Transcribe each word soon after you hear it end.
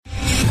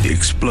The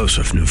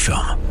explosive new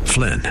film,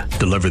 Flynn,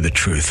 deliver the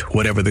truth,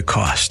 whatever the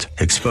cost,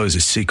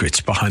 exposes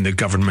secrets behind the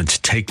government's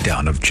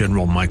takedown of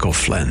General Michael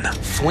Flynn.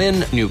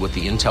 Flynn knew what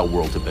the intel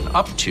world had been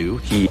up to.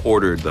 He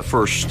ordered the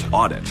first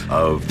audit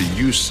of the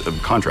use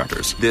of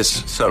contractors.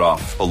 This set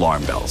off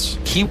alarm bells.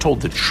 He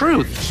told the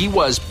truth. He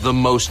was the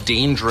most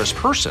dangerous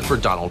person for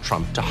Donald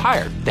Trump to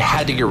hire. They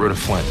had to get rid of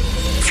Flynn.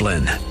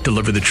 Flynn,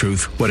 deliver the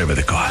truth, whatever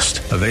the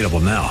cost. Available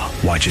now.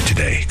 Watch it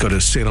today. Go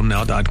to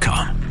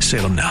salemnow.com.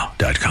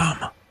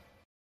 salemnow.com.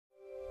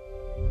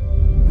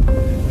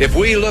 If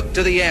we look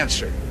to the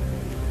answer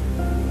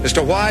as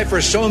to why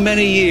for so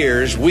many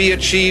years we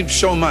achieved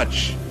so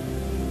much,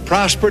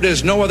 prospered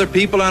as no other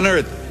people on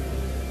earth,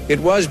 it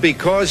was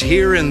because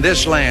here in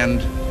this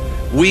land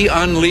we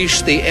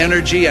unleashed the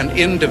energy and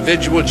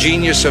individual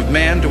genius of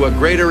man to a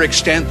greater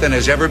extent than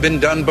has ever been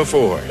done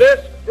before.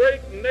 This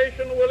great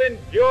nation will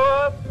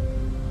endure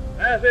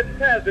as it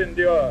has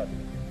endured.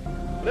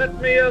 Let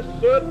me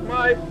assert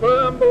my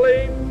firm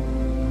belief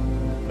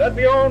that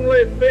the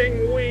only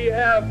thing we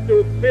have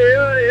to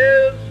fear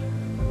is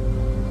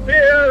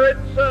fear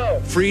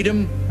itself.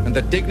 Freedom and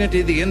the dignity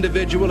of the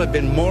individual have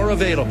been more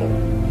available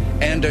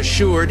and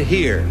assured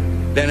here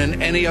than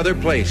in any other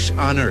place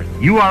on earth.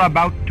 You are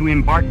about to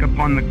embark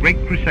upon the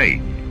great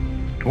crusade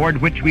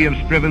toward which we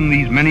have striven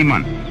these many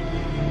months.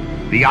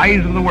 The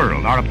eyes of the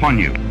world are upon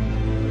you.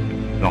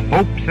 The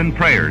hopes and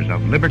prayers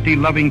of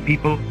liberty-loving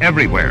people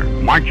everywhere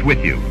march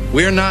with you.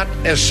 We're not,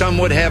 as some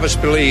would have us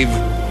believe,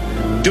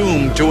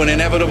 doomed to an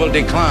inevitable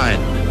decline.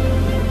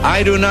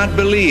 I do not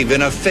believe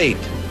in a fate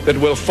that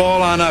will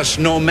fall on us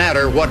no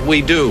matter what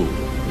we do.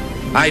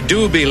 I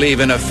do believe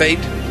in a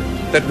fate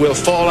that will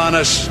fall on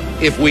us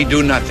if we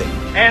do nothing.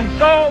 And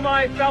so,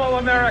 my fellow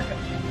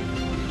Americans,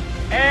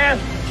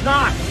 ask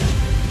not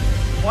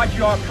what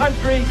your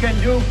country can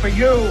do for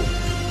you.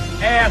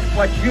 Ask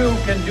what you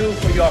can do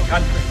for your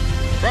country.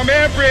 From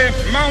every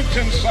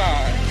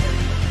mountainside,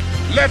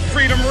 let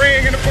freedom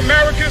ring, and if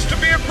America is to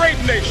be a great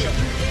nation,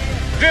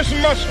 this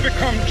must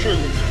become true.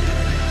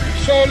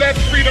 So let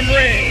freedom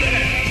ring.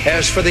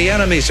 As for the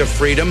enemies of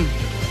freedom,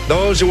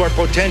 those who are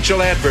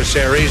potential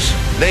adversaries,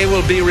 they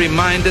will be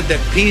reminded that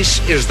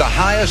peace is the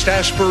highest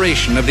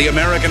aspiration of the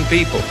American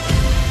people.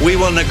 We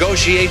will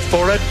negotiate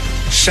for it,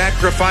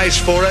 sacrifice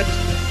for it.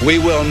 We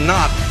will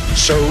not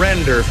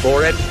surrender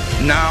for it,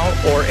 now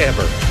or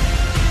ever.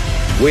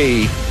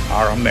 We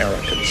are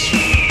Americans.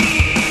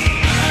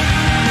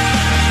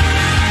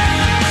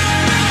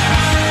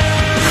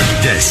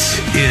 This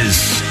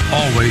is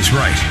Always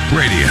Right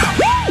Radio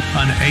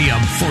on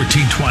AM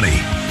 1420.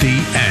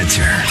 The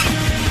Answer.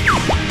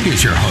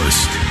 Here's your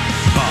host,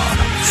 Bob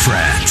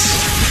Frantz.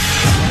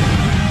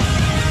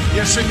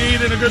 Yes,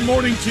 indeed, and a good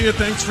morning to you.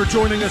 Thanks for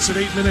joining us at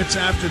 8 minutes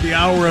after the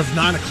hour of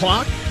 9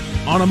 o'clock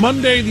on a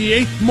Monday, the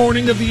 8th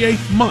morning of the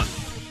 8th month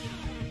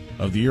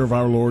of the year of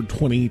our Lord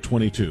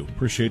 2022.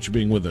 Appreciate you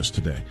being with us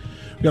today.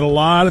 We've got a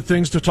lot of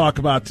things to talk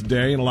about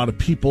today and a lot of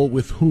people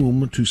with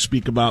whom to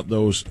speak about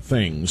those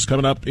things.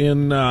 Coming up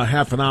in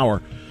half an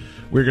hour,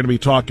 we're going to be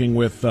talking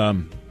with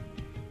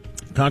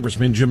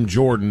Congressman Jim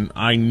Jordan.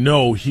 I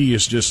know he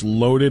is just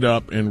loaded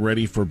up and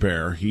ready for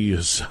bear. He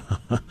is.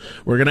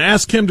 We're going to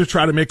ask him to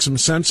try to make some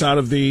sense out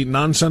of the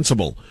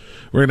nonsensible.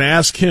 We're going to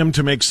ask him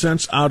to make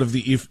sense out of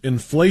the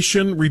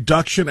Inflation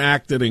Reduction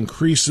Act that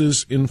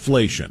increases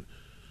inflation.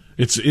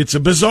 It's a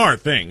bizarre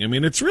thing. I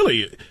mean, it's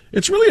really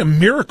a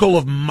miracle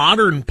of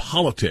modern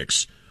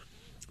politics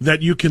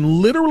that you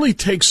can literally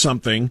take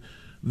something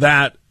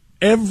that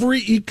every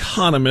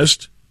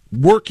economist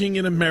working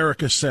in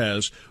America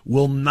says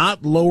will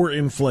not lower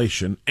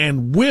inflation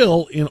and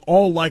will, in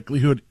all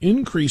likelihood,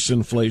 increase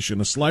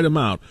inflation a slight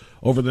amount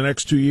over the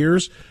next 2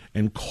 years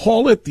and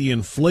call it the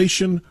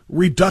Inflation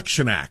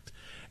Reduction Act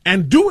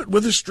and do it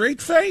with a straight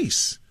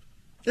face.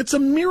 It's a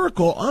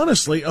miracle,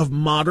 honestly, of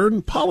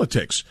modern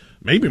politics,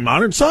 maybe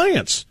modern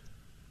science,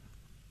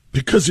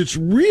 because it's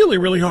really,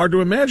 really hard to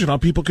imagine how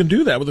people can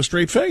do that with a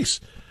straight face.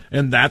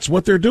 And that's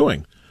what they're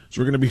doing. So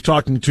we're going to be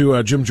talking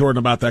to Jim Jordan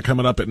about that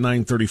coming up at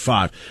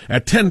 9:35.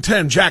 At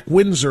 10:10, Jack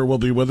Windsor will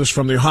be with us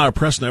from the Ohio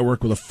Press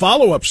Network with a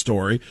follow-up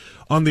story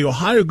on the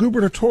Ohio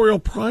gubernatorial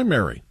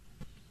primary.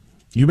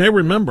 You may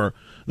remember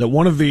that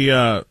one of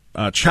the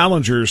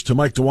challengers to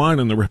Mike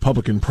DeWine in the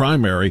Republican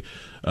primary,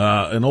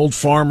 an old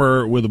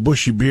farmer with a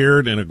bushy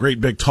beard and a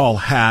great big tall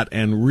hat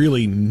and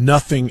really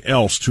nothing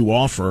else to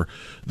offer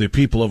the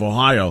people of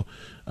Ohio,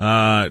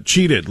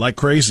 cheated like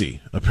crazy,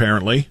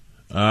 apparently.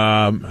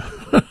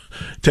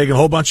 Taking a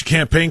whole bunch of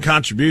campaign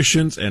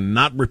contributions and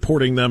not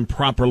reporting them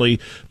properly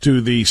to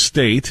the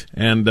state.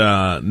 And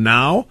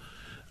now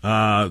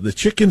the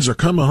chickens are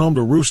coming home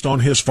to roost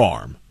on his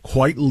farm,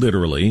 quite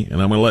literally.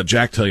 And I'm going to let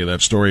Jack tell you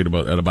that story at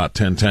about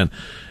 10:10.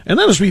 And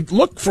then as we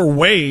look for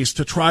ways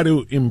to try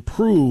to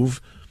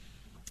improve,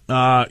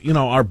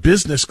 our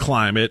business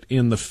climate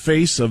in the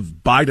face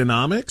of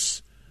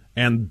Bidenomics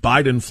and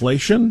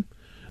Bidenflation,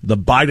 the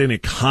Biden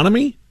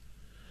economy,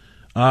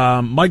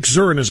 Mike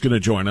Zurin is going to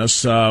join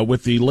us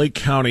with the Lake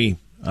County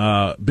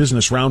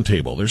Business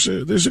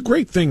Roundtable. There's a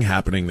great thing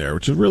happening there,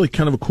 which is really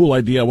kind of a cool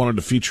idea. I wanted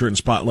to feature it and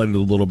spotlight it a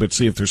little bit,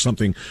 see if there's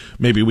something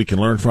maybe we can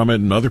learn from it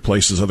in other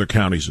places, other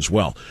counties as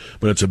well.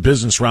 But it's a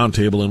business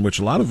roundtable in which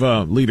a lot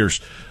of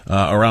leaders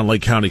around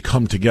Lake County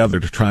come together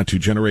to try to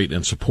generate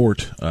and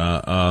support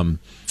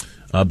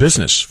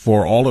business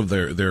for all of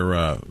their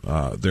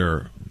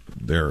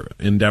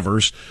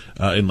endeavors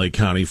in Lake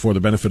County for the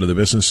benefit of the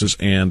businesses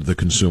and the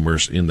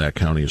consumers in that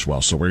county as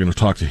well. So we're going to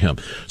talk to him.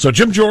 So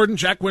Jim Jordan,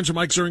 Jack Windsor,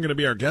 Mike Zering going to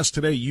be our guest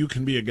today. You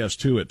can be a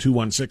guest too at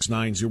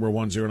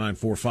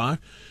 216-901-0945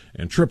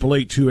 and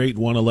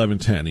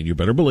 888-281-1110. And you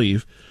better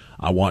believe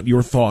I want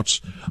your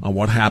thoughts on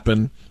what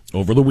happened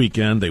over the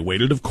weekend. They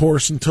waited, of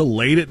course, until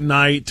late at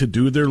night to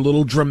do their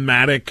little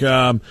dramatic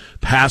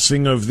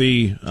passing of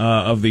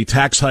the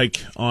tax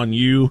hike on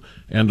you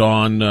and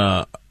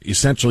on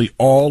essentially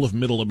all of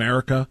Middle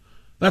America.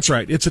 That's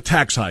right. It's a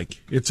tax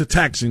hike. It's a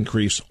tax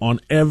increase on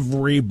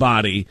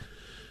everybody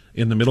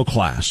in the middle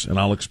class, and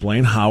I'll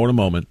explain how in a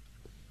moment.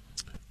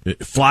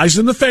 It flies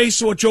in the face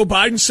of what Joe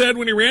Biden said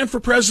when he ran for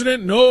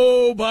president.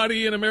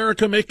 Nobody in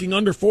America making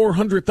under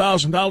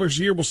 $400,000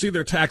 a year will see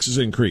their taxes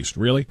increased.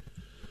 Really?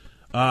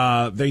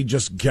 They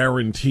just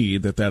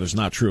guaranteed that is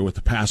not true with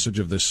the passage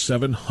of this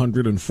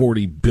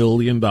 $740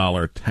 billion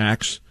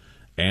tax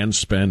and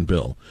spend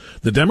bill.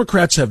 The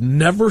Democrats have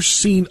never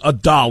seen a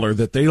dollar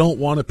that they don't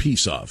want a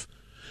piece of,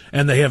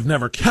 and they have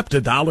never kept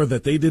a dollar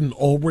that they didn't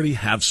already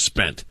have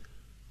spent.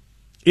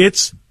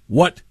 It's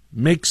what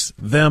makes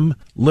them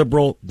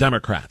liberal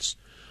Democrats.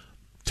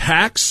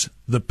 Tax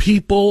the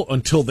people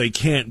until they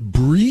can't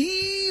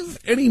breathe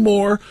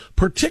anymore,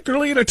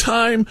 particularly at a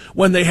time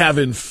when they have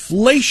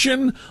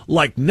inflation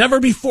like never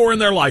before in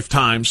their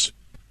lifetimes,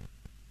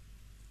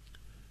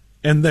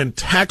 and then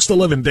tax the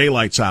living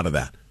daylights out of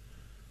that.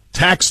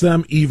 Tax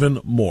them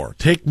even more.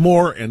 Take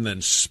more and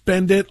then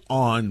spend it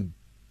on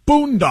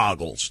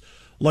boondoggles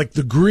like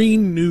the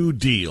Green New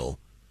Deal.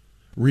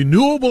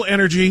 Renewable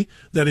energy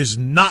that is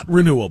not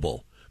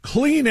renewable.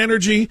 Clean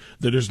energy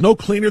that is no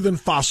cleaner than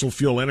fossil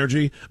fuel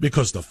energy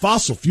because the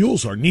fossil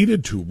fuels are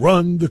needed to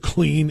run the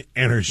clean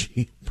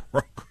energy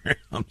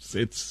programs.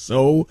 It's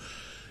so,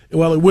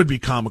 well, it would be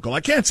comical.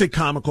 I can't say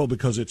comical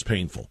because it's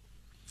painful.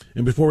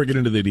 And before we get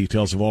into the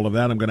details of all of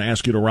that, I'm going to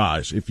ask you to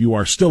rise. If you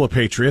are still a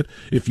patriot,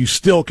 if you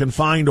still can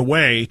find a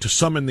way to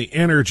summon the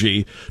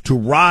energy to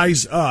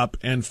rise up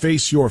and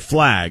face your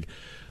flag,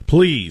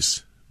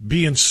 please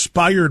be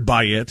inspired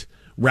by it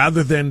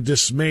rather than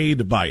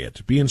dismayed by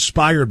it. Be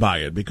inspired by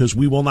it because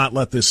we will not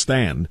let this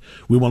stand.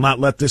 We will not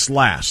let this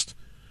last.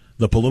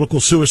 The political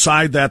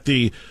suicide that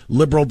the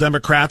liberal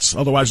Democrats,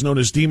 otherwise known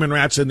as demon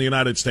rats in the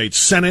United States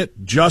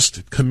Senate,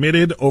 just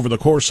committed over the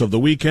course of the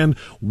weekend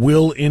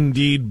will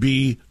indeed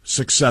be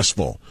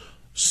successful.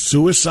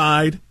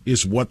 Suicide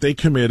is what they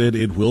committed.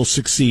 It will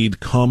succeed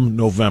come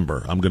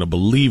November. I'm going to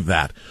believe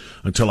that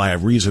until I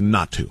have reason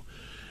not to.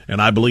 And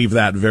I believe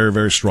that very,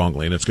 very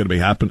strongly. And it's going to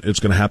happen.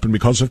 It's going to happen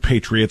because of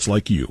patriots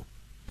like you.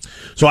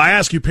 So I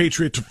ask you,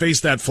 patriot, to face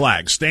that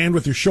flag. Stand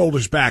with your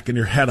shoulders back and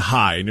your head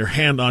high and your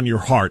hand on your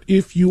heart.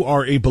 If you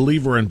are a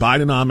believer in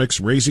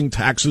Bidenomics, raising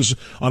taxes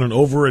on an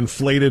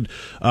overinflated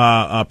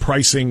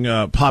pricing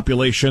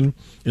population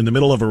in the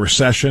middle of a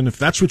recession, if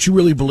that's what you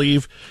really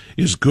believe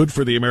is good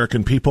for the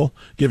American people,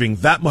 giving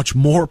that much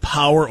more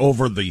power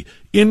over the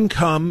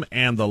income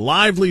and the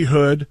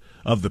livelihood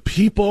of the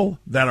people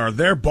that are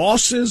their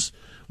bosses,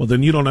 well,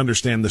 then you don't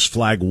understand this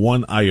flag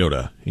one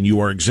iota, and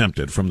you are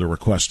exempted from the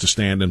request to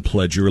stand and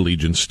pledge your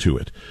allegiance to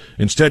it.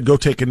 Instead, go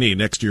take a knee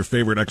next to your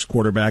favorite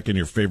ex-quarterback and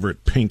your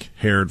favorite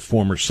pink-haired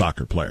former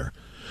soccer player.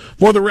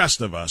 For the rest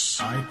of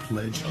us, I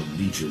pledge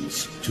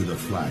allegiance to the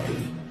flag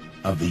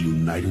of the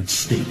United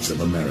States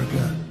of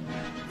America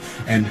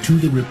and to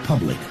the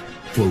republic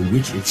for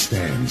which it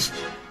stands,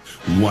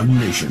 one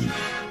nation,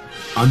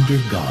 under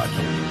God,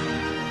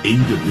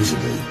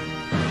 indivisible,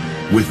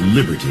 with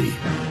liberty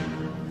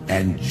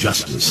and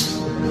justice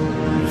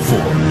for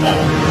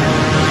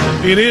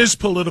all. It is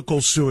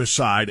political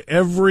suicide,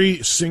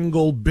 every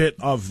single bit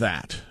of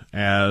that,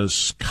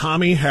 as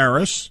Kamala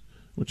Harris,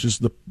 which is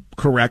the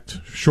correct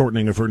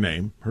shortening of her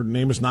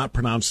name is not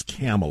pronounced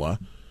Kamala,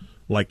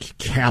 like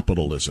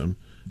capitalism.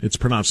 It's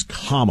pronounced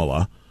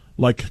Kamala,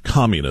 like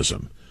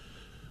communism.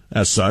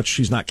 As such,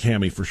 she's not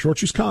Cammy for short,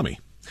 she's Kamala.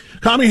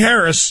 Kamala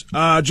Harris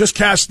just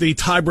cast the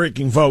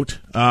tie-breaking vote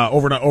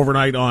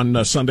overnight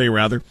on Sunday,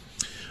 rather,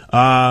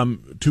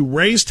 to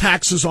raise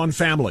taxes on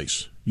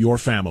families, your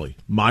family,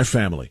 my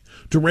family,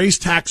 to raise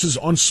taxes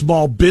on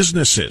small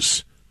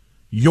businesses,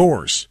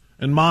 yours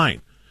and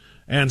mine,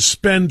 and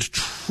spend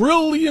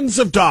trillions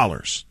of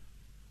dollars.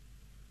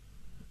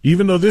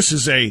 Even though this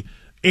is a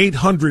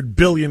 $800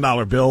 billion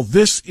bill,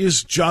 this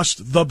is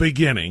just the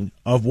beginning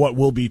of what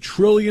will be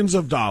trillions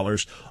of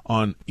dollars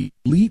on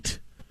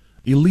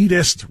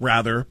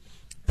elitist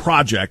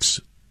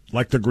projects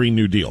like the Green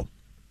New Deal.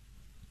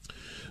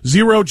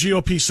 0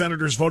 GOP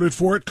senators voted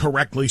for it,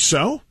 correctly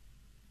so.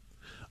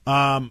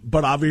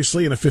 But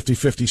obviously in a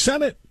 50-50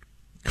 Senate,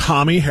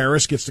 Kamala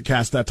Harris gets to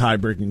cast that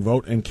tie-breaking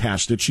vote, and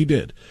cast it she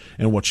did.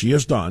 And what she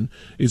has done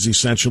is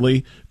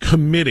essentially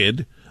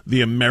committed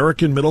the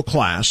American middle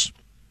class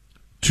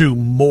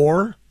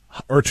to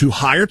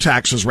higher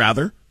taxes,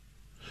 rather,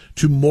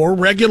 to more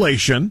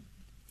regulation,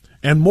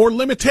 and more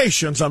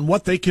limitations on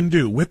what they can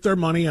do with their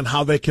money and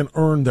how they can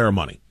earn their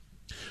money.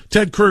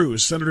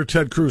 Senator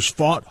Ted Cruz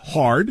fought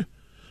hard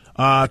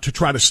to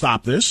try to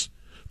stop this,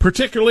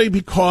 particularly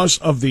because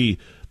of the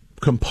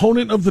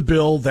component of the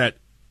bill that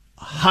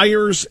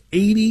hires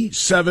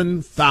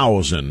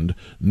 87,000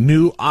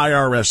 new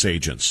IRS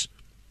agents.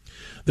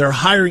 They're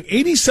hiring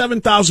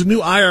 87,000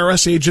 new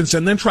IRS agents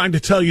and then trying to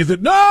tell you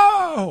that,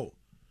 no,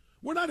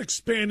 we're not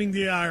expanding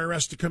the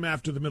IRS to come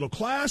after the middle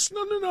class.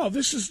 No.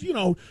 This is,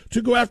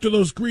 to go after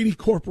those greedy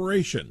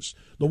corporations,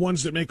 the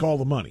ones that make all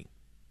the money.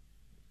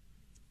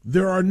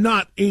 There are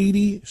not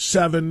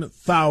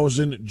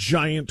 87,000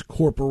 giant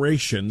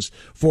corporations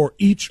for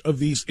each of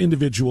these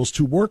individuals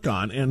to work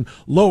on. And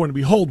lo and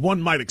behold,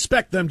 one might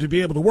expect them to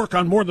be able to work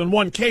on more than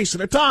one case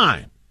at a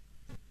time.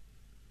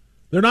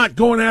 They're not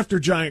going after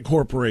giant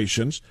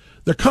corporations.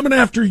 They're coming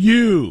after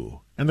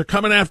you, and they're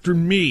coming after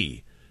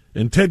me.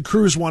 And Ted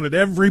Cruz wanted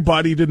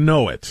everybody to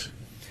know it.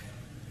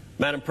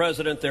 Madam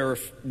President,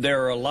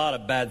 there are a lot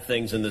of bad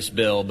things in this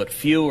bill, but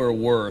few are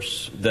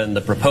worse than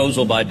the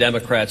proposal by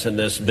Democrats in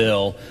this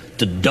bill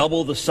to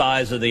double the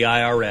size of the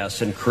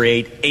IRS and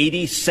create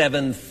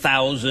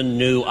 87,000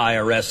 new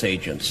IRS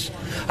agents.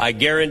 I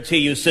guarantee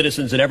you,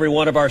 citizens in every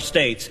one of our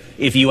states,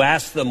 if you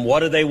ask them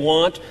what do they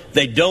want,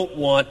 they don't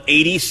want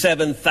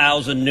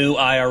 87,000 new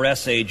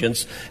IRS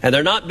agents, and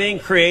they're not being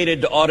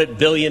created to audit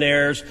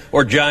billionaires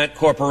or giant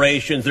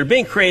corporations. They're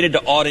being created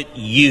to audit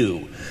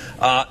you.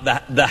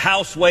 The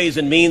House Ways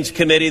and Means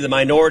Committee, the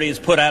minority, has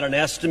put out an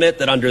estimate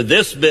that under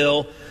this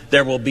bill,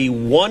 there will be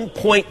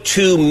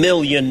 1.2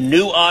 million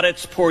new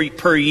audits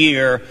per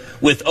year,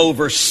 with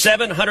over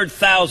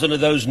 700,000 of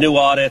those new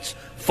audits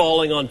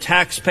falling on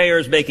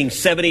taxpayers making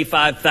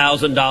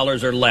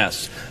 $75,000 or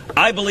less.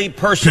 I believe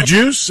personally... Could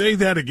you say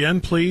that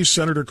again, please,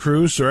 Senator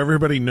Cruz, so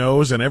everybody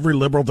knows, and every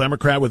liberal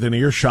Democrat within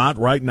earshot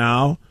right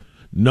now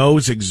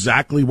knows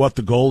exactly what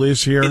the goal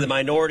is here? The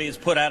minority has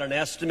put out an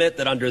estimate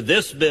that under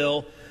this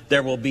bill,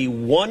 there will be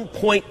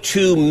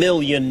 1.2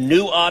 million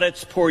new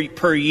audits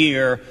per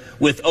year,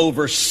 with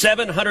over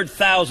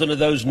 700,000 of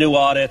those new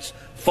audits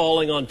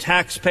falling on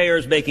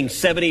taxpayers making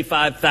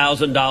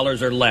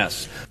 $75,000 or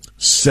less.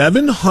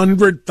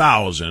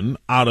 700,000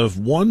 out of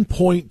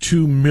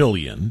 1.2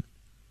 million,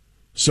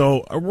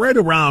 so right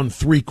around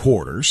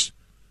 3/4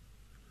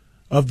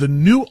 of the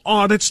new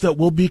audits that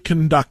will be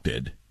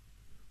conducted,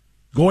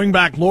 going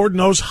back Lord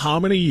knows how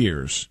many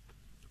years,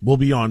 will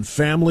be on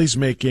families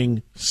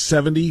making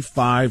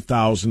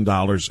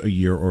 $75,000 a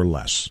year or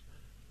less.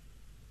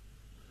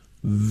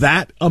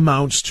 That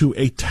amounts to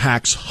a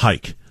tax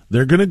hike.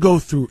 They're going to go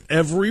through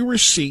every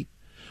receipt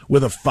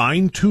with a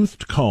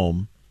fine-toothed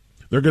comb.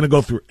 They're going to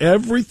go through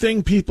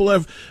everything people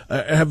have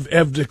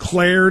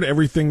declared,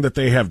 everything that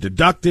they have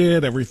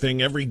deducted, everything.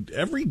 Every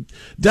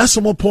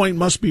decimal point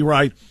must be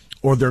right,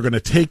 or they're going to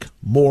take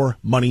more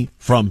money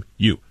from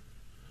you.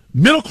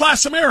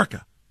 Middle-class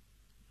America.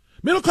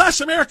 Middle-class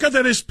America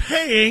that is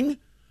paying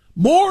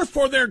more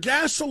for their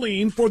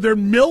gasoline, for their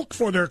milk,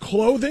 for their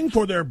clothing,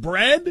 for their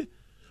bread,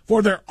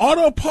 for their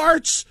auto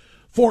parts,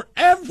 for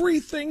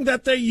everything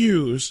that they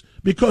use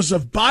because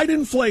of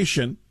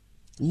Bidenflation,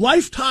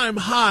 lifetime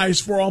highs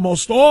for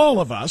almost all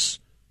of us,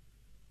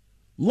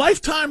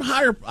 lifetime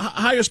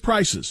highest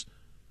prices.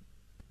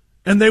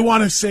 And they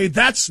want to say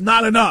that's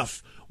not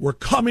enough. We're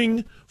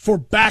coming for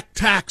back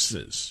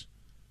taxes.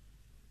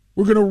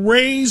 We're going to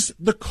raise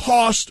the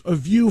cost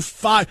of you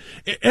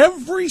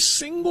every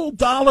single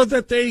dollar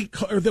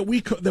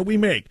that we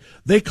make.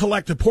 They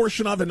collect a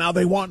portion of, and now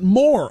they want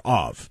more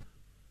of.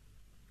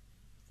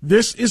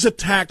 This is a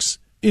tax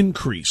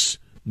increase.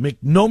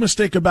 Make no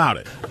mistake about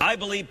it. I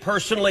believe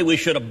personally we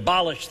should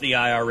abolish the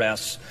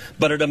IRS,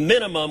 but at a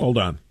minimum. Hold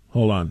on.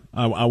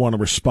 I want to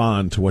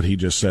respond to what he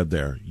just said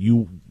there.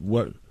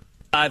 What?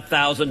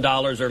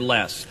 $5,000 or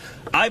less.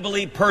 I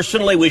believe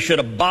personally we should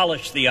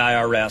abolish the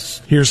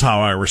IRS. Here's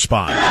how I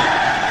respond.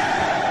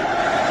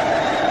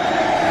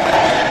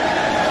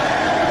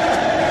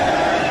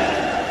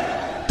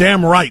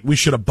 Damn right we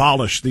should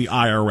abolish the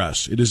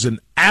IRS. It is an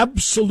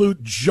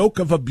absolute joke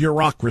of a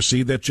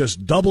bureaucracy that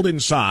just doubled in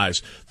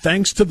size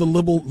thanks to the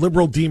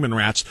liberal demon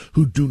rats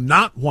who do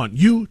not want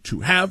you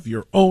to have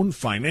your own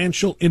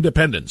financial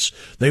independence.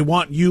 They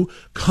want you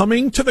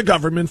coming to the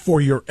government for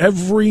your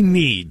every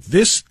need.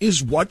 This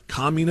is what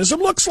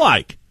communism looks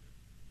like.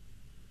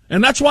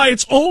 And that's why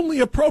it's only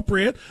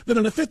appropriate that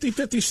in a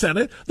 50-50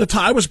 Senate, the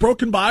tie was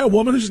broken by a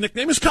woman whose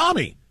nickname is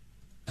Commie.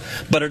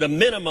 But at a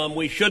minimum,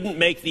 we shouldn't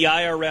make the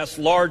IRS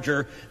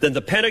larger than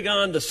the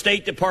Pentagon, the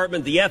State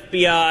Department, the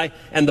FBI,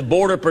 and the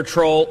Border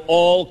Patrol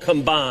all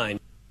combined.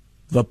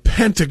 The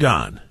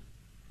Pentagon,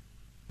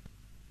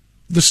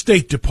 the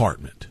State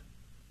Department,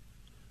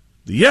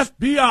 the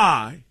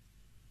FBI,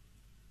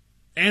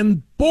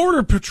 and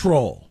Border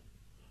Patrol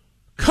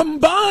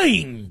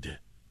combined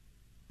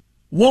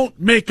won't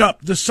make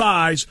up the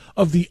size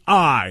of the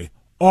IRS.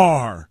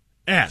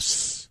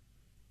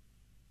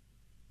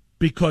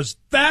 Because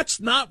that's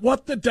not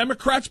what the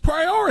Democrats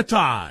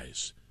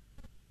prioritize.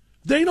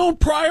 They don't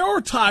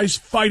prioritize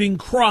fighting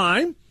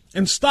crime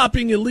and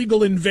stopping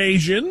illegal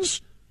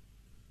invasions.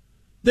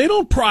 They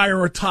don't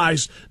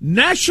prioritize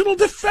national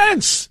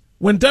defense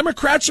when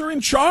Democrats are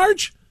in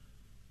charge.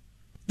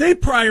 They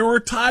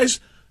prioritize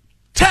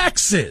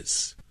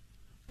taxes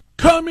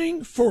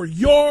coming for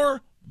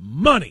your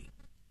money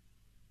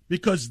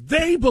because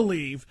they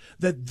believe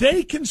that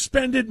they can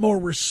spend it more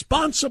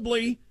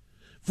responsibly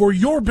for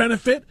your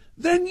benefit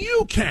than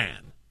you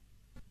can.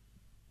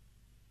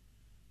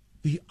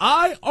 The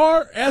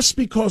IRS,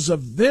 because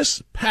of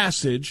this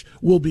passage,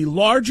 will be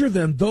larger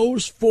than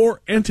those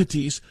four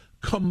entities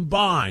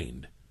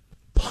combined.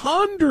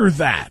 Ponder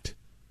that.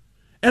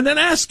 And then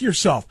ask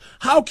yourself,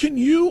 how can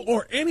you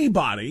or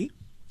anybody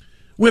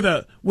with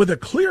a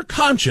clear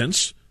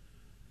conscience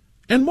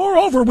and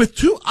moreover with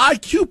 2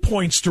 IQ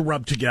points to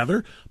rub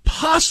together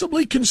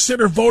possibly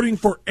consider voting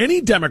for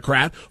any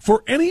Democrat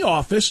for any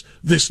office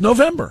this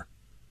November?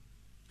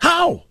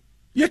 How?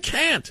 You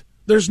can't.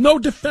 There's no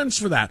defense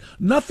for that.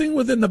 Nothing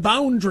within the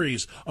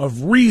boundaries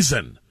of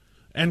reason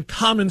and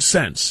common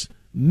sense.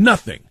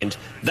 Nothing.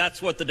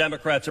 That's what the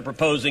Democrats are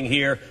proposing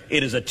here.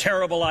 It is a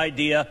terrible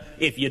idea.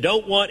 If you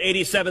don't want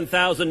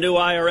 87,000 new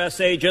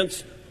IRS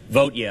agents,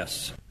 vote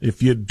yes.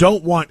 If you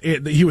don't want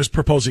it, he was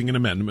proposing an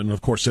amendment, and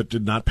of course it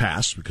did not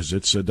pass because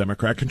it's a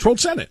Democrat-controlled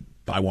Senate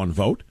by one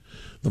vote,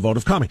 the vote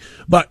of commie.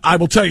 But I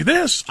will tell you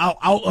this,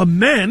 I'll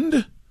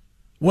amend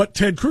what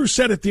Ted Cruz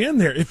said at the end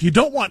there. If you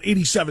don't want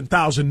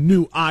 87,000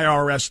 new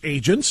IRS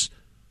agents,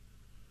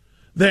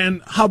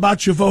 then how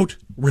about you vote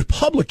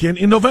Republican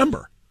in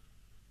November?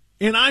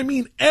 And I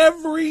mean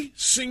every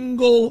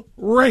single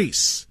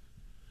race.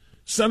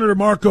 Senator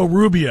Marco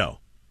Rubio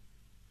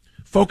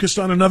focused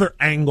on another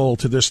angle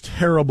to this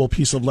terrible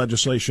piece of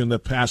legislation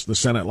that passed the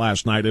Senate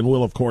last night and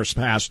will, of course,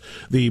 pass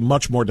the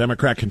much more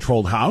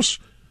Democrat-controlled House.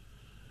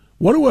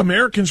 What do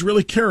Americans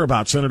really care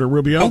about, Senator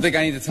Rubio? I don't think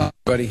I need to tell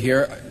anybody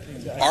here.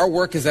 Our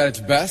work is at its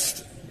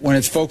best when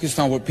it's focused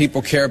on what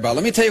people care about.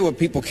 Let me tell you what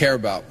people care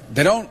about.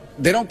 They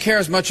don't care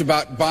as much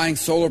about buying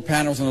solar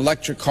panels and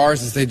electric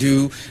cars as they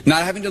do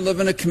not having to live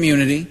in a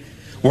community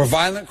where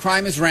violent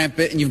crime is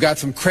rampant and you've got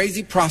some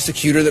crazy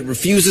prosecutor that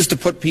refuses to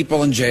put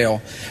people in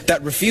jail,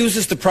 that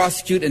refuses to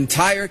prosecute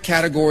entire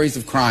categories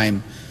of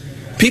crime.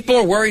 People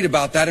are worried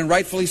about that, and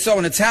rightfully so,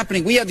 and it's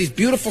happening. We have these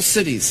beautiful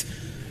cities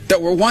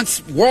that were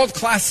once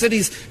world-class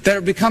cities that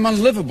have become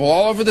unlivable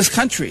all over this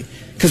country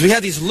because we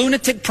have these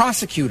lunatic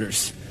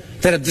prosecutors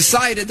that have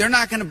decided they're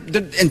not going to,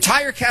 the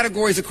entire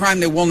categories of crime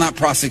they will not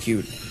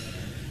prosecute.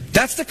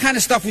 That's the kind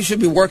of stuff we should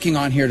be working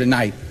on here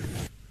tonight.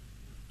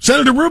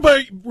 Senator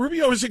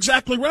Rubio is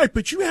exactly right,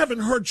 but you haven't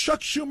heard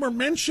Chuck Schumer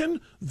mention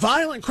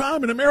violent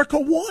crime in America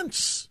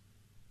once.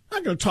 I'm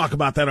not going to talk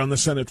about that on the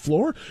Senate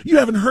floor. You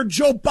haven't heard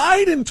Joe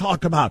Biden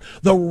talk about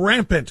the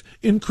rampant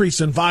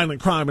increase in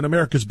violent crime in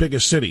America's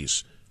biggest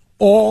cities.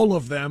 All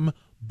of them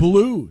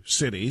blue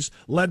cities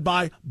led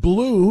by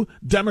blue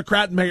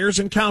Democrat mayors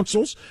and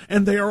councils,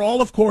 and they are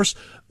all, of course,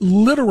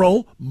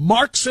 literal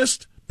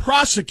Marxist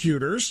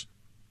prosecutors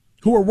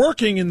who are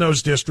working in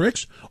those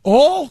districts,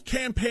 all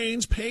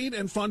campaigns paid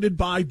and funded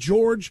by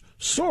George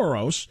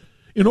Soros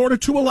in order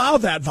to allow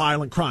that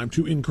violent crime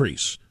to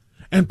increase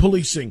and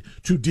policing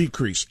to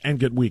decrease and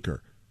get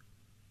weaker.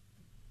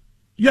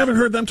 You haven't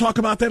heard them talk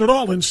about that at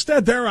all.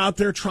 Instead, they're out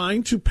there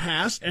trying to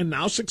pass, and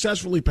now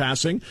successfully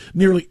passing,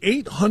 nearly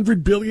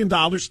 $800 billion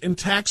in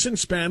tax and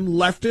spend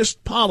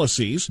leftist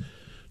policies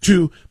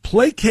to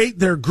placate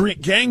their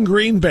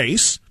gangrene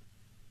base,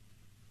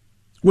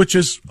 which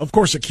is, of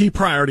course, a key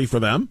priority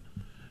for them,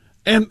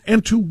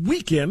 and to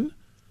weaken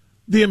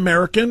the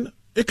American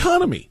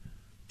economy,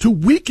 to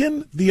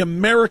weaken the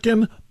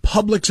American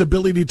public's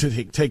ability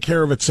to take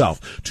care of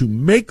itself, to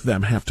make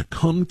them have to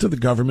come to the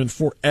government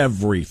for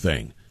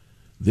everything.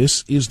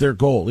 This is their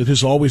goal. It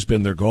has always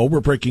been their goal.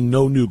 We're breaking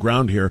no new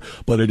ground here,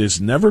 but it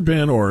has never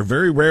been, or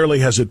very rarely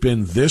has it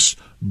been, this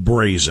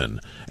brazen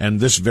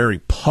and this very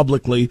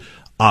publicly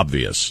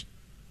obvious.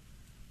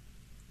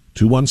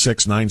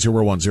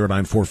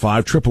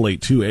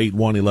 216-901-0945,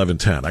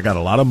 888-281-1110. I got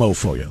a lot of Mo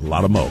for you. A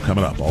lot of Mo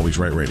coming up. Always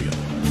Right Radio.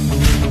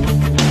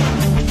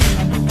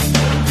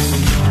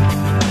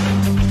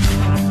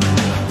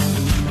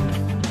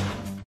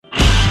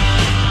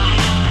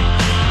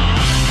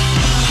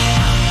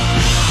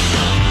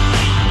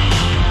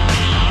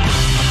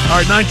 All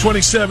right,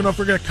 9:27. Don't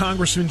forget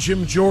Congressman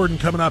Jim Jordan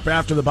coming up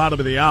after the bottom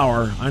of the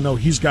hour. I know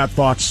he's got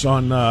thoughts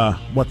on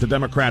what the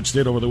Democrats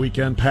did over the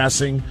weekend,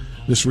 passing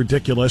this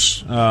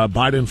ridiculous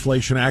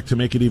Biden Act to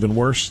make it even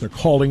worse. They're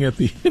calling it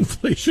the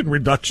Inflation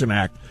Reduction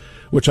Act,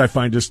 which I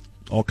find just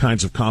all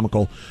kinds of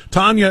comical.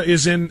 Tanya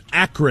is in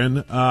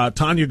Akron.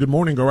 Tanya, good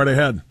morning. Go right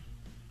ahead.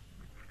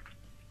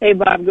 Hey,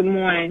 Bob, good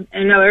morning.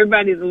 I know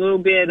everybody's a little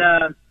bit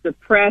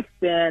depressed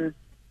and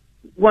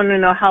want to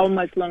know how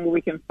much longer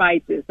we can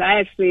fight this.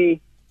 I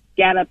actually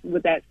got up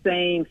with that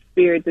same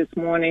spirit this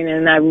morning,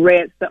 and I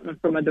read something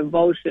from a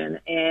devotion,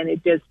 and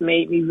it just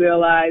made me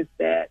realize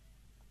that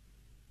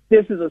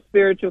this is a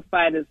spiritual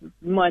fight as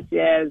much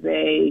as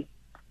a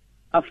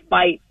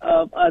fight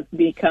of us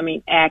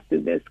becoming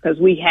activists, because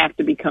we have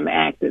to become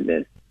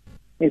activists.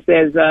 It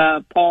says,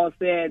 Paul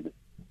said,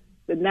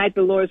 the night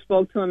the Lord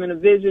spoke to him in a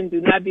vision,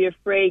 do not be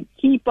afraid,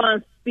 keep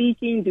on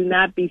speaking, do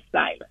not be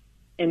silent.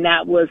 And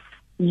that was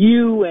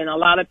you and a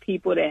lot of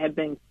people that have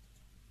been,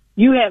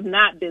 you have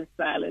not been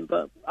silent,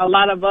 but a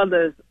lot of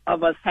others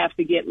of us have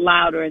to get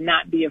louder and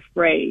not be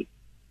afraid.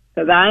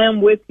 Because I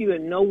am with you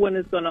and no one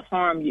is going to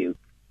harm you,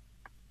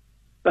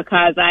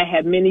 because I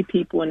have many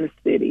people in the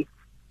city.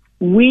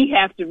 We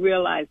have to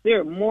realize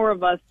there are more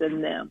of us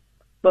than them.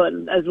 But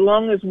as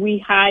long as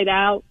we hide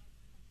out,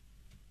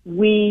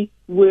 we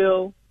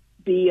will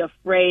be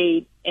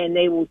afraid and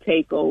they will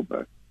take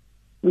over.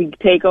 We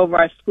take over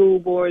our school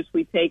boards,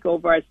 we take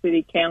over our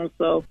city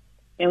council,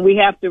 and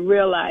we have to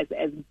realize,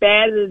 as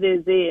bad as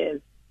it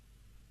is,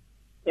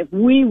 if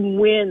we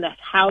win the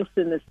House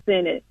and the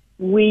Senate,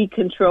 we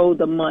control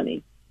the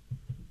money.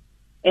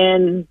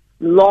 And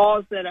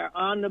laws that are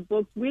on the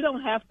books, we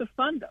don't have to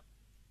fund them.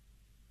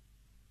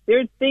 There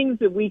are things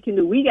that we can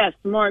do. We got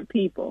smart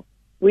people.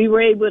 We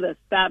were able to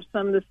stop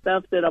some of the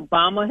stuff that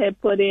Obama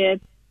had put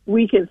in.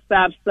 We can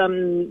stop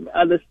some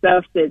of the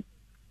stuff that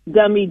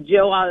Dummy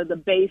Joe out of the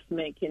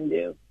basement can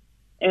do.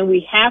 And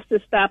we have to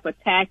stop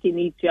attacking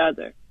each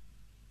other.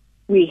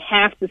 We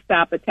have to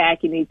stop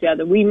attacking each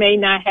other. We may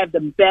not have the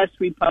best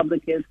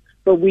Republicans,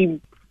 but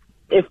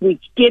if we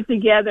get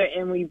together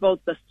and we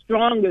vote the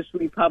strongest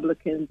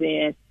Republicans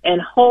in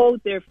and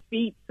hold their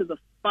feet to the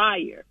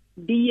fire,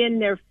 be in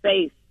their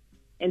face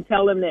and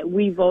tell them that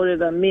we voted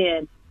them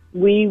in,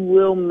 we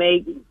will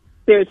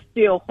there's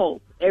still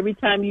hope. Every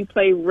time you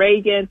play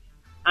Reagan,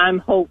 I'm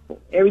hopeful.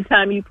 Every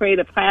time you play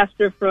the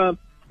pastor from,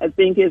 I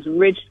think it's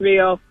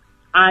Richfield,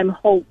 I'm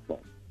hopeful.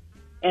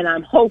 And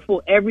I'm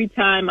hopeful every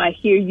time I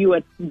hear you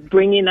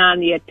bringing on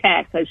the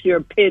attack, because you're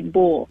a pit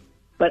bull.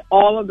 But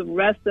all of the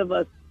rest of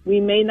us, we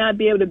may not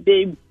be able to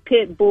be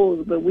pit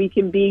bulls, but we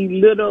can be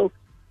little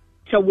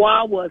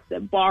chihuahuas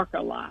that bark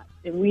a lot.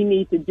 And we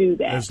need to do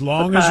that. As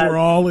long as we're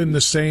all in the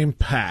same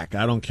pack.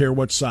 I don't care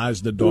what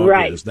size the dog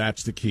is.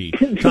 That's the key.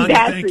 Tanya,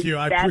 thank you.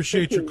 I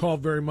appreciate your call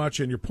very much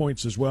and your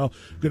points as well.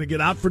 Going to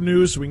get out for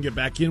news so we can get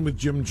back in with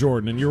Jim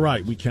Jordan. And you're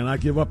right. We cannot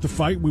give up the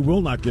fight. We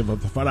will not give up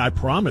the fight. I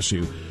promise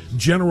you.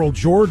 General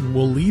Jordan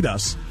will lead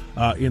us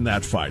in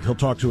that fight. He'll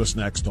talk to us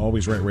next.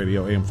 Always Right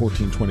Radio, AM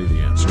 1420,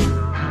 The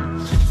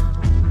Answer.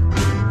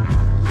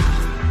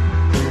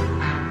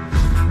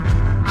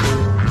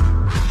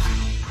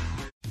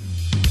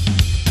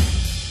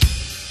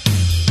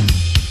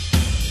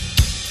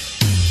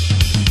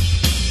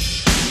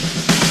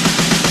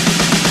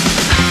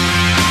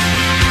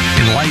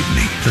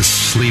 The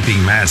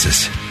sleeping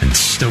masses and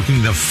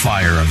stoking the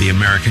fire of the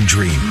American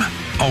dream.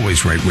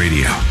 Always Right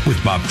Radio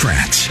with Bob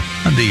Krantz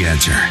on The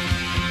Answer.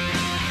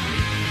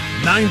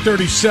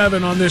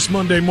 9:37 on this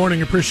Monday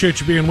morning. Appreciate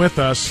you being with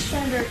us.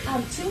 Senator,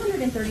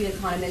 230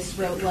 economists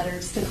wrote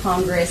letters to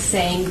Congress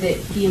saying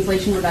that the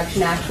Inflation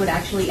Reduction Act would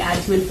actually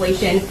add to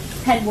inflation.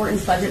 Penn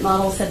Wharton's budget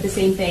model said the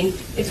same thing.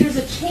 If there's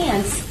a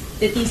chance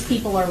that these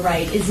people are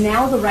right, is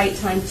now the right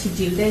time to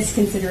do this,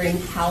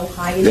 considering how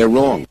high... They're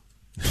wrong.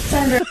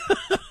 Senator...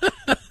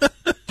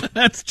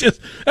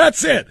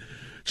 That's it.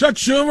 Chuck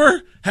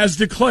Schumer has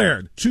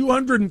declared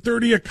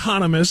 230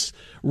 economists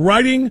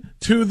writing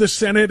to the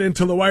Senate and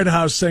to the White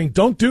House saying,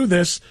 don't do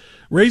this.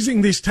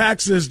 Raising these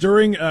taxes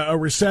during a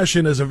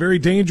recession is a very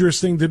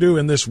dangerous thing to do,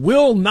 and this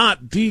will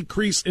not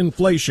decrease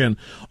inflation.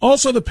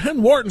 Also, the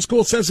Penn Wharton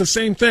School says the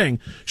same thing.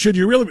 Should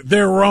you really?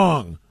 They're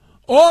wrong.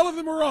 All of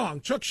them are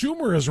wrong. Chuck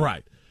Schumer is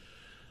right.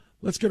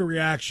 Let's get a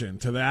reaction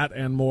to that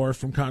and more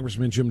from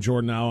Congressman Jim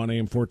Jordan now on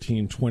AM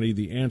 1420,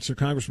 The Answer.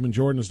 Congressman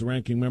Jordan is the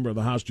ranking member of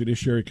the House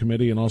Judiciary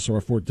Committee and also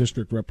our 4th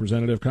District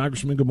Representative.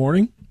 Congressman, good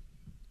morning.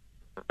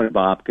 Hi,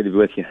 Bob. Good to be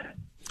with you.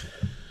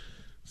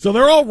 So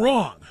they're all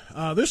wrong.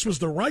 This was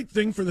the right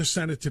thing for the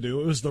Senate to do.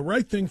 It was the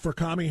right thing for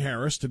Kamala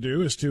Harris to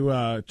do, is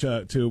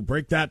to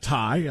break that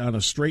tie on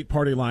a straight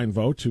party line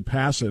vote to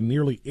pass a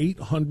nearly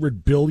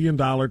 $800 billion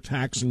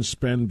tax and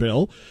spend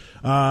bill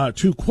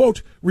to,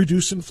 quote,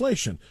 reduce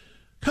inflation.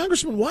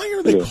 Congressman, why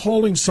are they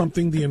calling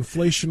something the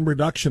Inflation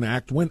Reduction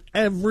Act when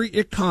every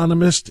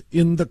economist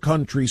in the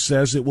country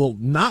says it will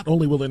not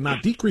only will it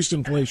not decrease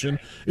inflation,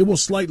 it will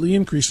slightly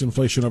increase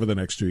inflation over the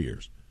next 2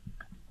 years?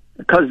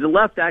 Because the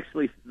left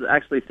actually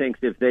thinks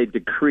if they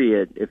decree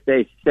it, if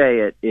they say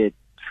it, it's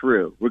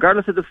true.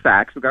 Regardless of the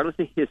facts, regardless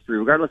of history,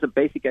 regardless of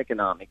basic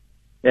economics,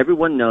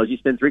 everyone knows you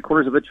spend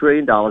 $750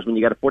 billion when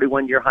you got a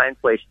 41-year high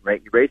inflation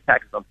rate, you raise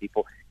taxes on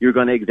people, you're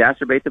going to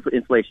exacerbate the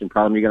inflation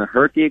problem, you're going to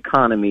hurt the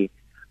economy.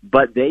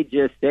 But they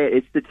just say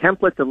it's the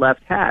template the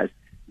left has.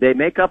 They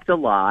make up the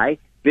lie.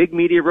 Big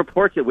media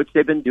reports it, which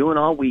they've been doing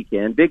all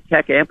weekend. Big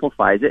tech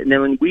amplifies it. And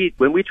then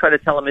when we try to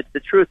tell them it's the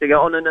truth, they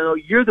go, oh, no,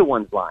 you're the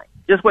ones lying.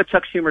 Just what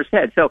Chuck Schumer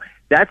said. So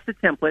that's the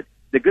template.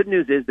 The good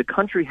news is the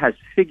country has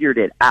figured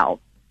it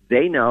out.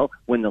 they know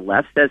when the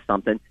left says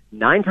something,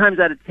 9 times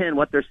out of 10,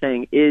 what they're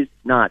saying is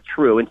not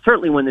true. And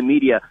certainly when the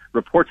media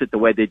reports it the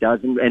way they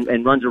does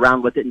and runs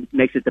around with it and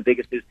makes it the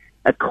biggest news,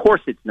 of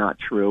course it's not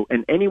true.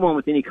 And anyone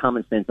with any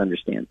common sense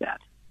understands that.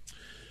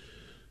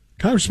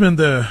 Congressman,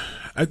 there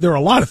are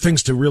a lot of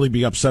things to really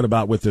be upset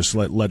about with this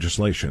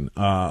legislation.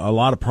 A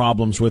lot of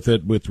problems with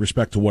it with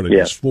respect to what it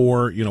is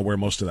for, where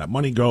most of that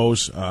money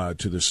goes,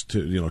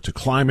 to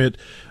climate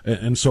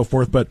and so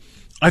forth. But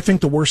I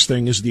think the worst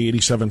thing is the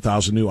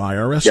 87,000 new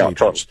IRS agents.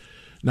 Totally.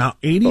 Now,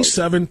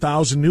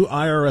 87,000 new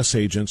IRS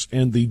agents,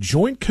 and the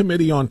Joint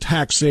Committee on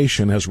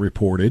Taxation has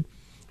reported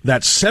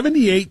that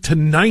 78 to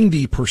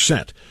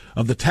 90%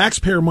 of the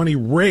taxpayer money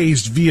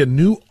raised via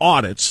new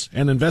audits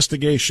and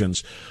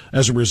investigations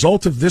as a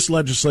result of this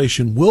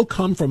legislation will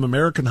come from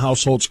American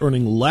households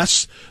earning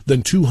less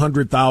than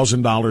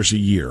 $200,000 a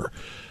year.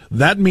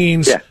 That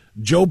means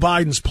Joe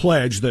Biden's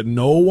pledge that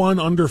no one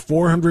under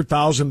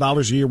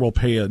 $400,000 a year will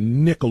pay a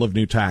nickel of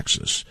new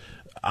taxes.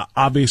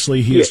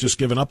 Obviously, he has just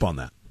given up on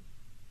that.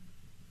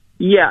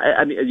 Yeah,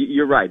 I mean,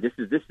 you're right. This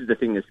is the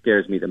thing that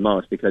scares me the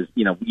most because,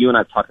 you and I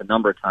have talked a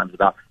number of times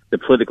about the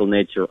political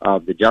nature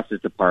of the Justice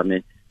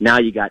Department. Now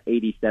you got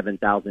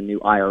 87,000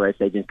 new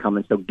IRS agents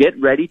coming. So get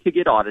ready to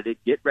get audited.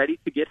 Get ready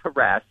to get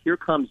harassed. Here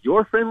comes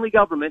your friendly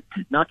government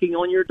knocking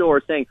on your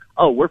door saying,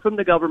 oh, we're from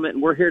the government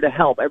and we're here to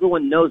help.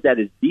 Everyone knows that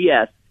is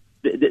BS.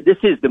 This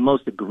is the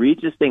most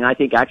egregious thing, I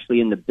think, actually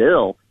in the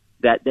bill,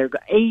 that there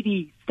are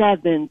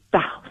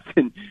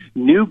 87,000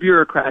 new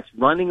bureaucrats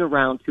running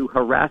around to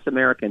harass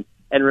Americans.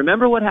 And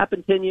remember what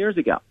happened 10 years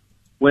ago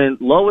when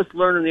Lois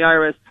Lerner and the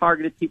IRS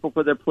targeted people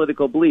for their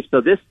political beliefs.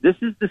 So this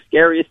is the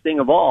scariest thing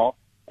of all.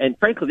 And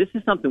frankly, this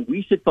is something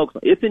we should focus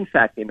on. If, in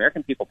fact, the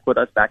American people put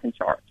us back in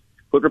charge,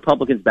 put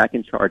Republicans back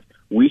in charge,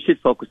 we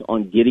should focus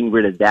on getting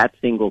rid of that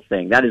single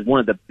thing. That is one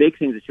of the big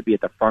things that should be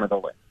at the front of the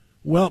list.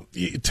 Well,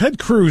 Ted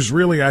Cruz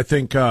really, I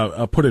think,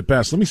 put it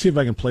best. Let me see if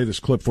I can play this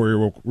clip for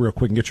you real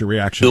quick and get your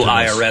reaction. To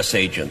IRS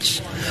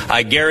agents.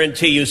 I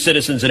guarantee you,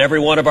 citizens in every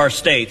one of our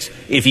states,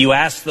 if you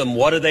ask them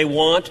what do they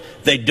want,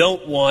 they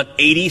don't want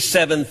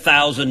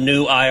 87,000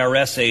 new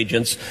IRS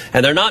agents.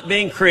 And they're not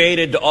being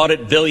created to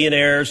audit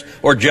billionaires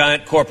or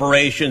giant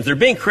corporations. They're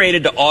being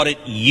created to audit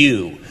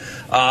you.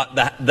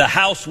 The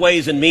House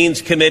Ways and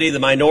Means Committee, the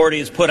minority,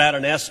 has put out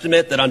an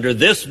estimate that under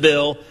this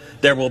bill,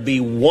 there will be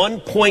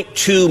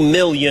 1.2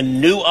 million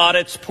new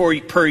audits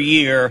per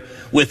year,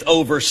 with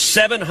over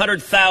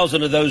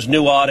 700,000 of those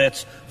new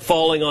audits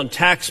falling on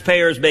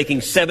taxpayers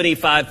making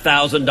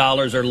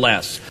 $75,000 or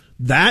less.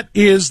 That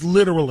is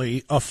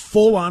literally a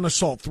full-on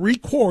assault.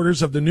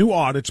 3/4 of the new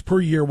audits per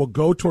year will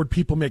go toward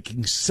people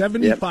making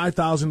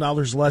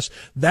 $75,000 less.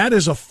 That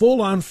is a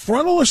full-on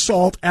frontal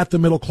assault at the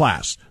middle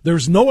class.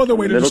 There's no other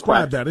way to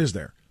describe that, is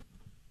there?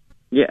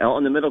 Yeah,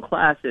 on the middle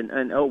class,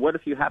 and what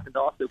if you happen to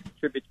also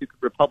contribute to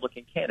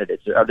Republican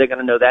candidates? Are they going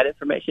to know that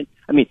information?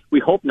 I mean, we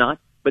hope not,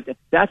 but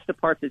that's the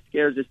part that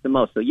scares us the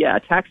most. So, yeah, a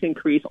tax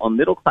increase on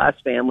middle-class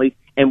families,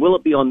 and will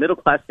it be on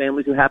middle-class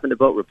families who happen to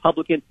vote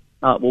Republican?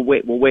 We'll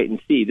wait and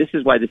see. This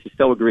is why this is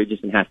so egregious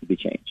and has to be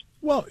changed.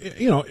 Well,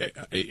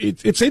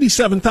 it's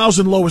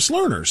 87,000 Lois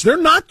Lerners. They're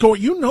not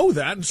going,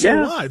 that, and so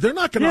am I. They're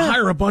not going to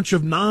hire a bunch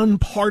of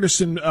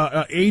nonpartisan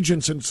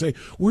agents and say,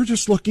 we're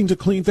just looking to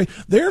clean things.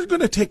 They're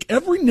going to take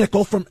every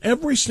nickel from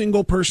every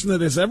single person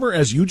that has ever,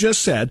 as you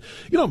just said,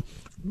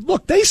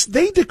 look, they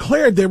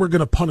declared they were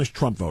going to punish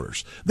Trump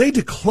voters. They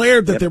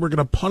declared that they were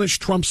going to punish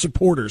Trump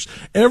supporters.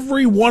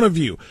 Every one of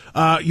you,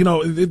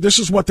 this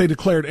is what they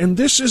declared, and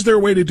this is their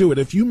way to do it.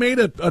 If you made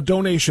a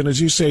donation,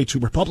 as you say, to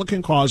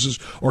Republican causes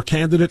or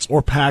candidates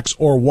or PACs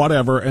or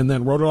whatever, and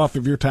then wrote it off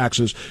of your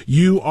taxes,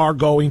 you are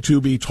going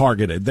to be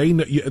targeted.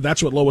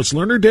 That's what Lois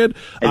Lerner did,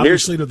 and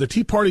obviously to the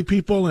Tea Party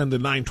people and the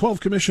 9/12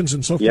 commissions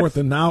and so forth,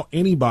 and now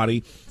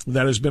anybody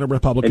that has been a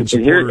Republican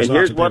supporter is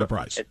not to pay the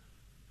price.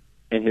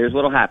 And here's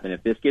what will happen.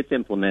 If this gets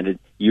implemented,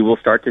 you will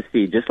start to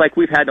see, just like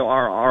we've had to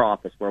our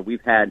office, where we've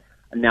had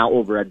now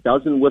over a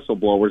dozen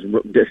whistleblowers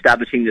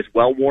establishing this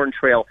well-worn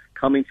trail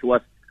coming to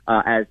us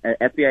as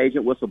FBI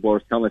agent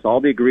whistleblowers telling us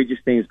all the egregious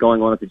things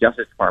going on at the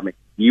Justice Department.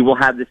 You will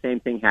have the same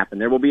thing happen.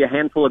 There will be a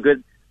handful of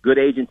good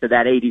agents of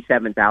that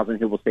 87,000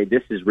 who will say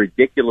this is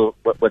ridiculous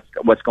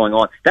what's going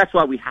on. That's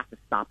why we have to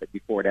stop it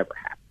before it ever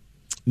happens.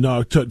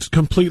 No, to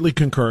completely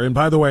concur. And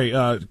by the way,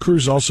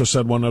 Cruz also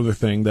said one other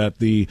thing, that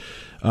the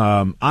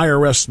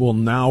IRS will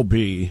now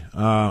be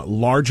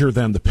larger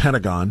than the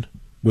Pentagon,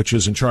 which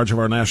is in charge of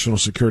our national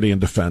security and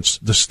defense,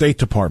 the State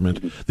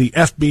Department, the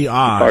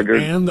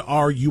FBI, and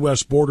our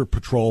U.S. Border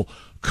Patrol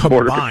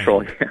combined.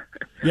 Border Patrol,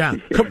 yeah.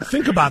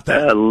 Think about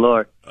that. Oh,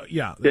 Lord.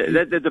 Yeah.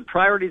 The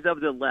priorities of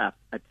the left: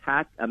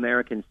 attack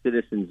American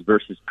citizens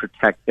versus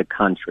protect the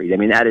country. I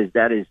mean, that is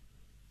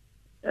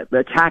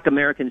attack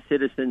American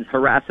citizens,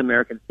 harass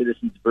American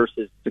citizens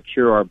versus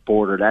secure our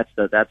border. That's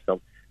the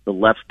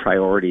left's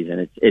priorities,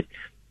 and it's.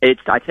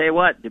 I tell you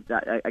what,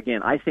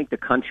 again, I think the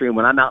country, and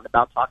when I'm out and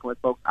about talking with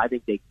folks, I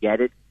think they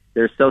get it.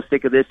 They're so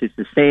sick of this. It's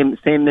the same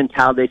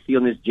mentality they see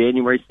on this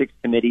January 6th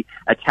committee.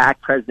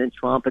 Attack President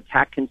Trump,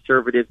 attack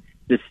conservatives,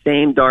 the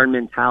same darn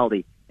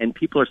mentality. and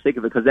people are sick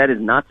of it because that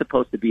is not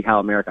supposed to be how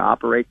America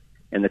operates,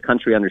 and the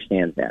country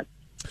understands that.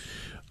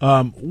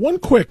 One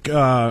quick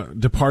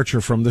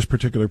departure from this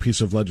particular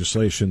piece of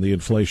legislation, the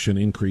Inflation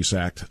Increase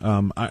Act.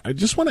 I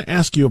just want to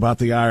ask you about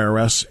the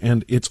IRS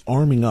and its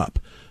arming up.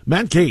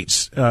 Matt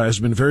Gaetz has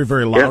been very,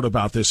 very loud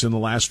about this in the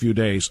last few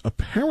days.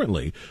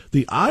 Apparently,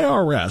 the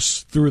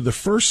IRS, through the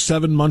first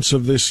 7 months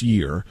of this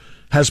year,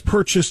 has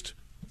purchased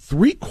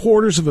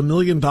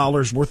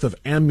 $750,000 worth of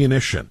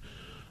ammunition.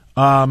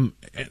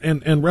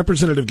 And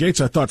Representative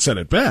Gaetz, I thought, said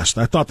it best.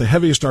 I thought the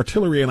heaviest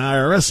artillery an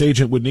IRS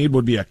agent would need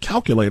would be a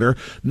calculator,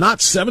 not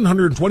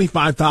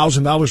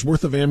 $725,000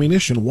 worth of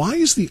ammunition. Why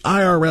is the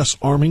IRS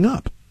arming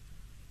up?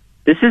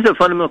 This is a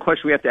fundamental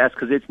question we have to ask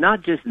because it's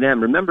not just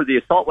them. Remember the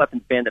assault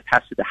weapons ban that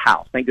passed through the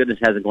House. Thank goodness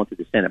it hasn't gone through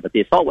the Senate. But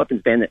the assault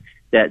weapons ban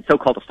that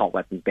so-called assault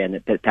weapons ban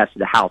that passed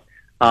through the House,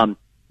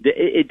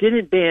 it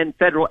didn't ban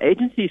federal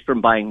agencies from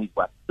buying these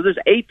weapons. So there's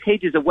 8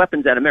 pages of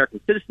weapons that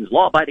American citizens,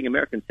 law-abiding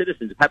American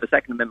citizens who have a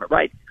Second Amendment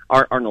right,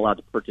 aren't allowed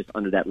to purchase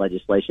under that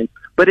legislation.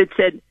 But it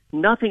said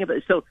nothing about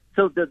it. So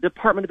the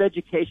Department of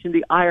Education,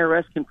 the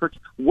IRS can purchase.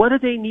 What do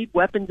they need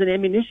weapons and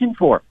ammunition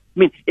for? I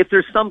mean, if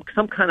there's some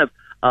kind of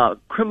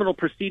criminal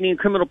proceeding,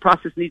 criminal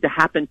process needs to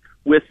happen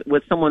with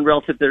someone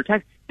relative to their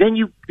tax, then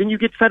you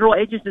get federal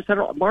agents and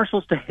federal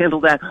marshals to handle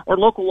that, or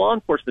local law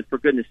enforcement, for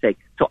goodness sake.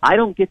 So I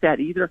don't get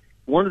that either.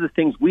 One of the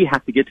things we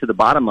have to get to the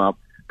bottom of,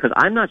 because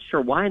I'm not sure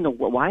why in the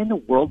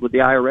world would the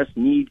IRS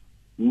need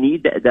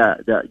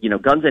the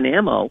guns and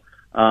ammo?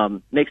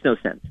 Makes no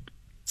sense.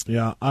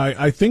 Yeah,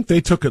 I think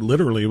they took it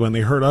literally when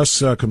they heard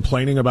us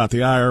complaining about the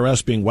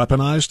IRS being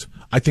weaponized.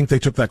 I think they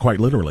took that quite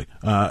literally.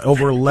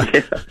 Over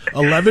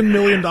 $11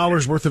 million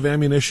worth of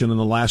ammunition in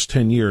the last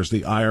 10 years,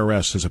 the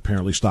IRS has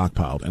apparently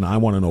stockpiled, and I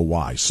want to know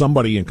why.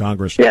 Somebody in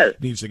Congress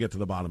needs to get to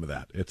the bottom of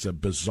that. It's a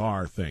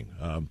bizarre thing.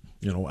 Our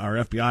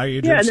FBI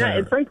agents. Yeah,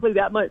 and frankly,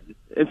 that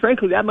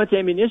much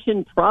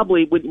ammunition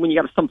probably, when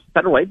you have some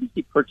federal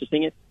agency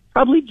purchasing it,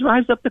 probably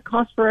drives up the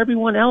cost for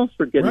everyone else.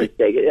 For goodness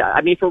sake,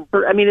 I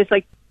mean, it's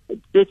like.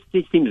 This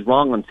seems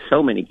wrong on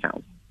so many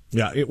counts.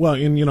 Yeah,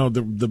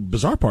 the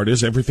bizarre part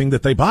is everything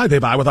that they buy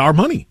with our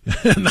money.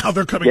 And now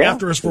they're coming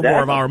after us for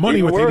more of our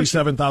money with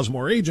 87,000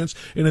 more agents,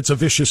 and it's a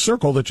vicious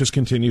circle that just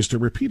continues to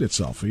repeat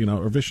itself,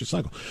 a vicious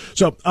cycle.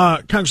 So,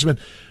 Congressman,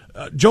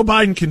 Joe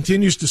Biden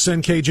continues to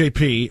send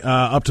KJP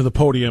up to the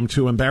podium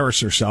to embarrass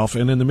herself,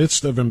 and in the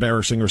midst of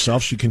embarrassing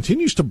herself, she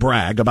continues to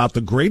brag about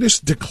the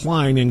greatest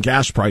decline in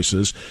gas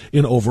prices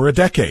in over a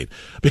decade,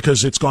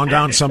 because it's gone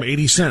down some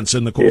 80 cents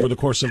over the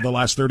course of the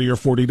last 30 or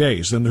 40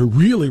 days, and they're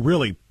really,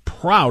 really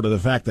proud of the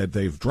fact that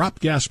they've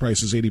dropped gas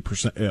prices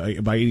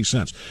 80% by 80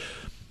 cents.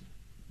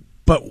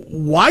 But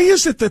why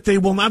is it that they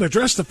will not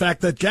address the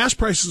fact that gas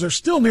prices are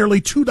still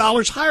nearly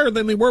 $2 higher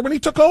than they were when he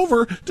took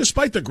over,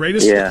 despite the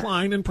greatest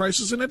decline in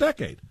prices in a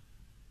decade?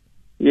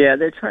 Yeah,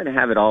 they're trying to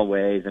have it all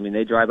ways. I mean,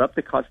 they drive up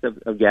the cost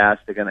of gas.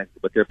 They're going to,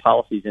 with their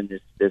policies in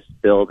this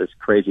bill, this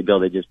crazy bill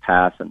they just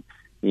passed, and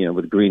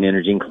with green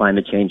energy and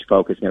climate change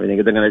focus and everything,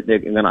 they're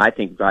going to, I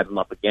think, drive them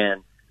up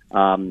again.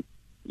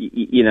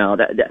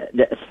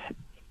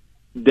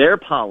 Their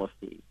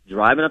policies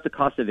driving up the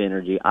cost of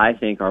energy, I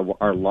think,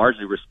 are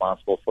largely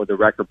responsible for the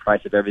record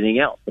price of everything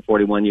else, the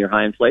 41-year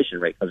high inflation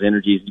rate, because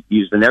energy is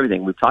used in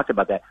everything. We've talked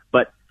about that.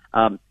 But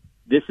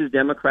this is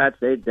Democrats.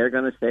 They're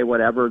going to say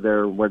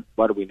whatever. What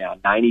are we now,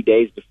 90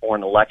 days before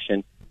an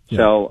election? Yeah.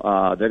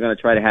 So they're going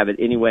to try to have it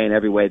any way and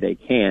every way they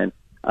can.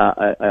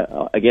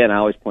 Again, I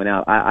always point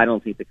out, I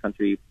don't think the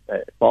country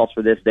falls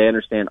for this. They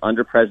understand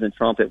under President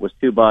Trump it was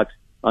 $2.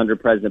 Under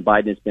President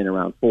Biden it's been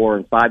around $4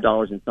 and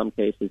 $5 in some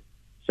cases.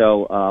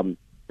 So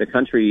the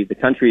country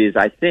is,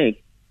 I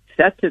think,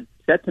 set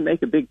to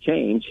make a big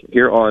change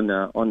here on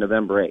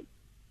November 8th.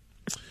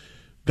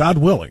 God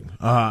willing,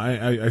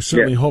 I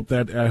certainly hope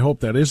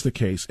that is the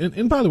case.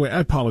 And by the way,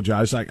 I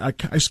apologize.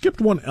 I skipped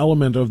one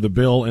element of the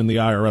bill and the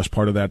IRS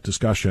part of that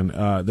discussion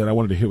that I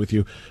wanted to hit with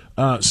you.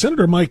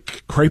 Senator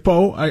Mike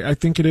Crapo, I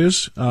think it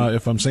is,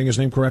 if I'm saying his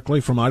name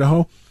correctly, from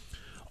Idaho,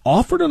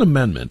 offered an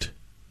amendment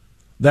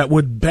that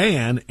would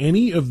ban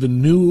any of the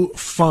new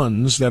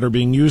funds that are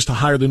being used to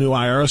hire the new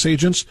IRS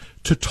agents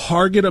to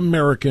target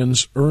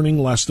Americans earning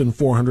less than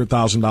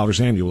 $400,000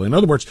 annually. In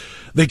other words,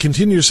 they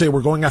continue to say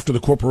we're going after the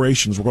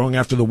corporations, we're going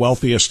after the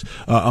wealthiest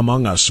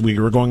among us,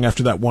 we're going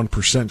after that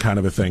 1% kind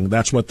of a thing.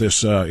 That's what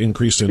this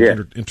increase in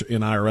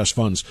IRS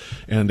funds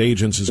and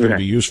agents is going to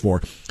be used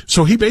for.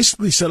 So he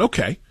basically said,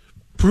 okay,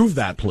 prove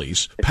that,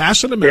 please.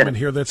 Pass an amendment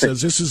here that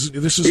says this isn't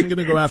going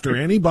to go after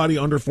anybody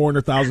under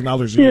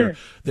 $400,000 a year.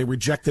 They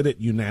rejected it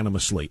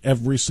unanimously.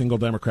 Every single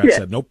Democrat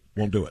said, nope,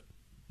 won't do it.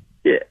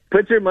 Yeah,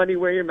 put your money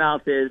where your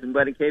mouth is, and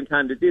when it came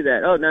time to do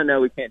that, oh no,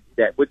 we can't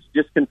do that. Which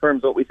just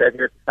confirms what we said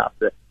here at the top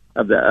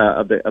of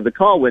the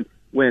call.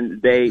 When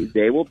they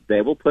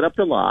will put up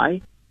the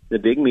lie. The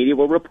big media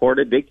will report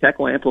it. Big tech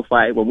will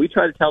amplify it. When we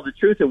try to tell the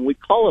truth and we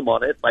call them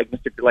on it, like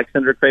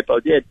Senator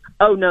Crapo did,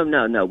 oh,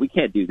 no, we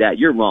can't do that.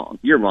 You're wrong.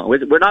 We're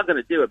not going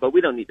to do it, but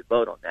we don't need to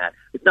vote on that.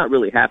 It's not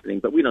really happening,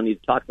 but we don't need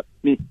to talk about it.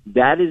 I mean,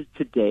 that is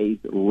today's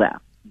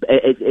left.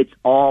 It's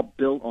all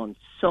built on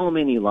so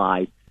many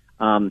lies.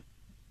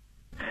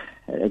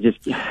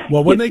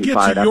 Well, when they get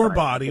to your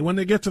body, when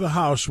they get to the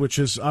House, which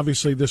is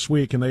obviously this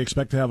week, and they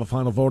expect to have a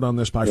final vote on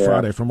this by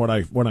Friday, from what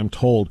I'm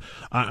told,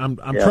 I'm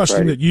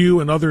trusting that you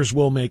and others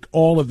will make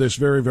all of this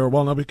very, very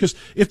well now, because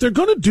if they're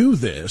going to do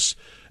this,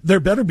 there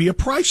better be a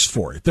price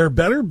for it. There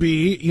better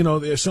be,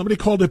 somebody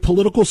called it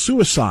political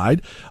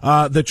suicide,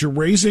 that you're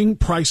raising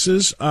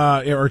prices,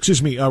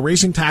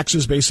 raising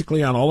taxes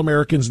basically on all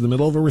Americans in the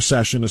middle of a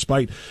recession,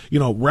 despite,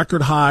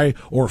 record high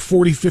or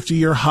 40,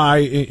 50-year high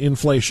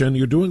inflation.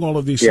 You're doing all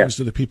of these things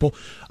to the people,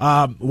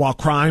 while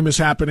crime is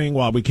happening,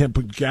 while we can't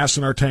put gas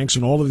in our tanks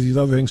and all of these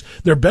other things.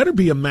 There better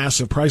be a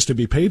massive price to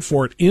be paid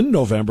for it in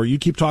November. You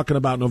keep talking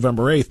about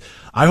November 8th.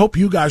 I hope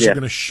you guys are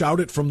going to shout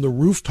it from the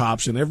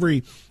rooftops in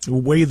every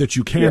way that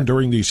you can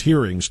during these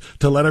hearings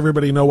to let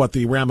everybody know what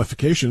the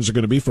ramifications are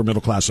going to be for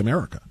middle-class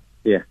America.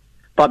 Yeah.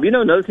 Bob,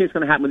 another thing that's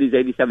going to happen with these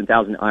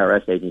 87,000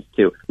 IRS agents,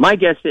 too. My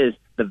guess is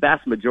the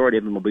vast majority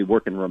of them will be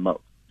working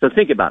remote. So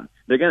think about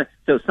it.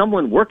 So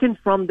someone working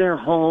from their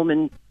home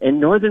in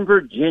Northern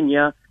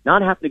Virginia,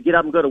 not having to get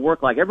up and go to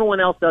work like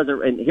everyone else does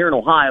here in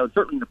Ohio,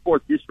 certainly in the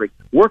 4th District,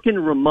 working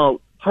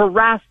remote,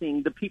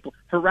 harassing the people,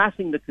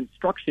 harassing the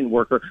construction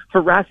worker,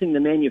 harassing the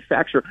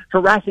manufacturer,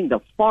 harassing the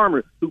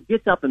farmer who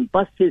gets up and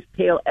busts his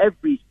tail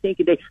every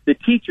stinking day, the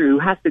teacher who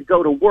has to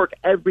go to work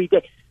every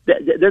day.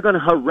 They're going to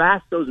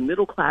harass those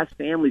middle-class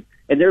families,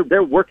 and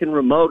they're working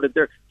remote, and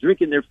they're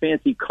drinking their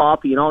fancy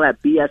coffee and all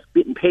that BS,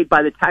 getting paid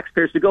by the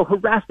taxpayers to go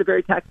harass the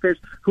very taxpayers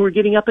who are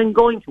getting up and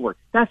going to work.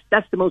 That's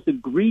the most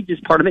egregious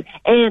part of it,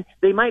 and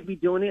they might be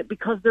doing it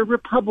because they're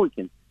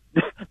Republicans.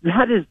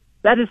 That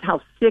is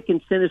how sick and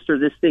sinister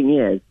this thing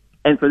is,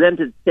 and for them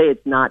to say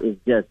it's not is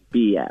just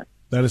BS.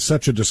 That is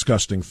such a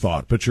disgusting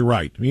thought, but you're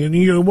right. I mean,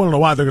 you want to know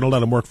why they're going to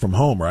let them work from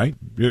home, right?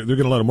 They're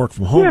going to let them work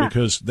from home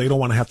because they don't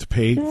want to have to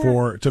pay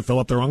to fill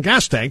up their own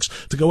gas tanks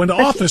to go into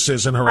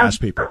offices and harass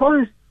people. Of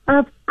course.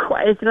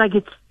 It's like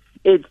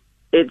it's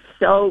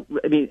so.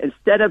 I mean,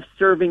 instead of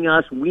serving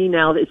us,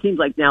 it seems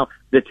like now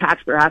the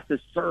taxpayer has to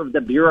serve the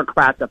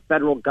bureaucrat, the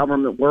federal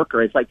government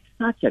worker. It's like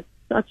such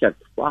a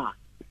crock.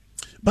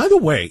 By the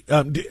way,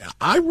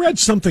 I read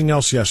something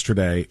else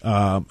yesterday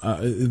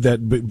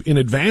that in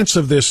advance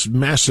of this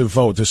massive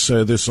vote,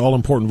 this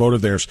all-important vote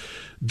of theirs,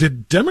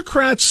 did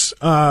Democrats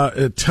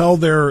tell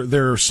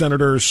their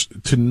senators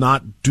to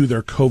not do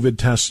their COVID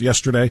tests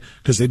yesterday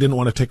because they didn't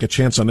want to take a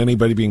chance on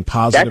anybody being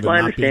positive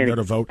and not being there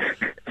to vote?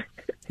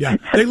 Yeah,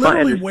 they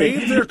literally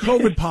waived their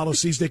COVID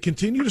policies. They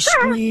continue to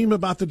scream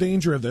about the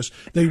danger of this.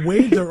 They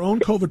waived their own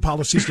COVID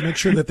policies to make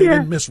sure that they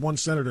didn't miss one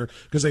senator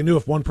because they knew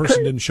if one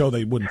person didn't show,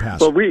 they wouldn't pass.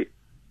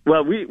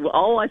 Well,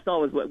 all I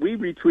saw was what we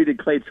retweeted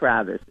Clay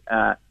Travis.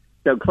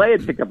 So Clay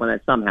had picked up on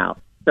that somehow.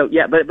 So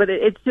yeah, but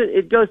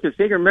it goes to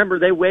figure. Remember,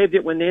 they waived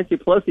it when Nancy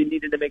Pelosi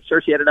needed to make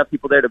sure she had enough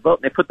people there to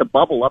vote, and they put the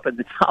bubble up at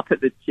the top of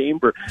the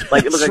chamber,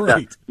 like it looked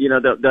like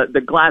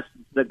the glass,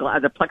 the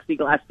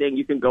plexiglass thing.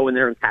 You can go in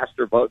there and cast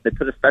your vote. They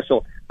put a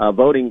special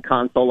voting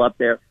console up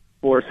there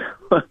for.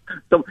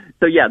 So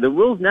yeah, the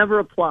rules never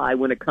apply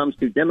when it comes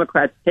to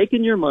Democrats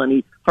taking your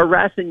money,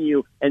 harassing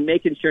you, and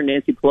making sure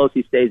Nancy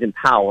Pelosi stays in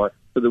power.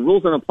 So the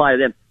rules don't apply to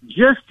them.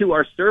 Just to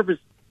our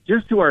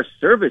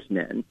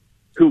servicemen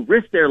who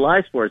risk their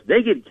lives for us.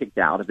 They get kicked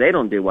out if they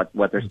don't do what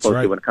they're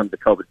supposed to when it comes to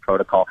COVID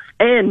protocol.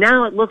 And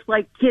now it looks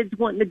like kids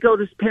wanting to go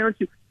to parents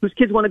whose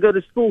kids want to go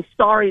to school.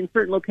 Sorry, in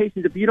certain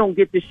locations, if you don't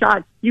get the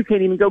shot, you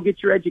can't even go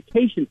get your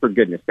education, for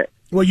goodness sake.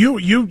 Well,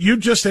 you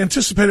just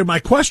anticipated my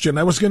question.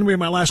 That was going to be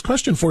my last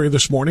question for you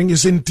this morning.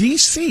 Is in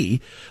D.C.,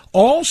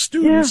 all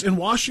students in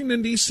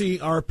Washington, D.C.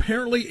 are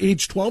apparently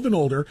age 12 and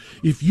older.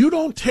 If you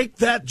don't take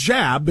that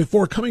jab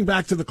before coming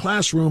back to the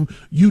classroom,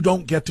 you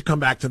don't get to come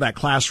back to that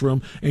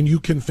classroom, and you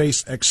can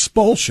face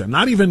expulsion.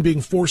 Not even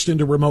being forced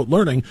into remote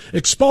learning,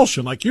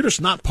 expulsion. Like, you're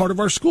just not part of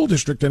our school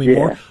district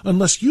anymore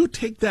unless you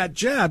take that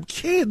jab.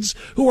 Kids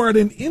who are at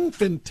an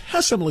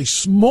infinitesimally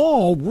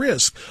small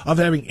risk of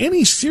having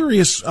any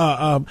serious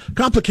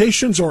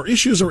complications or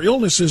issues or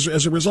illnesses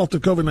as a result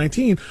of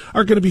COVID-19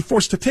 are going to be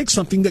forced to take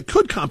something that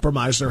could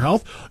compromise their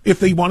health if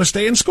they want to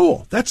stay in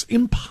school. That's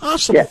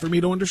impossible for me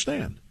to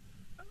understand.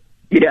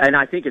 Yeah, and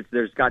I think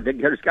there's got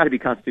to be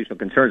constitutional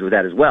concerns with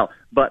that as well.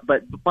 But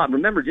Bob,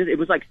 remember, it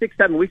was like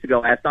 6-7 weeks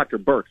ago. I asked Dr.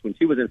 Birx when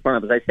she was in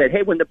front of us. I said,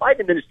 "Hey, when the Biden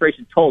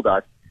administration told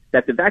us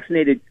that the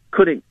vaccinated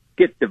couldn't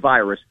get the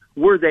virus,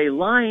 were they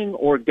lying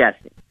or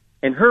guessing?"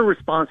 And her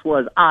response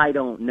was, "I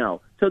don't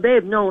know." So they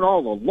have known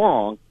all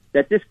along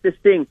that this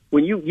thing,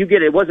 when you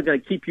get it, wasn't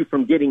going to keep you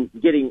from getting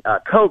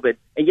COVID,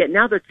 and yet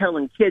now they're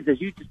telling kids,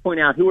 as you just point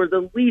out, who are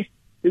the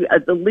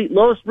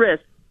lowest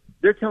risk.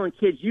 They're telling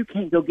kids, you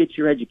can't go get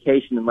your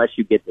education unless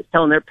you get this.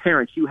 Telling their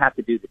parents, you have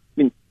to do this.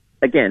 I mean,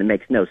 again, it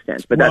makes no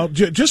sense. But well,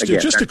 just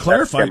to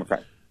clarify,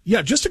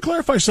 just to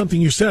clarify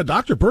something you said,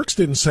 Dr. Birx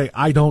didn't say,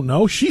 "I don't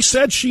know." She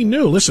said she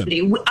knew. Listen.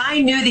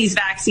 I knew these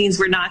vaccines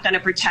were not going to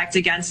protect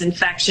against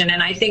infection,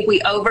 and I think we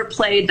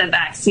overplayed the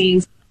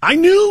vaccines. I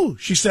knew,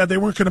 she said, they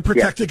weren't going to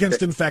protect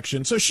against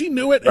infection. So she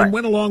knew it and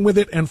went along with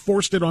it and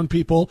forced it on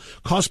people,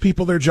 cost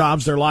people their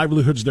jobs, their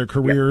livelihoods, their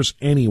careers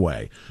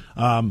anyway.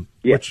 Well,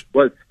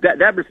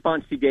 that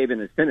response she gave in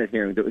the Senate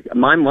hearing,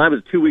 mine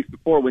was 2 weeks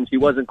before when she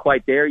wasn't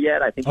quite there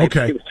yet. I think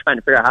maybe she was trying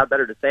to figure out how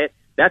better to say it.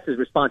 That's his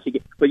response she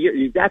gave. But you're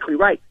exactly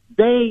right.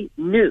 They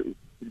knew,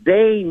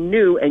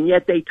 and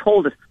yet they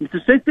told us. So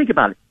think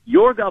about it.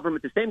 Your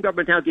government, the same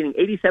government now getting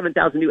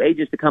 87,000 new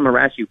agents to come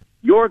harass you,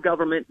 your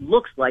government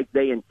looks like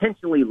they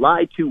intentionally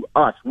lied to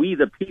us, we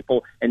the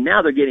people, and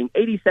now they're getting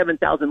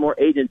 87,000 more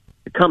agents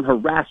to come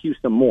harass you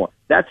some more.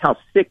 That's how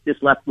sick this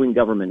left-wing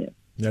government is.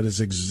 That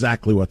is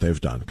exactly what they've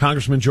done.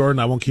 Congressman Jordan,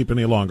 I won't keep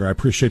any longer. I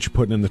appreciate you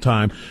putting in the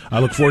time. I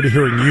look forward to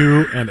hearing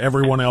you and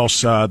everyone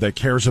else that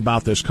cares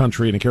about this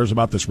country and cares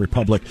about this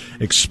republic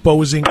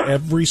exposing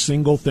every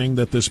single thing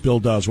that this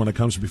bill does when it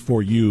comes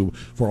before you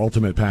for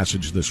ultimate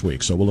passage this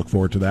week. So we'll look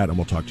forward to that, and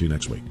we'll talk to you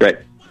next week. Great.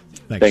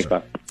 Thanks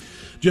Bob.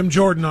 Jim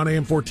Jordan on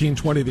AM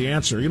 1420, The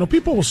Answer. You know,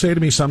 people will say to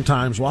me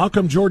sometimes, well, how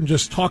come Jordan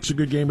just talks a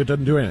good game but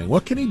doesn't do anything?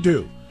 What can he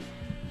do?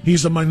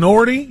 He's a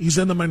minority. He's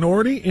in the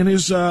minority in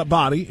his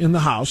body in the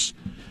House.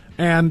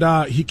 And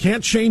he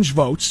can't change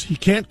votes. He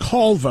can't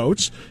call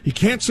votes. He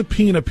can't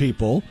subpoena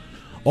people.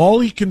 All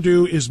he can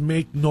do is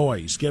make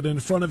noise, get in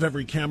front of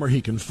every camera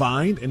he can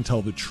find and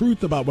tell the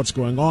truth about what's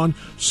going on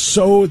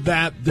so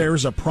that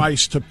there's a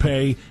price to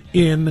pay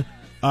in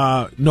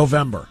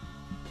November.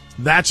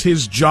 That's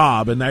his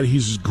job, and that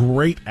he's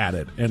great at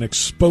it. And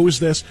expose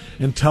this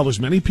and tell as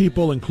many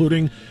people,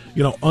 including,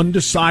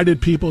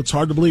 undecided people. It's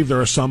hard to believe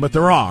there are some, but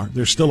there are.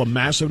 There's still a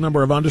massive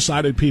number of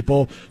undecided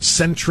people,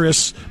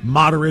 centrists,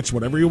 moderates,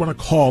 whatever you want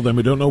to call them,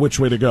 who don't know which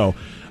way to go.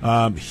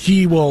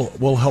 He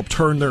will help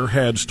turn their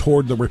heads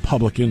toward the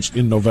Republicans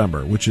in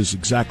November, which is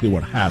exactly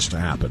what has to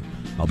happen.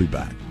 I'll be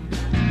back.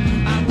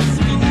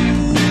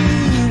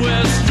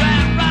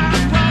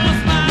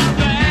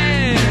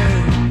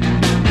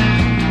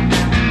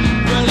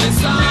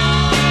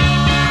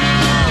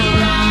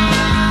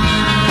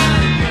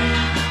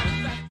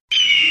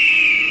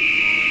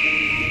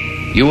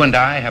 You and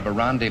I have a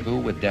rendezvous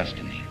with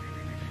destiny.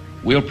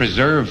 We'll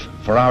preserve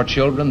for our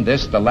children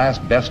this, the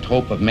last best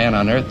hope of man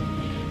on earth,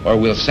 or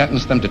we'll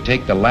sentence them to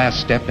take the last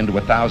step into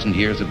 1,000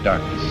 years of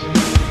darkness.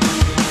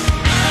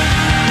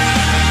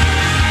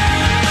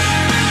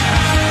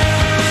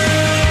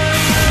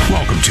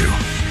 Welcome to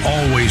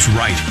Always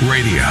Right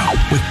Radio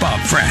with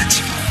Bob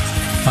France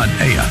on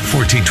AM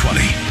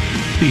 1420.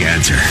 The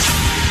Answer.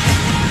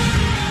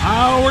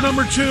 Hour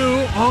number 2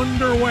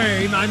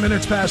 underway, 9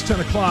 minutes past 10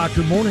 o'clock.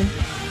 Good morning.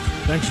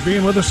 Thanks for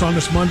being with us on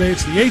this Monday.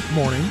 It's the 8th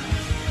morning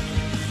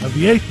of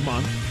the 8th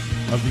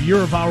month of the year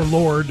of our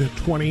Lord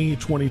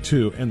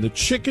 2022. And the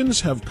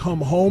chickens have come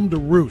home to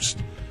roost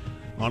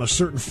on a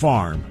certain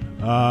farm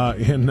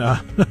in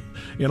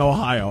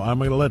Ohio. I'm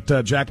going to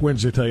let Jack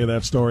Windsor tell you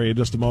that story in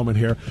just a moment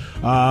here.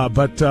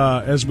 But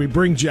as we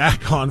bring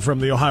Jack on from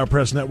the Ohio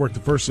Press Network, the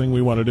first thing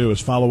we want to do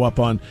is follow up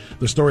on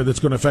the story that's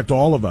going to affect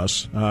all of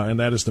us, and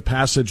that is the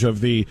passage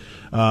of the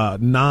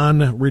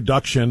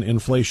Non-Reduction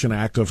Inflation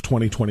Act of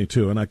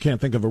 2022. And I can't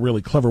think of a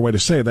really clever way to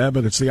say that,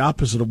 but it's the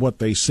opposite of what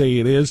they say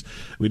it is.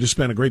 We just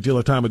spent a great deal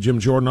of time with Jim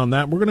Jordan on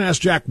that. We're going to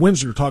ask Jack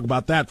Windsor to talk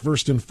about that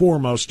first and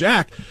foremost.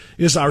 Jack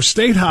is our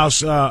State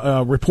House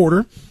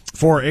reporter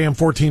for AM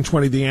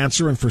 1420 The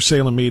Answer and for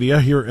Salem Media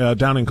here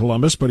down in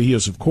Columbus, but he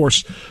is, of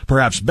course,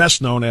 perhaps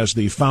best known as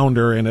the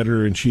founder and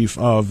editor-in-chief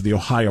of the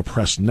Ohio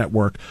Press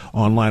Network,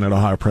 online at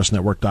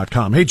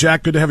ohiopressnetwork.com. Hey,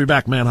 Jack, good to have you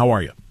back, man. How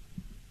are you?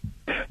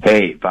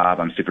 Hey, Bob,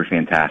 I'm super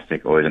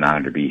fantastic. Always an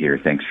honor to be here.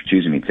 Thanks for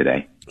choosing me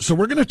today. So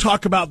we're going to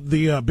talk about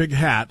the big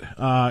hat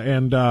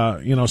and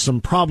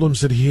some problems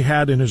that he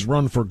had in his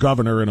run for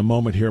governor in a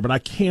moment here, but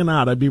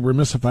I'd be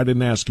remiss if I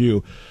didn't ask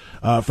you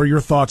for your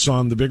thoughts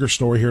on the bigger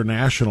story here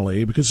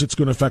nationally, because it's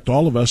going to affect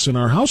all of us in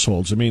our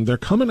households. I mean, they're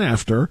coming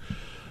after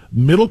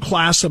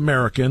middle-class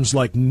Americans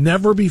like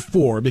never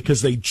before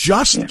because they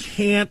just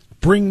can't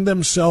bring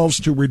themselves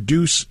to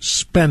reduce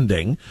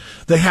spending.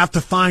 They have to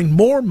find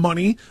more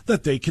money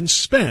that they can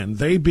spend,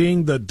 they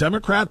being the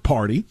Democrat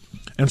Party.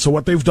 And so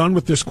what they've done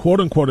with this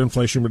quote-unquote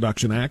Inflation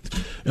Reduction Act,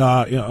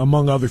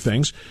 among other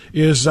things,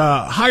 is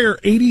hire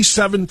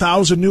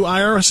 87,000 new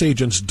IRS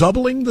agents,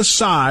 doubling the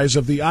size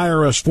of the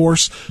IRS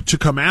force to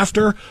come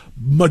after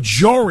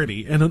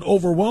majority and an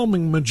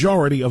overwhelming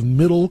majority of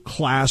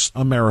middle-class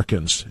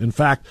Americans. In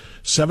fact,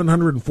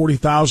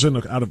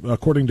 740,000 out of,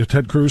 according to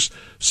Ted Cruz,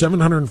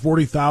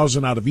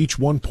 740,000 out of each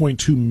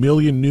 1.2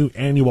 million new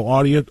annual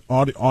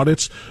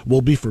audits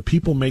will be for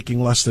people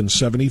making less than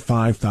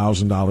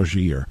 $75,000 a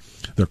year.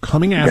 They're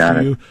coming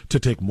after you to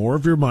take more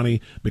of your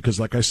money because,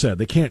 like I said,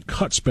 they can't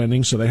cut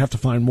spending, so they have to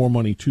find more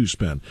money to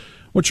spend.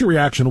 What's your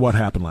reaction to what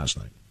happened last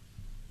night?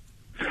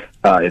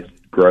 It's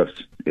gross.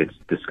 It's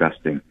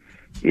disgusting.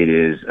 It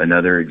is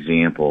another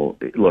example.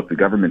 Look, the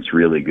government's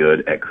really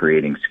good at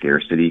creating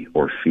scarcity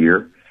or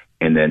fear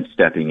and then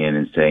stepping in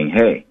and saying,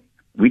 hey,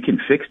 we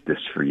can fix this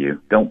for you.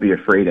 Don't be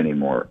afraid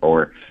anymore.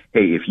 Or,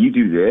 hey, if you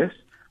do this,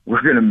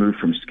 we're going to move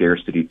from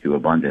scarcity to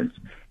abundance.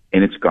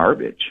 And it's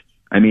garbage.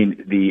 I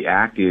mean, the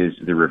act is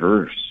the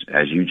reverse,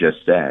 as you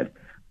just said.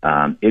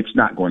 It's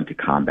not going to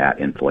combat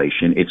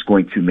inflation. It's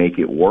going to make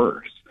it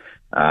worse.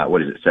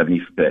 What is it,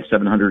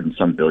 700 and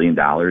some billion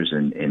dollars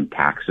in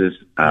taxes?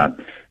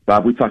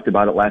 Bob, we talked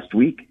about it last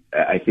week.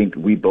 I think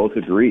we both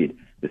agreed.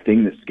 The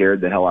thing that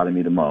scared the hell out of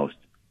me the most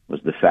was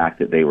the fact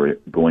that they were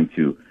going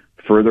to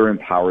further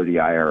empower the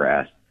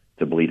IRS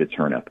to bleed a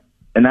turnip.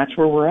 And that's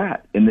where we're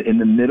at. In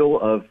the middle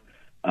of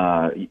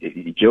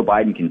Joe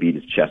Biden can beat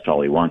his chest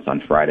all he wants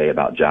on Friday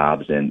about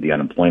jobs and the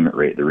unemployment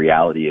rate. The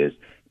reality is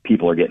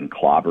people are getting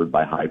clobbered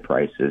by high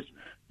prices.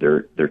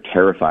 They're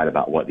terrified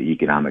about what the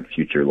economic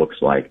future looks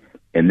like.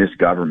 And this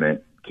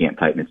government can't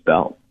tighten its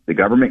belt. The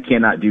government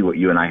cannot do what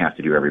you and I have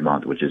to do every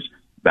month, which is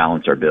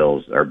balance our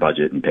bills, our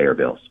budget, and pay our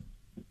bills.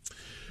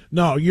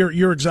 No,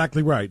 you're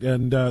exactly right,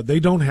 and they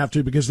don't have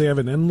to because they have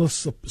an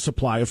endless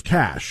supply of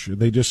cash.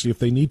 They just, if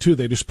they need to,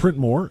 they just print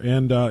more,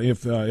 and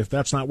if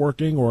that's not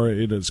working or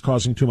it is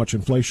causing too much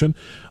inflation,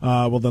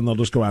 well, then they'll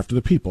just go after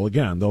the people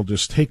again. They'll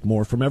just take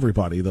more from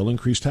everybody. They'll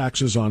increase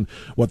taxes on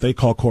what they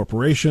call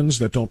corporations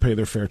that don't pay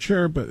their fair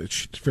share,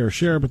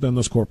 but then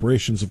those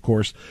corporations, of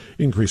course,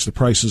 increase the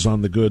prices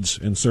on the goods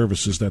and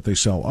services that they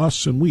sell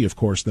us, and we, of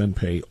course, then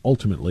pay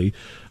ultimately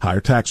higher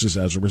taxes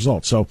as a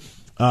result. So.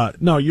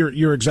 No,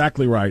 you're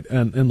exactly right.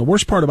 And the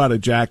worst part about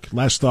it, Jack,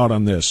 last thought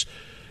on this,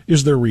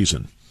 is their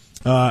reason.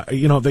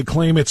 They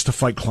claim it's to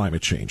fight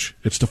climate change.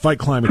 It's to fight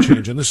climate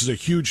change, and this is a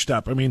huge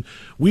step. I mean,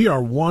 we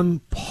are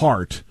one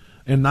part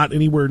and not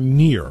anywhere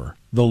near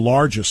the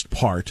largest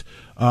part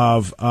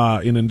of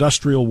an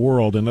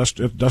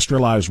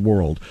industrialized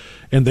world.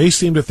 And they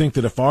seem to think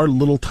that if our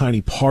little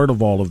tiny part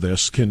of all of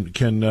this can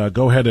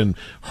go ahead and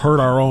hurt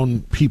our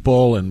own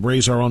people and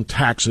raise our own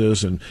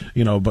taxes and,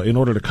 but in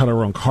order to cut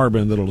our own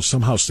carbon, that it'll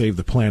somehow save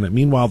the planet.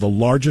 Meanwhile, the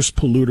largest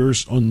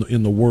polluters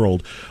in the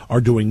world are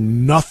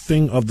doing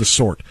nothing of the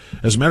sort.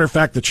 As a matter of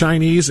fact, the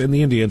Chinese and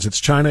the Indians, it's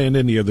China and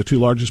India, the two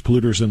largest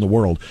polluters in the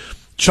world.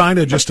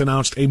 China just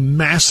announced a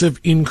massive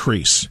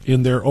increase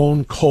in their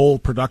own coal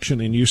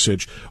production and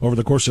usage over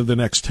the course of the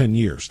next 10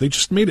 years. They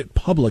just made it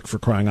public, for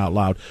crying out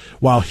loud,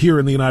 while here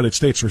in the United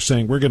States we're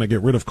saying we're going to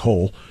get rid of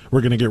coal,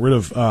 we're going to get rid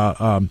of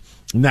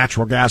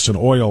natural gas and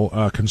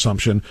oil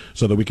consumption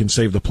so that we can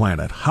save the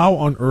planet. How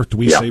on earth do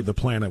we save the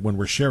planet when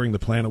we're sharing the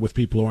planet with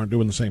people who aren't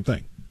doing the same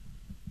thing?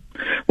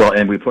 Well,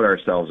 and we put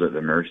ourselves at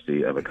the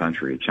mercy of a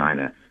country,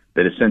 China,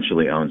 that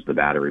essentially owns the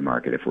battery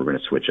market if we're going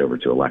to switch over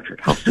to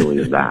electric. How silly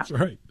is that? That's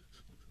right.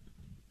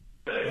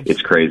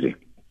 It's crazy.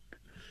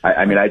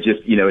 I mean, I just,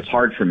 it's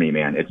hard for me,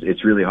 man.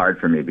 It's really hard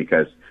for me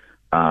because,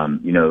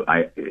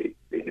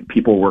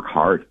 people work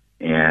hard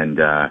and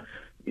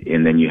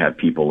then you have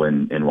people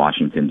in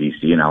Washington,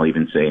 D.C., and I'll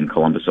even say in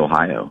Columbus,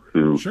 Ohio,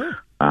 who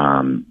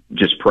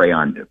just prey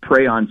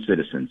on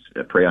citizens,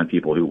 prey on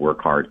people who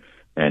work hard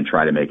and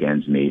try to make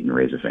ends meet and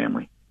raise a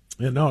family.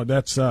 Yeah, no,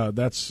 that's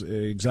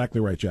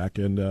exactly right, Jack.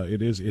 And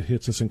it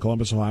hits us in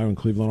Columbus, Ohio, and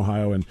Cleveland,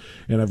 Ohio, and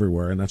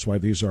everywhere. And that's why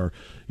these are,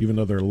 even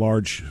though they're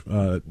large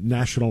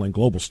national and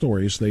global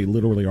stories, they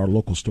literally are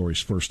local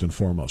stories first and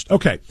foremost.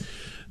 Okay,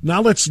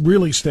 now let's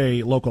really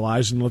stay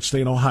localized and let's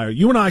stay in Ohio.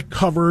 You and I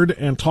covered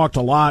and talked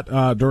a lot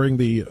during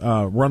the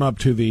run-up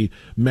to the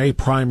May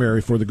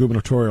primary for the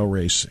gubernatorial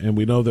race. And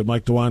we know that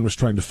Mike DeWine was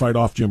trying to fight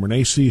off Jim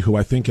Renacci, who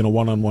I think in a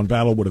one-on-one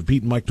battle would have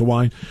beaten Mike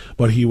DeWine,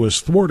 but he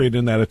was thwarted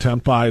in that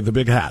attempt by the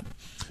Big Hat.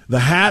 The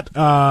hat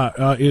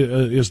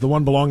is the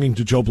one belonging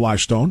to Joe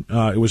Blystone.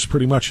 It was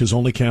pretty much his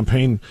only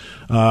campaign,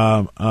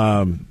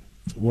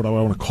 what do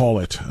I want to call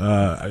it?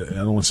 I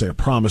don't want to say a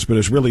promise, but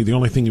it's really the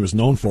only thing he was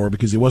known for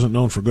because he wasn't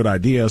known for good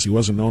ideas. He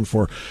wasn't known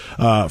for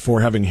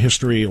having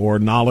history or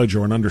knowledge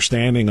or an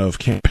understanding of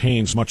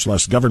campaigns, much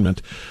less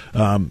government,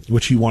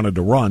 which he wanted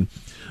to run.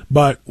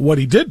 But what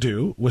he did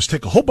do was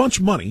take a whole bunch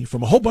of money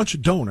from a whole bunch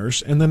of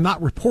donors and then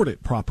not report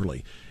it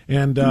properly.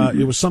 And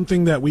it was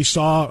something that we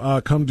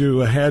saw come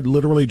to a head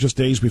literally just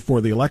days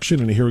before the election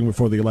in a hearing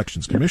before the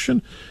Elections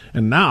Commission.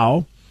 And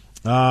now,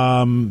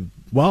 I'm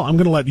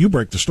going to let you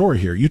break the story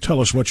here. You tell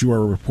us what you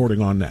are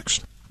reporting on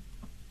next.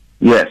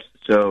 Yes.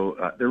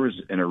 So there was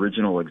an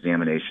original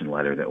examination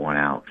letter that went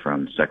out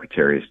from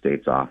Secretary of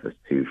State's office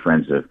to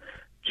Friends of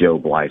Joe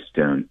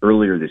Blystone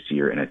earlier this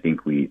year, and I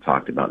think we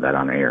talked about that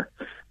on air.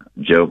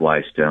 Joe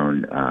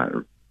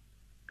Blystone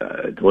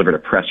delivered a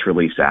press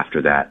release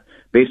after that,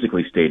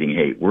 basically stating,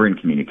 hey, we're in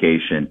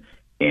communication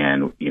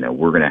and,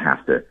 we're going to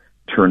have to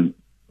turn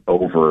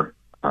over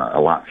a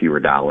lot fewer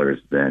dollars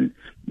than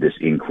this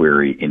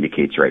inquiry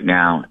indicates right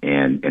now,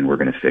 and we're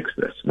going to fix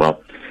this.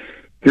 Well,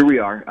 here we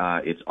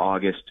are. It's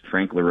August.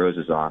 Frank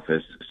LaRosa's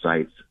office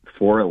cites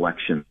 4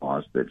 election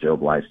laws that Joe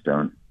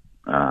Blystone,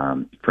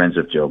 Friends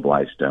of Joe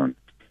Blystone,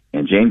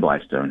 and Jane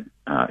Blystone,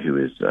 who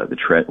is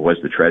was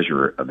the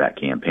treasurer of that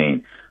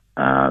campaign,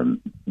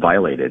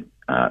 violated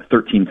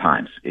 13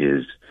 times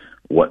is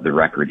what the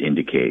record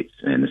indicates.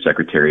 And the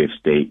Secretary of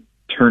State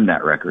turned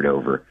that record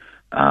over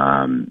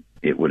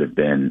it would have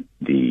been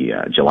the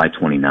July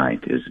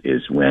 29th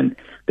is when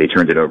they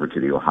turned it over to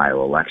the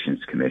Ohio Elections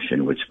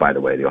Commission, which, by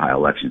the way, the Ohio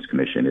Elections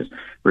Commission is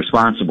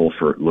responsible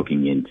for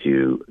looking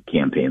into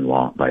campaign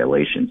law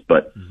violations.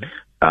 But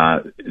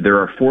there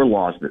are 4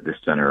 laws that this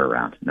center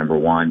around. Number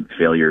 1,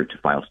 failure to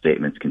file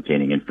statements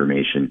containing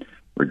information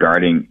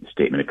regarding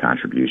statement of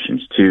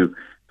contributions. 2,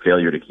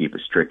 failure to keep a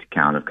strict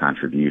count of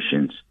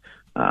contributions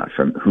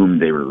from whom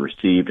they were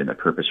received and the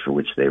purpose for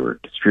which they were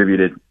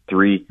distributed.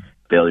 3,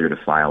 failure to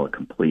file a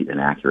complete and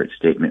accurate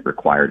statement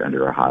required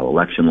under Ohio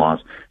election laws.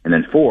 And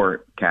then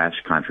 4, cash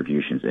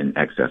contributions in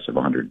excess of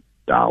 $100.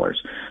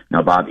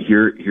 Now, Bob,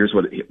 here's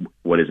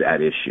what is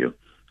at issue.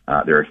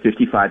 There are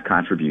 55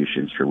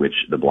 contributions for which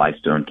the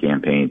Blystone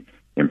campaign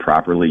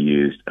improperly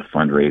used a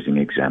fundraising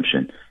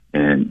exemption,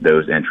 and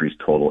those entries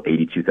total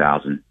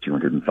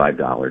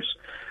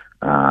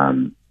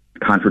 $82,205.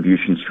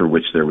 Contributions for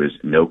which there was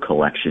no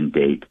collection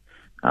date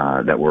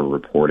that were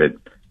reported.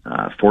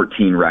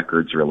 14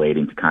 records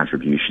relating to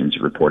contributions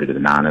reported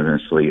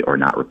anonymously or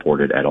not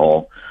reported at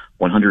all.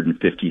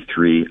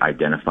 153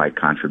 identified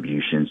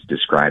contributions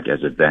described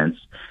as events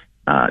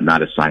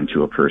not assigned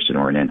to a person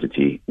or an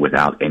entity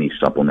without any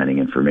supplementing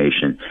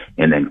information,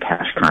 and then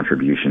cash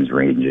contributions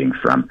ranging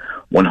from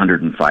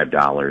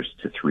 $105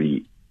 to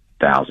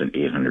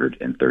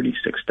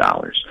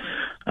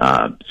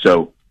 $3,836.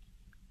 So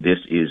this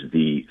is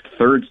the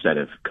third set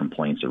of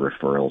complaints or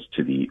referrals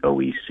to the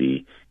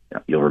OEC.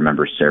 You'll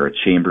remember Sarah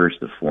Chambers,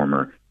 the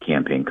former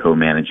campaign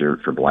co-manager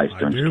for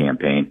Blystone's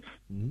campaign,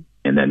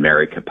 and then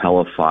Mary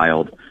Capella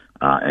filed,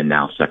 and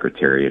now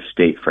Secretary of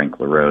State Frank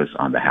LaRose,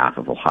 on behalf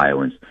of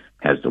Ohioans,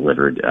 has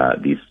delivered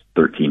these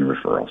 13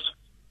 referrals.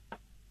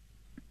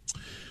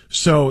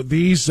 So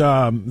these,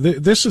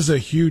 this is a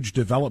huge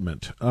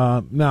development.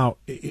 Now,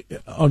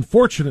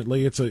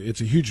 unfortunately, it's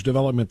a huge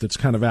development that's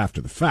kind of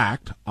after the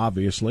fact.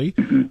 Obviously,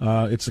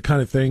 it's the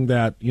kind of thing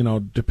that, you know,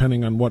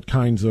 depending on what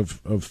kinds of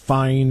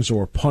fines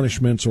or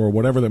punishments or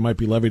whatever that might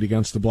be levied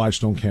against the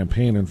Blystone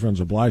campaign and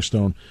Friends of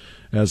Blystone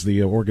as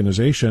the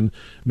organization,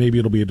 maybe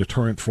it'll be a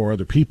deterrent for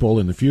other people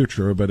in the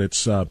future. But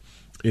it's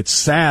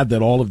sad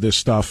that all of this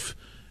stuff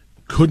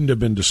couldn't have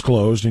been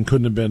disclosed and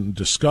couldn't have been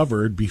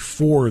discovered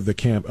before the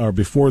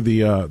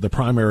the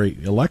primary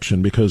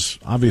election, because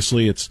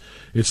obviously it's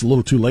a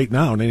little too late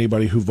now. And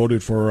anybody who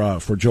voted for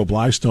Joe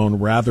Blystone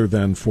rather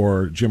than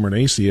for Jim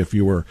Renacci, if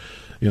you were,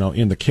 you know,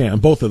 in the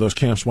camp, both of those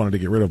camps wanted to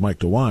get rid of Mike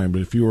DeWine,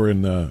 but if you were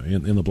in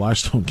the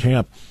Blystone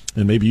camp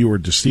and maybe you were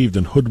deceived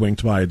and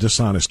hoodwinked by a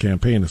dishonest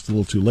campaign, it's a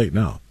little too late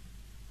now.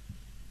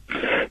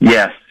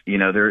 Yes, you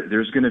know,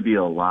 there's going to be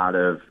a lot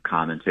of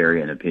commentary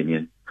and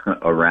opinion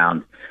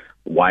around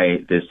why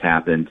this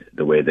happened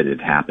the way that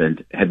it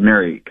happened. Had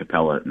Mary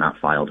Capella not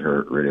filed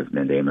her writ of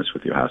mandamus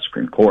with the Ohio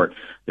Supreme Court,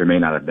 there may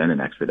not have been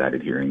an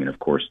expedited hearing, and of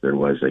course there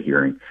was a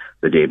hearing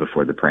the day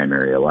before the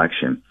primary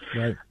election.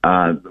 Right.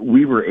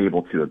 We were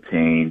able to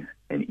obtain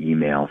an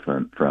email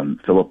from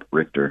Philip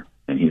Richter,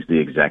 and he's the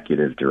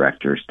executive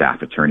director,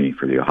 staff attorney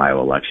for the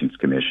Ohio Elections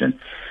Commission.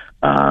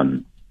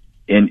 And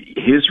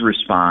his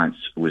response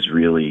was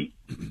really,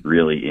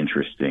 really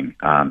interesting.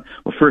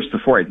 Well, first,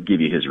 before I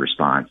give you his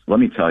response, let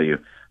me tell you,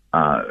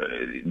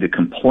 the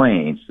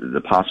complaints, the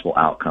possible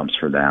outcomes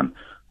for them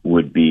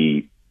would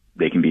be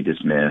they can be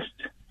dismissed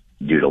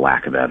due to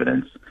lack of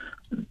evidence.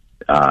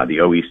 The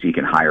OEC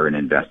can hire an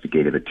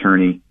investigative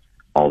attorney,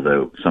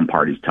 although some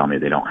parties tell me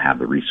they don't have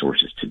the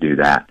resources to do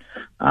that.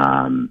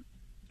 And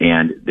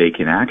they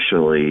can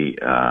actually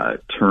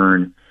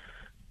turn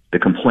the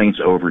complaints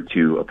over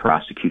to a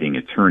prosecuting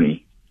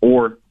attorney,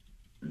 or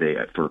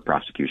for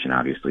prosecution,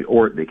 obviously,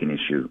 or they can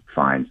issue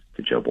fines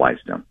to Joe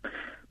Blystone.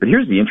 But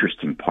here's the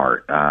interesting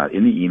part.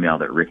 In the email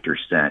that Richter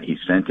sent, he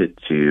sent it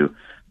to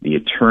the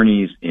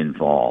attorneys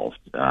involved.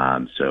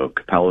 So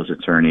Capella's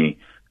attorney,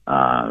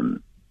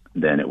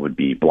 then it would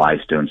be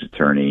Blystone's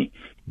attorney,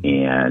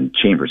 and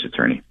Chambers'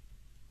 attorney.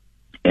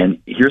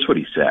 And here's what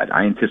he said.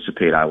 I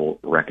anticipate I will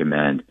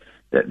recommend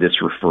that this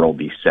referral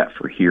be set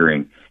for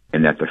hearing,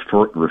 and that the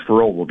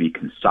referral will be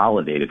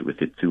consolidated with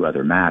the 2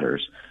 other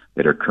matters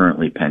that are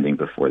currently pending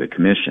before the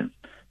commission.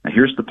 Now,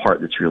 here's the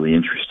part that's really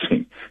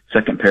interesting.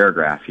 Second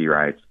paragraph, he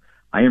writes,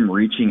 I am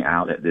reaching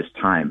out at this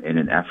time in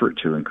an effort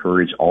to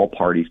encourage all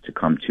parties to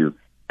come to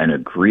an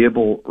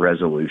agreeable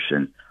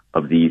resolution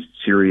of these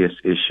serious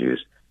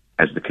issues,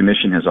 as the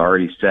commission has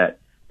already set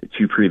the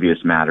 2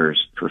 previous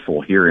matters for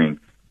full hearing,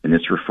 and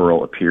this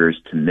referral appears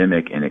to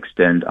mimic and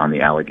extend on the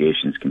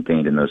allegations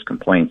contained in those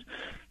complaints.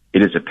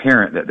 It is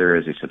apparent that there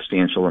is a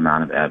substantial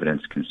amount of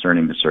evidence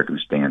concerning the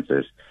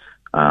circumstances,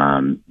 so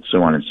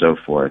on and so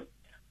forth.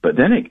 But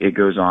then it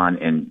goes on,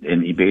 and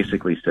he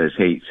basically says,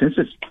 hey, since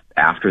it's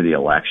after the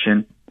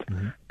election,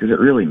 does it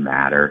really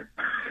matter?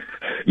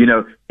 You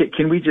know,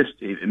 can we just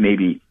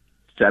maybe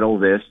settle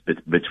this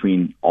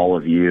between all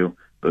of you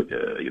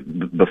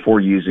before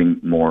using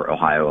more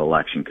Ohio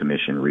Election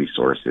Commission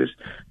resources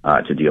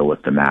to deal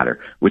with the matter?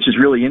 Which is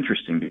really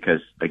interesting because,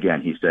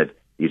 again, he said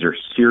these are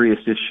serious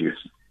issues.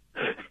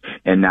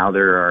 And now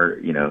there are,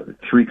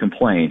 3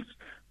 complaints.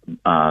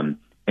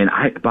 And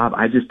Bob,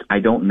 I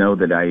don't know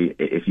that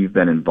if you've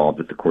been involved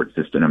with the court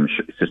system,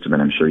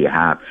 and I'm sure you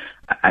have,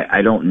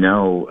 I don't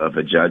know of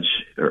a judge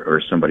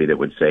or somebody that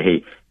would say,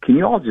 hey, can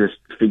you all just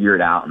figure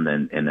it out and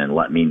then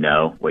let me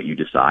know what you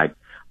decide?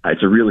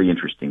 It's a really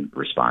interesting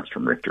response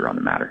from Richter on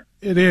the matter.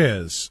 It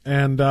is,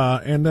 and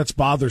that's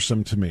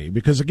bothersome to me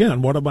because,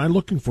 again, what am I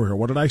looking for here?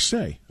 What did I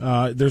say?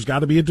 There's got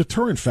to be a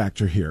deterrent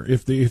factor here.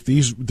 If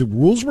the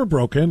rules were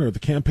broken or the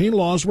campaign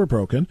laws were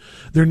broken,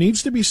 there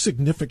needs to be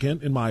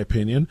significant, in my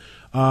opinion,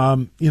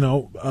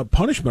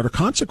 punishment or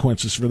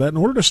consequences for that in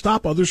order to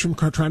stop others from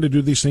trying to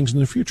do these things in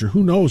the future.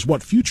 Who knows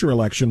what future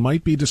election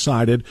might be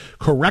decided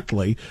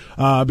correctly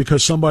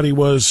because somebody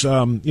was,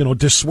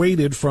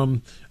 dissuaded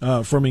from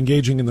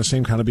engaging in the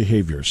same kind of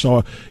behavior.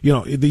 So,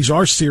 these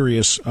are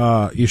serious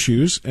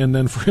issues, and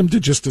then for him to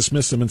just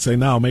dismiss them and say,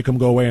 "Now make them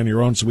go away on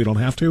your own, so we don't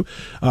have to."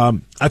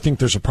 I think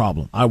there's a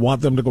problem. I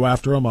want them to go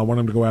after him. I want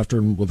them to go after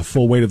him with the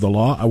full weight of the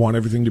law. I want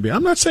everything to be.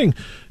 I'm not saying,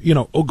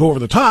 go over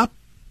the top.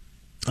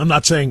 I'm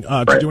not saying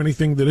to do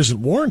anything that isn't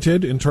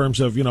warranted in terms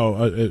of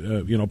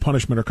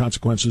punishment or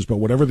consequences, but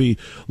whatever the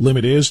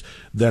limit is,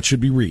 that should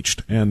be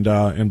reached, and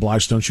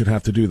Blystone should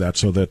have to do that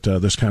so that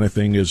this kind of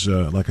thing is,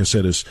 like I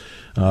said, is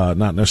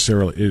not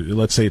necessarily.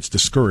 Let's say it's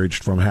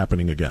discouraged from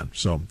happening again.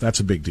 So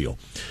that's a big deal.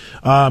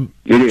 It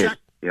is. Jack,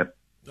 yep.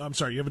 I'm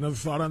sorry. You have another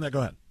thought on that? Go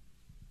ahead.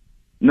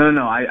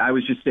 No. I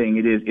was just saying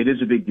it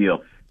is a big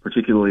deal,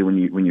 particularly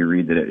when you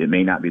read that it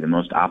may not be the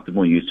most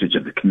optimal usage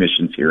of the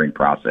commission's hearing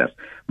process.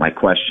 My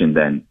question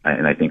then,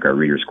 and I think our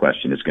reader's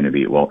question is going to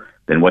be, well,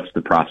 then what's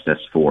the process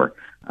for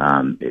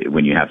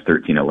when you have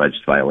 13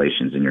 alleged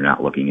violations and you're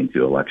not looking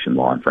into election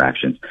law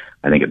infractions?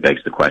 I think it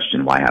begs the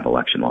question, why have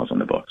election laws on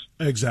the books?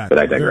 Exactly.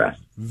 But I digress.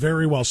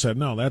 Very well said.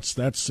 No,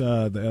 that's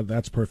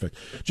perfect.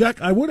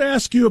 Jack, I would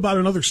ask you about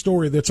another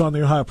story that's on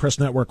the Ohio Press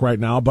Network right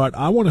now, but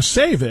I want to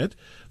save it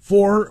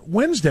for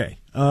Wednesday.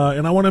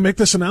 And I want to make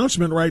this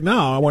announcement right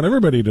now. I want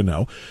everybody to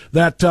know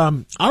that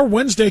our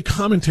Wednesday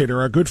commentator,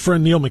 our good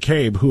friend Neil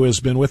McCabe, who has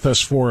been with us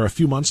for a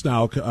few months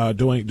now,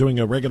 doing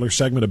a regular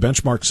segment, a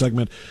benchmark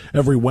segment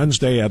every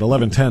Wednesday at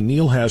 11:10.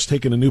 Neil has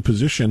taken a new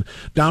position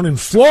down in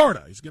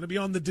Florida. He's going to be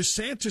on the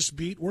DeSantis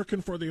beat,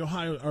 working for the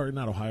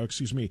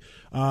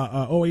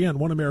OAN,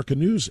 One America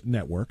News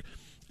Network.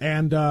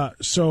 And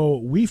so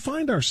we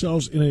find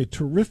ourselves in a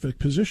terrific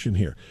position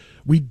here.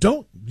 We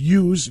don't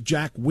use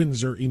Jack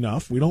Windsor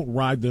enough. We don't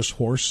ride this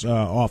horse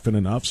often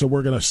enough. So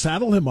we're going to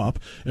saddle him up,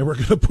 and we're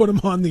going to put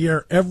him on the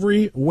air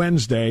every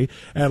Wednesday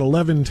at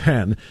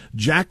 11:10.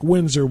 Jack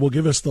Windsor will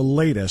give us the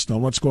latest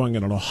on what's going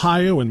on in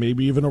Ohio and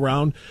maybe even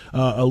around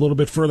a little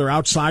bit further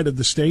outside of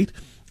the state.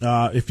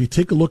 If you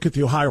take a look at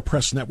the Ohio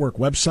Press Network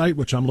website,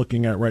 which I'm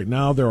looking at right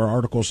now, there are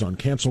articles on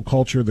cancel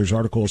culture. There's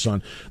articles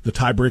on the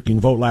tie-breaking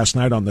vote last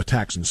night on the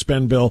tax and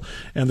spend bill.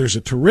 And there's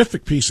a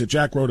terrific piece that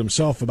Jack wrote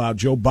himself about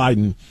Joe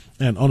Biden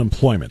and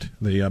unemployment.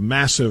 The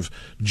massive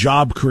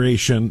job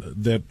creation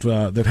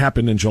that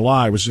happened in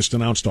July was just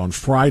announced on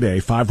Friday,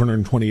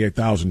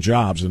 528,000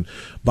 jobs. And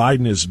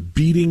Biden is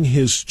beating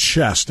his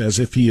chest as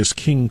if he is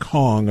King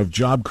Kong of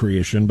job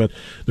creation. But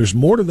there's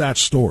more to that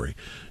story.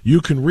 You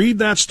can read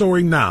that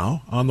story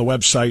now on the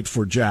website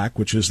for Jack,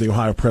 which is the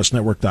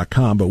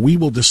OhioPressNetwork.com, but we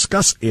will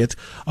discuss it,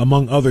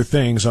 among other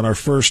things, on our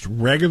first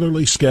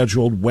regularly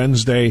scheduled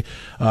Wednesday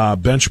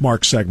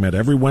benchmark segment.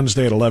 Every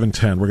Wednesday at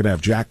 11:10, we're going to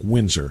have Jack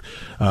Windsor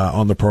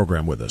on the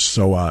program with us.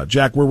 So,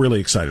 Jack, we're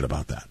really excited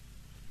about that.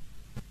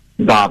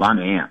 Bob, I'm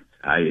amped.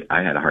 I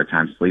had a hard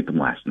time sleeping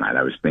last night.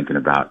 I was thinking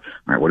about,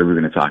 all right, what are we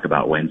going to talk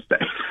about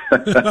Wednesday?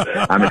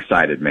 I'm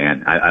excited,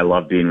 man. I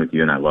love being with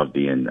you, and I love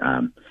being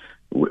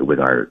with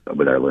our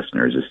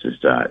listeners. This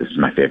is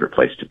my favorite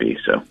place to be.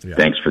 So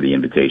Thanks for the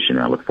invitation, and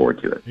I look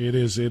forward to it. It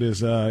is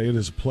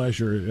a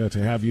pleasure to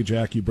have you,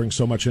 Jack. You bring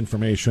so much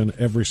information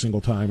every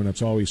single time, and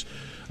it's always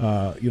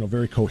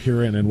very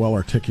coherent and well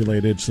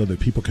articulated, so that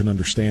people can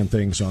understand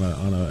things on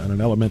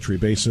an elementary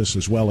basis,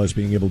 as well as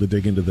being able to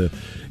dig into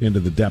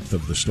the depth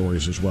of the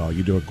stories as well.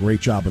 You do a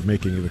great job of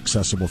making it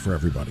accessible for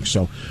everybody.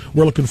 So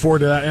we're looking forward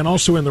to that, and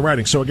also in the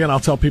writing. So again,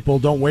 I'll tell people,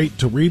 don't wait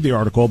to read the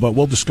article, but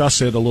we'll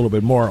discuss it a little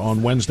bit more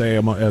on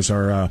Wednesday as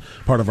our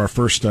part of our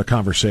first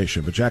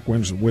conversation. But Jack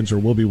Windsor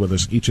will be with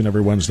us each and every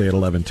Wednesday at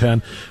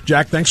 11:10.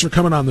 Jack, thanks for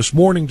coming on this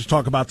morning to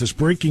talk about this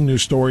breaking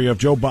news story of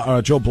Joe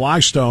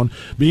Blystone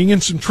being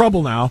in some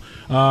trouble now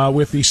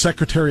with the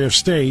Secretary of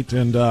State,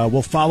 and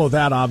we'll follow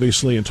that,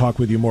 obviously, and talk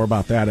with you more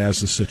about that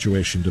as the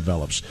situation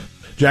develops.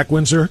 Jack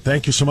Windsor,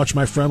 thank you so much,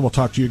 my friend. We'll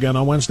talk to you again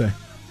on Wednesday.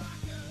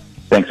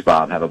 Thanks,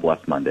 Bob. Have a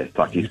blessed Monday.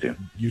 Talk to you soon.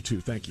 You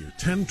too. Thank you.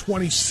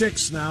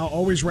 10:26 now.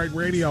 Always Right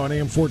Radio on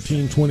AM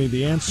 1420.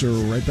 The Answer.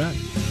 Right back.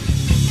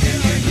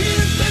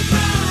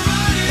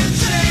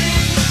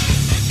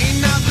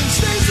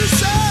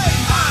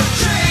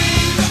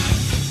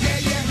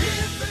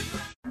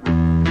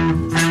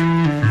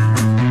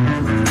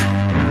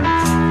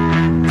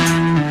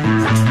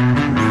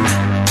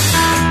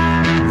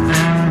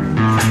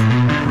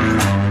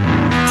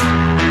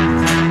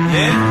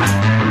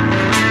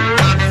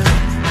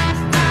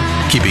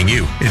 Keeping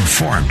you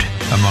informed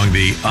among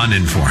the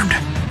uninformed.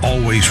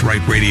 Always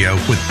Right Radio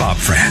with Bob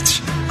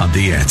Frantz on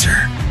The Answer.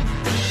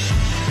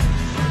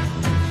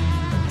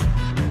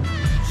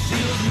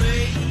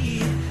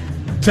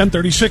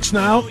 .36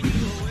 now.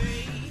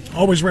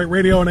 Always Right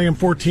Radio on AM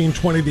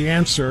 1420, The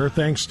Answer.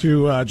 Thanks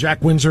to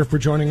Jack Windsor for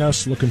joining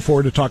us. Looking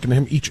forward to talking to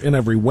him each and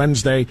every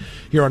Wednesday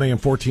here on AM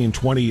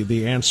 1420,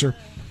 The Answer.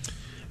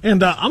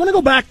 And I'm going to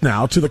go back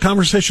now to the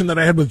conversation that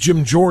I had with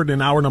Jim Jordan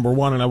in hour number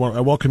one, and I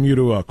welcome you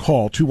to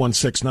call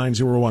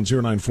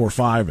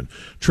 216-901-0945 and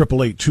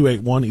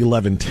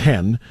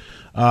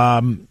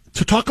 888-281-1110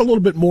 to talk a little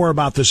bit more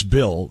about this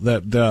bill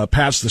that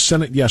passed the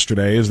Senate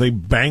yesterday as they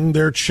bang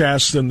their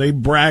chests and they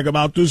brag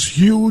about this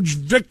huge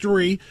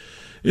victory.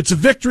 It's a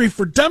victory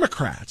for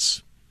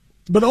Democrats,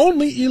 but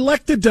only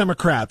elected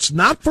Democrats,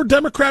 not for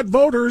Democrat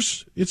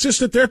voters. It's just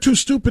that they're too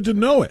stupid to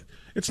know it.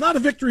 It's not a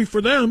victory for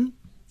them.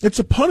 It's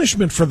a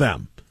punishment for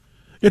them.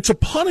 It's a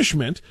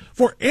punishment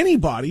for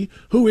anybody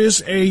who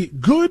is a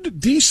good,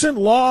 decent,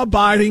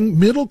 law-abiding,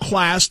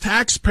 middle-class,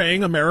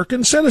 tax-paying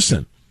American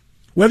citizen.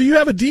 Whether you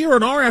have a D or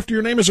an R after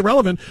your name is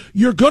irrelevant,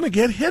 you're going to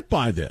get hit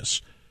by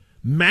this.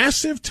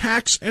 Massive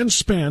tax and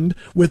spend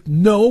with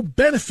no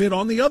benefit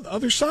on the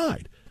other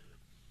side.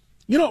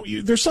 You know,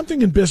 there's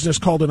something in business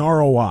called an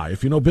ROI.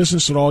 If you know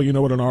business at all, you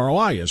know what an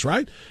ROI is,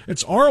 right?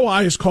 Its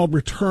ROI is called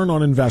return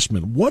on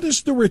investment. What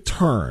is the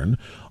return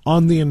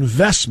on the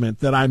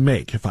investment that I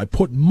make? If I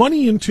put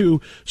money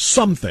into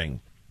something,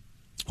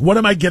 what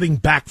am I getting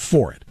back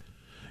for it?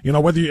 You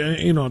know, whether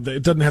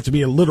it doesn't have to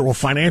be a literal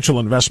financial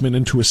investment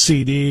into a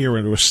CD or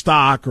into a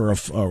stock or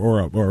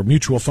a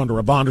mutual fund or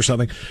a bond or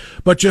something,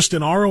 but just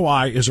an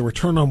ROI is a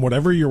return on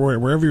wherever your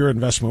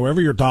investment, wherever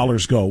your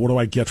dollars go. What do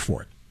I get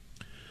for it?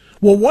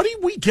 Well, what are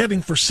we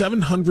getting for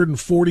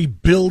 $740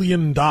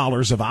 billion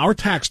of our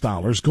tax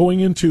dollars going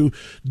into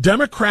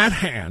Democrat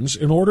hands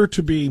in order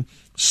to be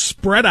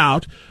spread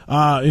out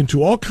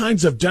into all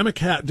kinds of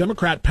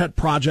Democrat pet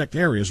project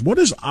areas? What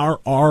is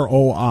our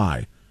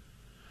ROI?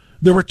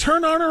 The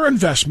return on our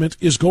investment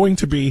is going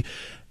to be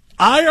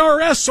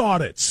IRS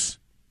audits.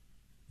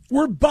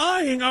 We're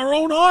buying our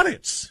own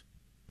audits.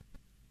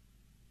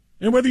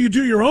 And whether you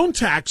do your own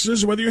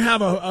taxes, whether you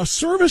have a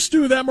service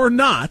do them or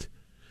not,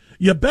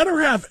 you better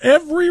have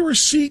every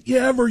receipt you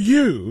ever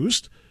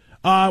used.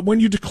 When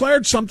you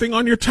declared something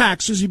on your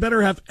taxes, you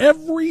better have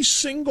every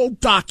single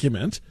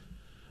document,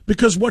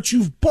 because what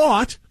you've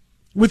bought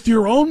with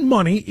your own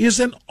money is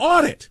an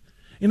audit.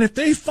 And if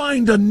they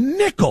find a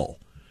nickel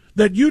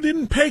that you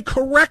didn't pay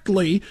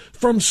correctly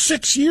from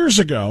 6 years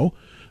ago,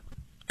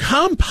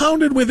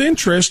 compounded with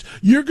interest,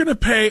 you're going to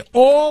pay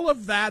all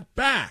of that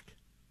back.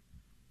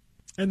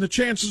 And the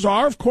chances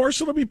are, of course,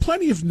 it'll be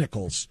plenty of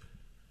nickels.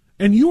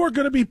 And you are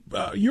going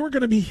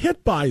to be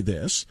hit by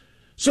this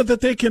so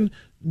that they can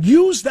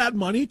use that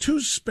money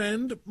to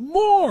spend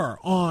more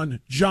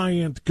on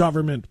giant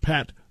government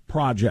pet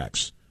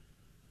projects.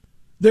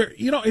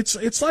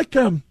 It's like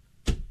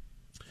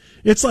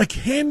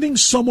handing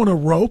someone a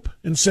rope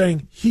and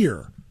saying,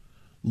 "Here,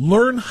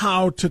 learn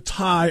how to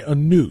tie a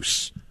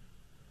noose.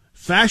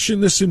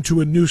 Fashion this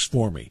into a noose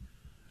for me.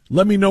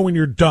 Let me know when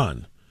you're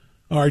done.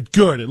 All right,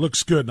 good. It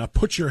looks good. Now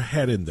put your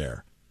head in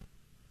there.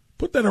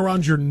 Put that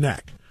around your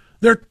neck."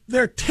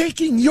 They're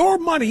taking your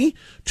money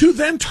to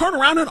then turn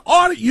around and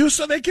audit you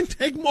so they can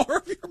take more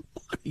of your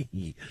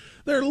money.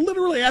 They're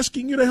literally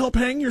asking you to help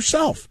hang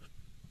yourself.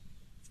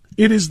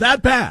 It is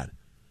that bad.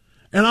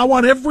 And I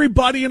want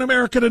everybody in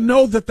America to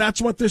know that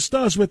that's what this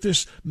does with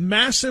this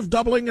massive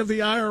doubling of the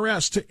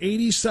IRS to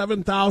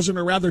 87,000,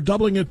 or rather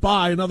doubling it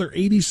by another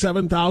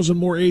 87,000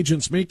 more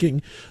agents,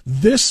 making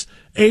this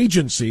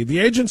agency, the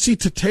agency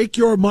to take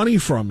your money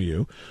from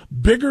you,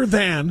 bigger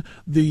than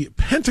the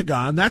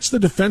Pentagon, that's the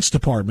Defense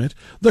Department,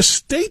 the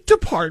State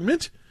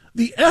Department,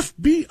 the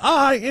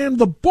FBI, and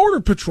the Border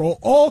Patrol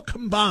all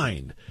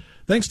combined.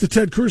 Thanks to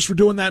Ted Cruz for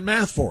doing that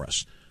math for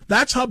us.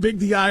 That's how big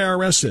the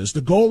IRS is.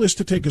 The goal is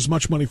to take as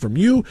much money from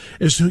you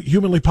as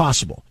humanly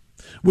possible,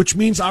 which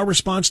means our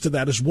response to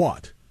that is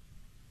what?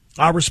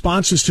 Our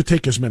response is to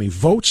take as many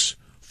votes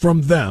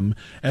from them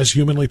as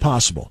humanly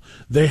possible.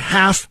 They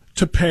have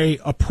to pay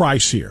a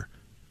price here.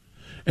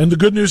 And the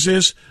good news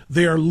is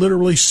they are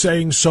literally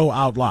saying so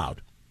out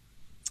loud.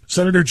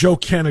 Senator John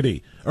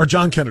Kennedy from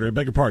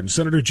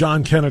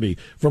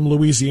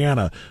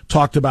Louisiana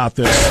talked about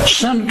this.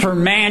 Senator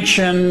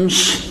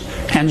Manchin's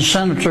and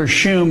Senator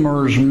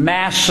Schumer's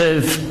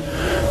massive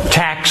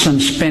tax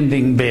and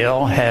spending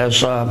bill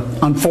has,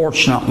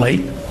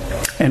 unfortunately,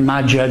 in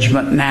my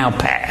judgment, now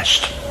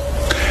passed.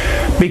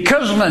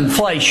 Because of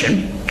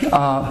inflation,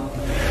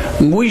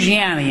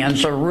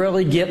 Louisianians are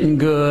really getting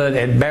good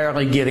at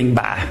barely getting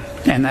by,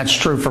 and that's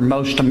true for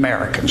most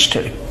Americans,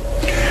 too.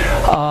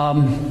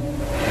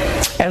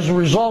 As a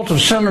result of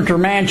Senator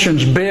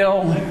Manchin's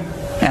bill,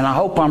 and I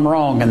hope I'm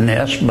wrong in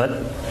this, but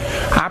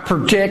I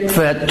predict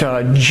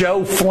that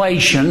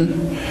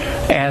Joe-flation,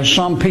 as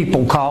some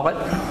people call it,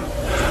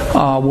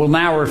 will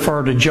now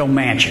refer to Joe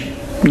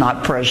Manchin,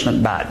 not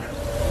President Biden.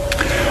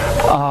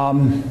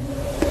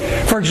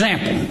 For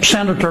example,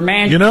 Senator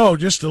Manchin... You know,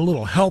 just a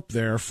little help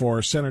there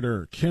for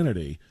Senator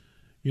Kennedy.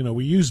 You know,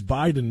 we use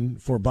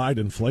Biden for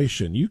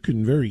Bidenflation. You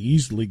can very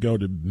easily go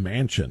to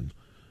Manchin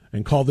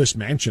and call this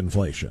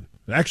Manchinflation.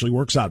 It actually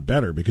works out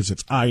better because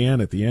it's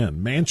IN at the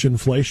end.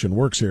 Manchinflation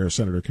works here,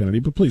 Senator Kennedy,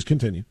 but please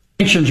continue.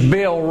 Manchin's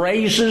bill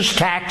raises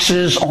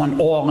taxes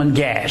on oil and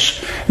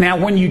gas. Now,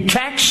 when you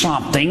tax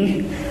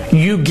something,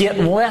 you get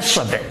less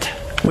of it,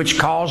 which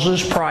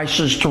causes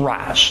prices to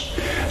rise.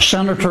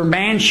 Senator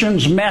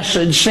Manchin's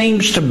message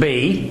seems to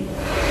be,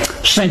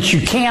 since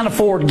you can't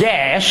afford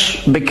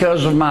gas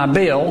because of my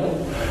bill,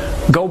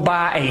 go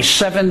buy a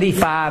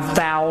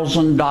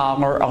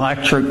 $75,000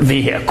 electric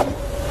vehicle.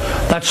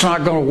 That's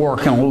not going to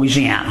work in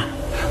Louisiana.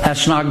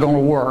 That's not going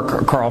to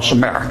work across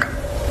America.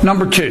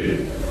 Number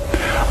two,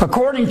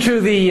 according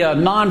to the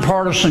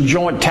Nonpartisan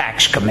Joint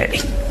Tax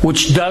Committee,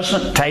 which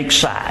doesn't take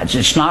sides,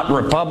 it's not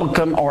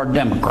Republican or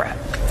Democrat,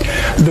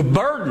 the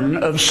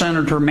burden of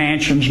Senator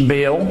Manchin's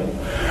bill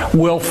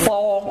will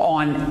fall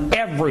on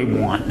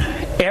everyone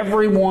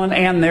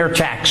and their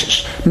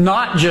taxes,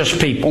 not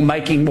just people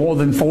making more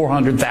than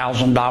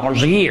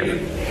 $400,000 a year.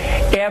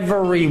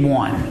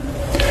 Everyone.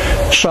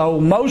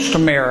 So most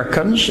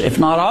Americans, if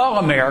not all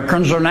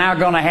Americans, are now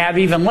going to have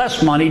even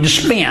less money to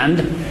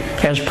spend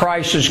as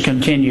prices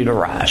continue to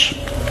rise.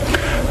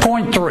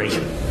 Point three,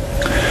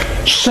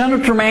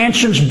 Senator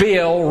Manchin's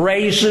bill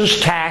raises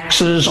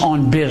taxes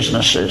on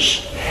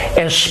businesses,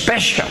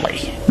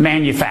 especially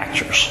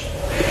manufacturers.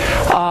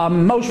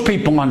 Most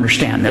people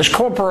understand this.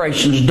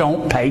 Corporations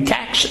don't pay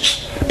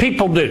taxes.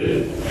 People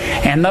do.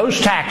 And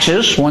those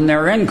taxes, when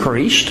they're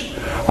increased,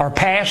 are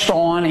passed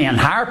on in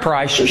higher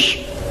prices,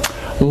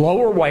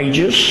 lower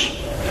wages,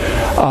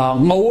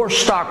 lower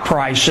stock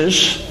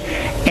prices,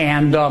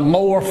 and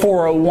lower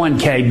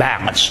 401k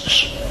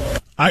balances.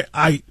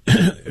 I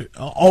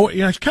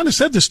kind of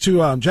said this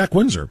to Jack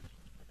Windsor.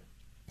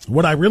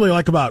 What I really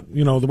like about,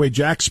 you know, the way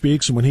Jack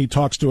speaks and when he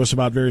talks to us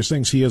about various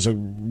things, he does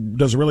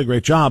a really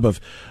great job of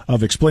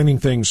explaining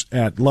things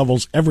at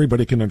levels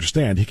everybody can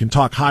understand. He can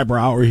talk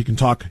highbrow or he can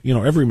talk, you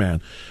know,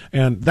 everyman.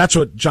 And that's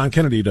what John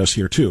Kennedy does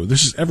here too.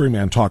 This is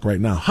everyman talk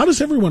right now. How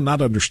does everyone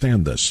not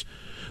understand this?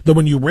 That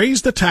when you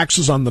raise the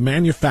taxes on the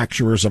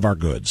manufacturers of our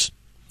goods,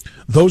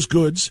 those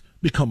goods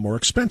become more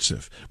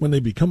expensive. When they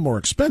become more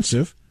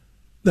expensive,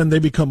 then they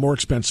become more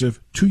expensive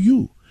to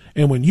you.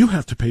 And when you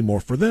have to pay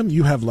more for them,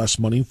 you have less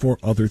money for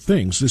other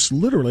things. This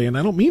literally, and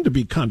I don't mean to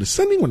be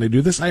condescending when I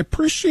do this, I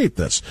appreciate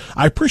this.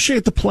 I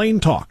appreciate the plain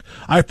talk.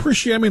 I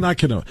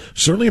can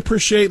certainly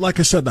appreciate, like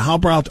I said, the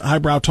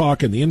highbrow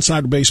talk and the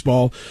inside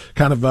baseball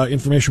kind of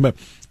information, but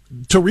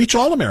to reach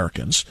all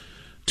Americans,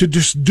 to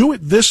just do it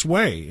this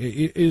way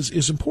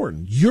is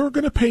important. You're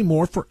going to pay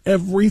more for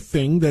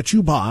everything that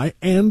you buy,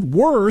 and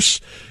worse,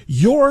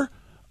 your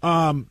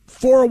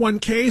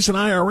 401ks and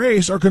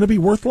IRAs are going to be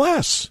worth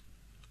less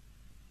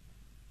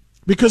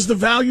because the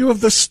value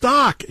of the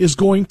stock is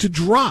going to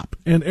drop,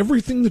 and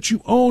everything that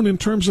you own in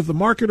terms of the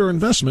market or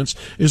investments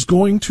is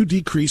going to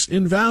decrease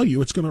in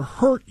value. It's going to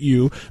hurt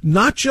you,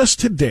 not just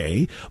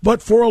today,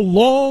 but for a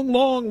long,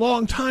 long,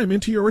 long time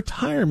into your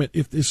retirement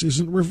if this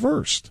isn't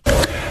reversed.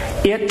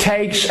 It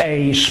takes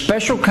a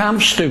special kind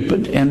of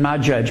stupid, in my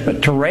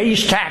judgment, to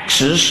raise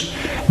taxes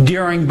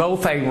during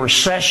both a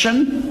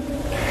recession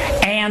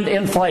and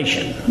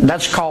inflation.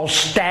 That's called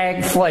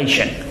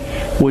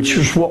stagflation, which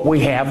is what we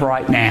have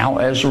right now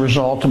as a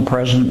result of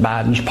President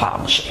Biden's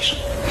policies.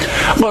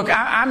 Look,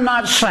 I'm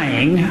not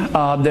saying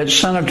that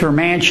Senator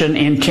Manchin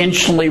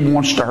intentionally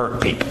wants to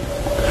hurt people.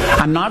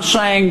 I'm not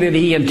saying that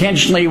he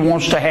intentionally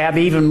wants to have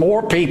even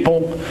more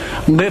people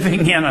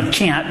living in a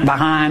tent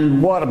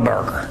behind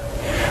Whataburger.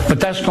 But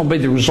that's going to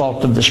be the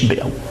result of this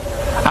bill.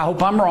 I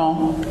hope I'm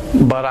wrong,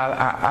 but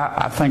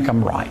I think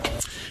I'm right.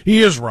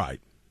 He is right.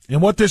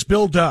 And what this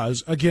bill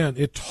does, again,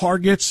 it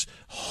targets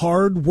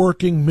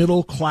hard-working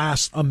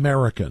middle-class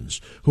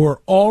Americans who are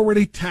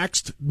already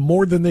taxed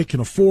more than they can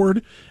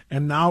afford,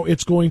 and now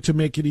it's going to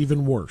make it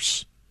even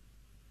worse.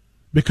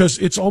 Because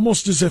it's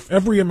almost as if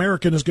every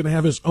American is going to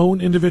have his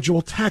own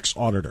individual tax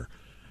auditor.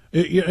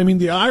 I mean,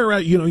 the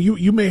IRS,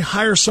 you may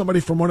hire somebody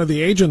from one of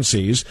the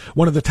agencies,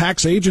 one of the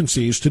tax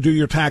agencies, to do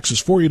your taxes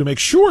for you to make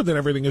sure that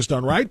everything is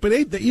done right. But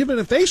even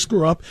if they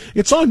screw up,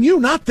 it's on you,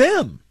 not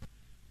them.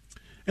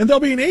 And there'll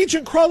be an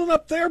agent crawling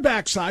up their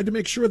backside to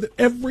make sure that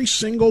every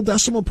single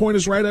decimal point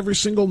is right, every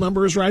single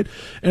number is right,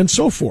 and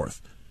so forth.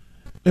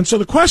 And so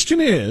the question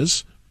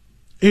is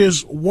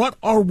what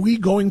are we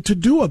going to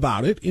do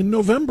about it in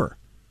November?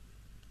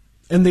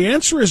 And the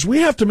answer is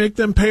we have to make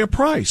them pay a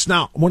price.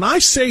 Now, when I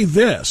say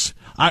this,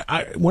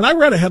 when I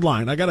read a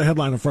headline, I got a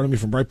headline in front of me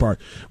from Breitbart.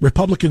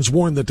 Republicans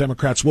warn that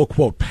Democrats will,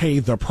 quote, pay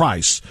the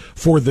price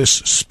for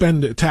this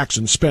tax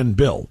and spend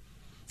bill.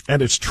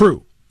 And it's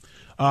true.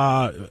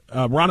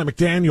 Ronna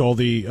McDaniel,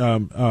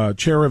 the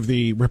chair of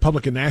the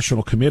Republican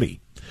National Committee,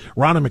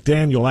 Ronna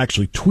McDaniel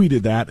actually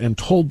tweeted that and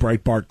told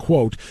Breitbart,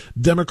 quote,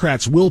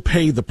 Democrats will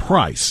pay the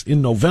price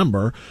in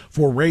November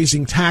for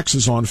raising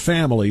taxes on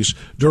families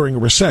during a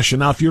recession.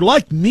 Now, if you're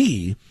like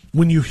me,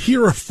 When you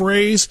hear a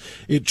phrase,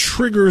 it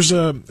triggers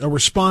a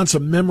response, a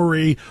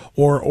memory,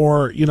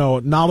 or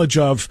knowledge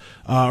of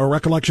or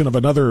recollection of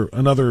another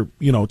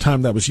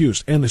time that was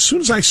used. And as soon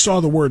as I saw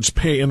the words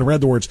 "pay" and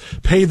read the words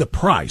 "pay the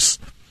price,"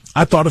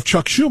 I thought of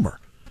Chuck Schumer.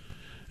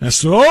 And I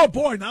said, "Oh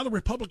boy, now the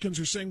Republicans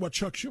are saying what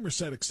Chuck Schumer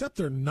said," except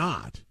they're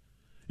not.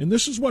 And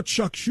this is what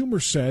Chuck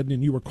Schumer said,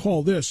 and you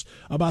recall this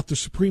about the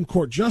Supreme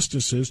Court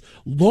justices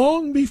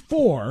long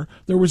before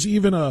there was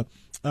even a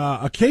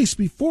case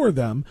before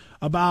them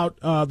about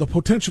the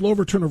potential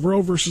overturn of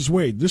Roe versus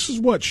Wade. This is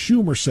what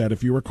Schumer said,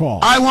 if you recall.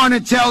 I want to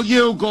tell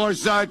you,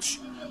 Gorsuch,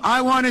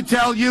 I want to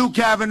tell you,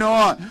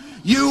 Kavanaugh,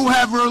 you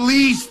have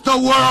released the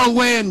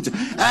whirlwind,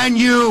 and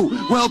you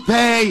will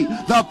pay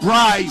the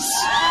price.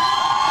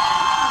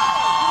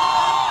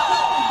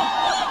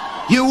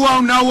 You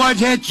won't know what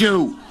hit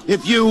you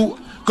if you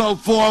go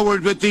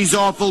forward with these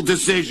awful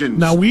decisions.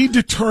 Now, we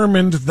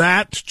determined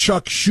that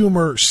Chuck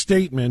Schumer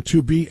statement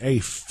to be a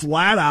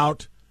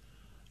flat-out,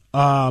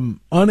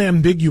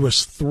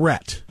 unambiguous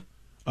threat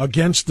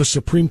against the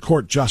Supreme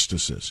Court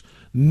justices.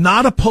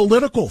 Not a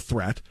political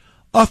threat,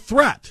 a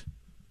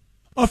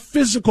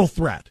physical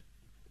threat.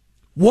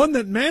 One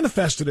that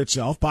manifested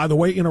itself, by the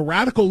way, in a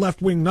radical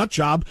left-wing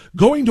nutjob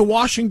going to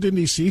Washington,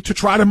 D.C. to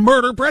try to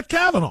murder Brett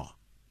Kavanaugh.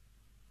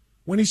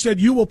 When he said,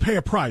 "You will pay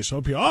a price."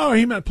 Oh,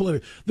 he meant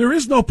politically. There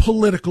is no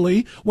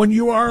politically when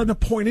you are an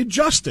appointed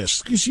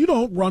justice, because you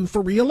don't run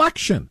for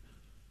re-election.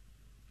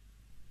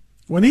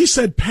 When he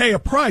said pay a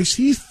price,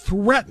 he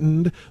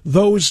threatened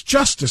those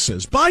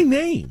justices by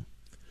name.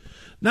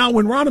 Now,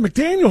 when Ronna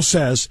McDaniel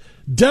says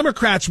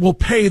Democrats will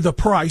pay the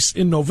price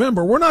in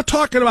November, we're not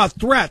talking about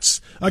threats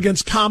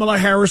against Kamala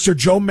Harris or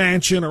Joe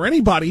Manchin or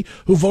anybody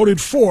who voted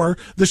for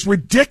this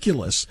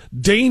ridiculous,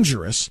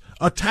 dangerous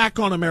attack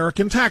on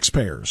American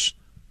taxpayers.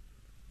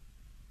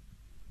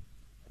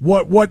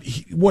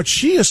 What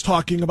she is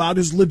talking about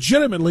is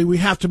legitimately we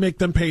have to make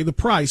them pay the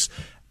price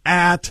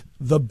at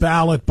the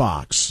ballot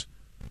box.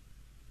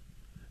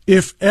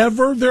 If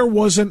ever there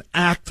was an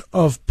act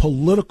of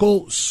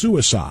political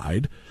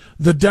suicide,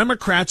 the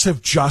Democrats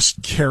have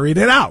just carried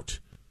it out.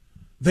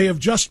 They have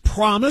just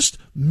promised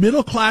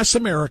middle-class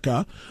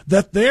America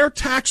that their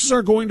taxes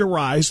are going to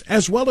rise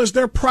as well as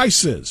their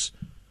prices.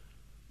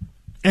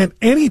 And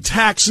any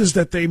taxes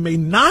that they may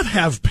not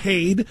have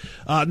paid,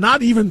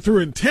 not even through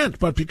intent,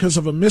 but because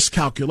of a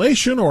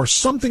miscalculation or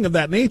something of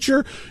that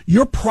nature,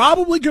 you're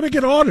probably going to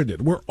get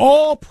audited. We're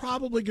all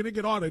probably going to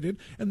get audited,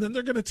 and then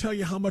they're going to tell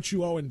you how much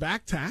you owe in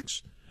back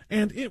tax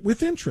and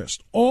with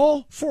interest.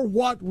 All for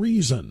what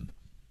reason?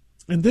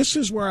 And this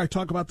is where I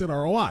talk about the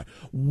ROI.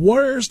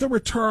 Where's the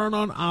return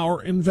on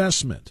our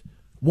investment?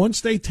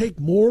 Once they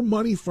take more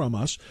money from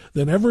us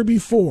than ever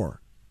before,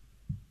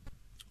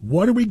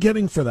 what are we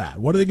getting for that?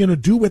 What are they going to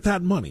do with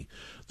that money?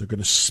 They're going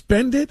to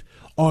spend it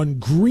on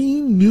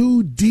Green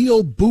New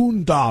Deal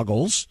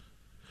boondoggles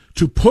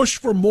to push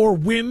for more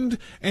wind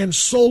and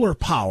solar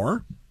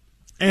power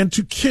and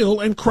to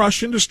kill and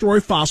crush and destroy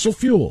fossil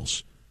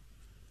fuels.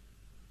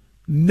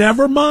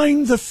 Never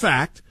mind the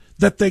fact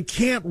that they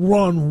can't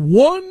run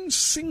one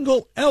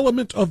single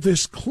element of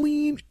this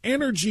clean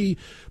energy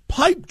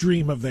pipe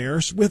dream of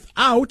theirs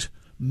without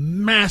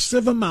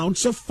massive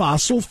amounts of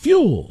fossil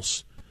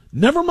fuels.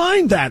 Never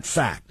mind that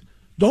fact.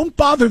 Don't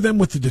bother them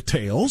with the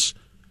details.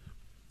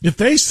 If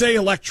they say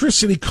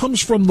electricity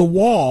comes from the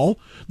wall,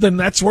 then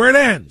that's where it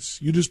ends.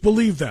 You just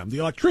believe them. The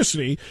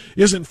electricity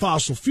isn't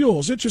fossil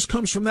fuels. It just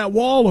comes from that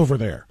wall over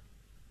there.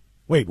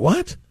 Wait,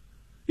 what?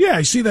 Yeah,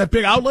 you see that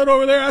big outlet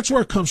over there? That's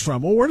where it comes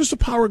from. Well, where does the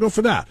power go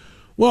for that?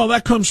 Well,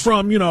 that comes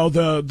from,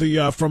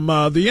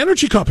 the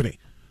energy company.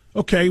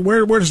 Okay,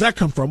 where does that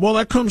come from? Well,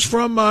 that comes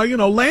from,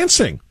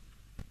 Lansing.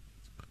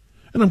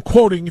 And I'm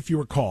quoting, if you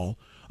recall,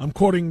 I'm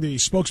quoting the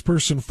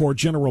spokesperson for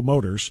General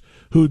Motors,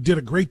 who did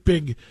a great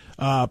big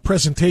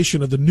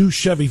presentation of the new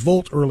Chevy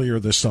Volt earlier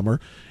this summer.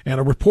 And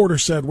a reporter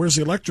said, "Where's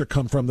the electric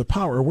come from? The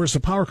power? Or where's the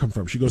power come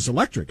from?" She goes,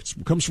 "Electric.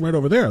 It comes from right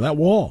over there, that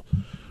wall."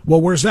 Well,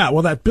 where's that?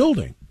 Well, that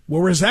building.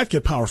 Well, where does that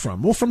get power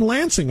from? Well, from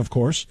Lansing, of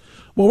course.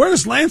 Well, where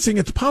does Lansing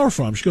get the power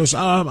from? She goes,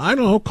 I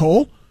don't know,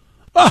 coal.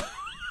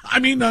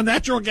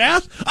 Natural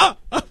gas?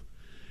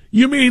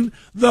 You mean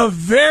the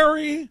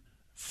very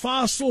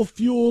fossil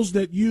fuels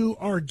that you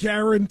are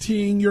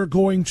guaranteeing you're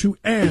going to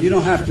end? You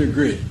don't have to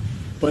agree,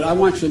 but I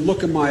want you to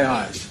look in my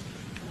eyes.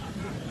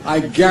 I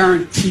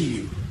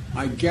guarantee you,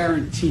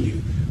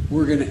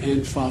 we're going to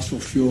end fossil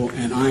fuel,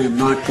 and I am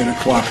not going to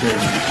cooperate.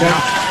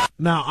 Okay?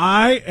 Now,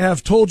 I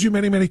have told you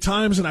many, many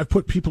times, and I've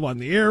put people on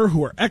the air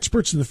who are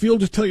experts in the field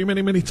to tell you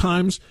many, many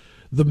times,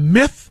 the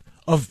myth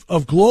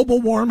of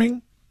global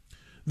warming,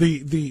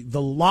 the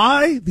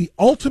lie, the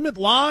ultimate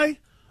lie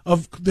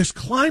of this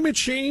climate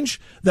change,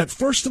 that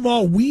first of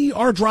all, we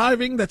are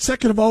driving, that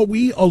second of all,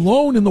 we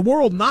alone in the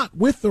world, not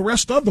with the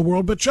rest of the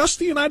world, but just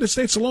the United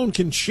States alone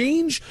can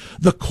change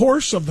the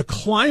course of the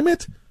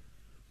climate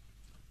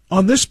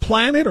on this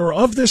planet or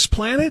of this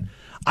planet.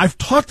 I've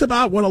talked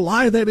about what a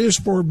lie that is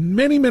for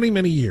many, many,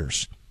 many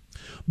years.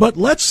 But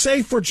let's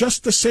say for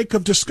just the sake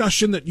of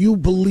discussion that you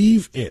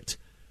believe it,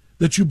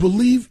 that you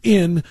believe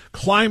in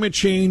climate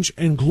change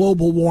and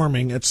global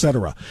warming,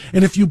 etc.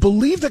 And if you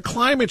believe that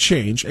climate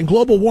change and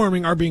global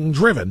warming are being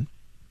driven,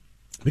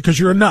 because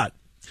you're a nut,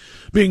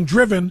 being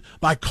driven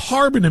by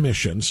carbon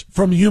emissions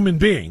from human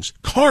beings,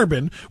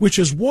 carbon, which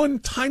is one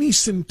tiny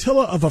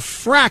scintilla of a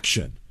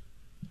fraction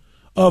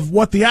of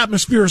what the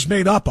atmosphere is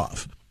made up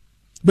of.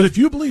 But if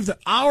you believe that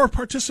our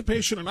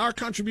participation and our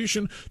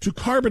contribution to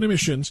carbon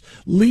emissions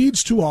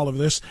leads to all of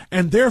this,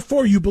 and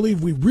therefore you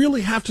believe we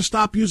really have to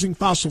stop using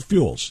fossil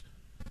fuels,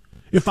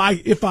 if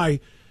I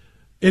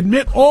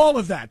admit all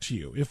of that to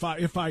you, if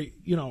I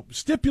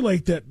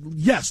stipulate that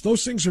yes,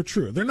 those things are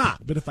true, they're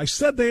not, but if I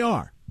said they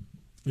are,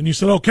 and you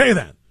said okay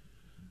then,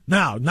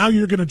 now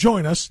you're going to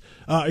join us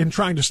in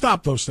trying to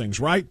stop those things,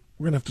 right?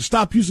 We're going to have to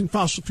stop using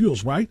fossil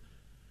fuels, right?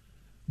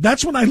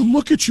 That's when I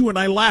look at you and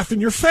I laugh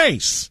in your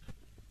face.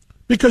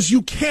 Because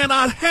you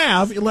cannot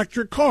have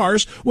electric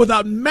cars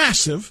without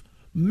massive,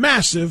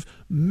 massive,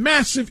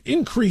 massive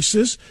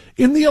increases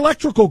in the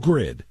electrical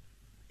grid,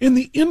 in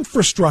the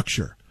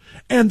infrastructure.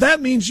 And that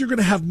means you're going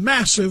to have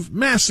massive,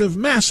 massive,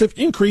 massive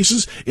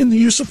increases in the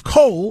use of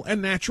coal and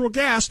natural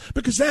gas,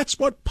 because that's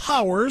what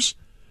powers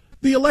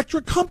the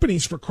electric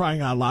companies, for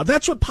crying out loud.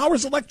 That's what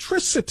powers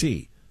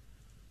electricity.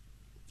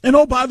 And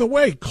oh, by the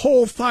way,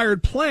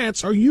 coal-fired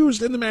plants are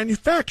used in the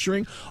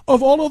manufacturing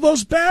of all of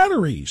those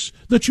batteries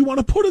that you want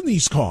to put in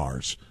these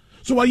cars.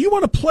 So while you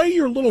want to play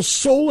your little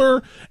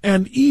solar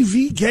and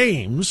EV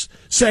games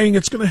saying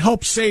it's going to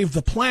help save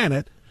the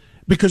planet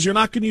because you're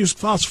not going to use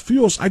fossil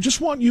fuels, I just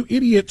want you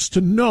idiots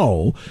to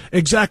know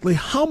exactly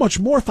how much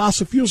more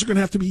fossil fuels are going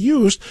to have to be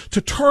used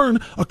to turn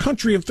a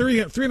country of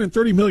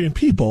 330 million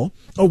people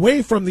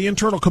away from the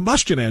internal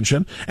combustion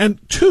engine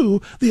and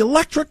to the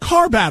electric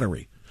car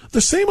battery. The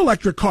same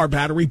electric car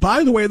battery,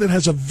 by the way, that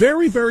has a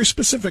very, very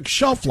specific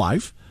shelf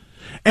life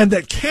and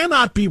that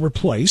cannot be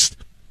replaced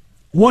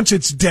once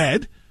it's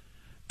dead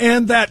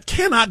and that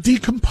cannot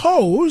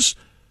decompose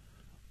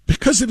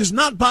because it is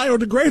not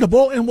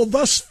biodegradable and will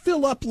thus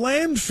fill up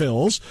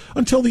landfills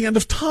until the end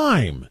of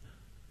time.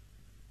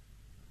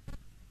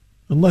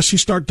 Unless you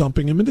start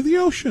dumping them into the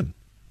ocean.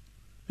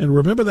 And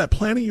remember that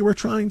planet you were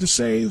trying to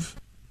save?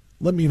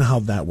 Let me know how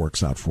that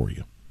works out for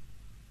you.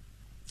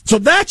 So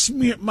that's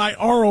my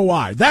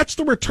ROI. That's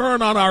the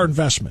return on our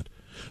investment.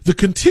 The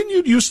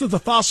continued use of the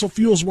fossil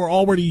fuels we're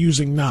already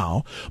using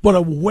now, but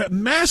a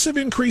massive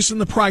increase in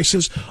the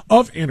prices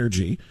of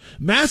energy,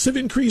 massive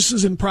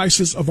increases in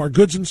prices of our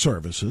goods and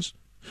services,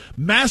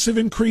 massive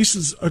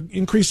increase of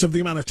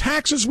the amount of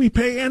taxes we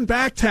pay and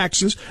back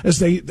taxes as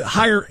they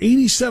hire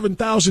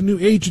 87,000 new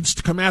agents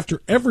to come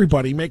after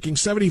everybody making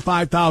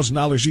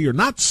 $75,000 a year,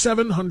 not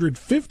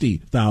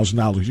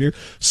 $750,000 a year,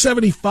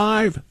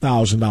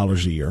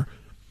 $75,000 a year.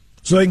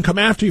 So they can come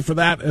after you for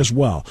that as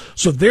well.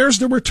 So there's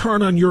the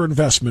return on your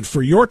investment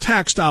for your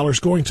tax dollars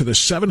going to the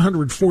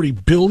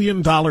 $740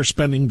 billion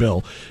spending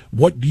bill.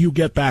 What do you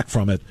get back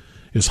from it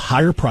is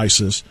higher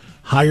prices,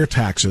 higher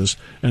taxes,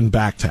 and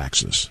back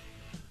taxes.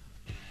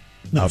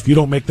 Now, if you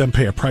don't make them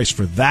pay a price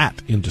for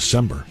that in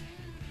November,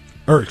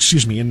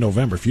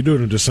 if you do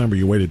it in December,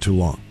 you waited too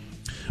long.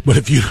 But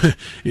if you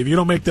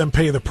don't make them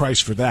pay the price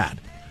for that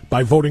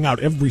by voting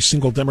out every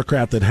single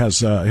Democrat that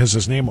has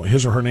his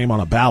or her name on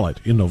a ballot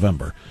in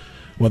November,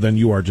 well, then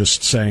you are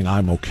just saying,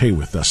 I'm okay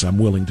with this. I'm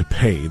willing to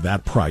pay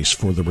that price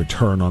for the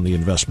return on the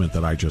investment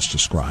that I just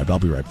described. I'll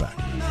be right back.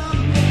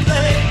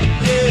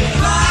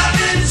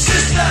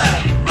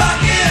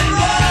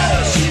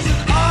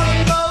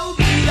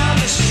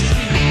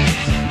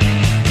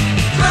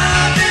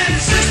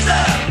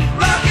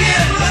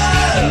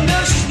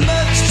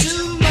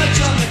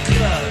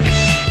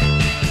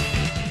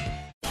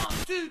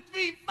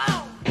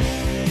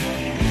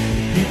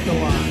 Keep the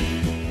line.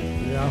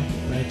 Yeah,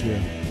 thank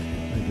you.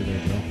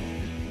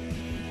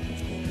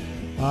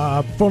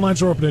 Phone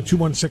lines are open at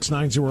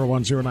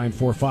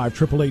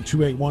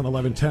 216-901-0945,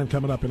 888-281-1110.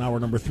 Coming up in hour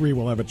number 3,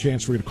 we'll have a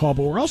chance for you to call.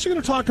 But we're also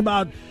going to talk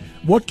about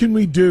what can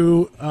we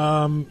do,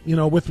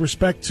 with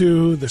respect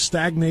to the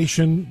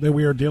stagnation that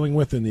we are dealing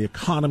with in the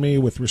economy,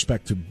 with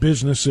respect to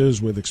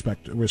businesses, with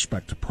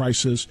respect to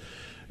prices.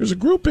 There's a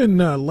group in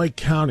Lake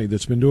County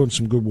that's been doing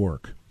some good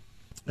work.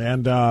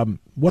 And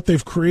what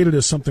they've created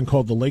is something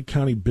called the Lake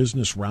County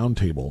Business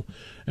Roundtable.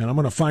 And I'm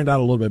going to find out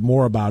a little bit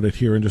more about it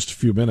here in just a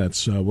few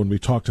minutes when we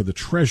talk to the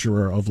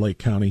treasurer of Lake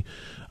County,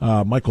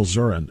 Michael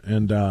Zurin.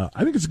 And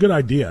I think it's a good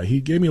idea.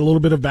 He gave me a little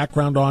bit of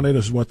background on it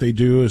as what they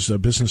do as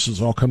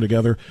businesses all come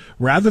together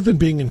rather than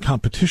being in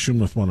competition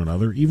with one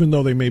another, even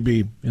though they may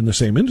be in the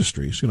same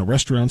industries.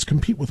 Restaurants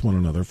compete with one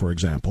another, for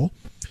example.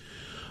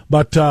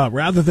 But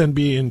rather than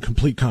be in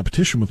complete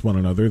competition with one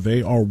another,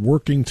 they are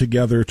working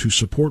together to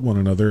support one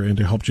another and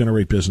to help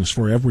generate business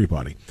for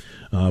everybody,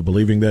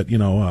 believing that,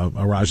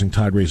 a rising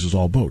tide raises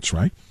all boats,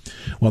 right?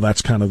 Well,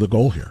 that's kind of the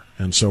goal here.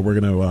 And so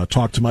we're going to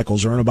talk to Michael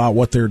Zurin about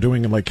what they're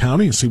doing in Lake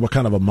County and see what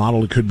kind of a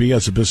model it could be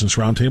as a business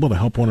roundtable to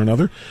help one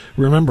another.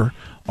 Remember,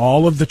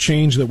 all of the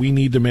change that we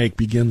need to make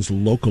begins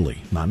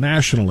locally, not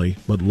nationally,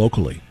 but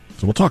locally.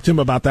 So we'll talk to him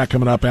about that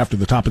coming up after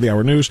the top of the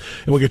hour news,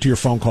 and we'll get to your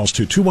phone calls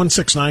too.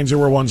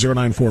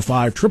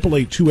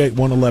 216-901-0945,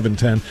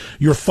 888-281-1110.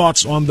 Your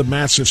thoughts on the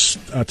massive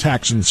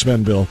tax and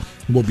spend bill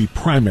will be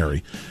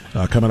primary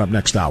coming up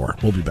next hour.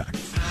 We'll be back.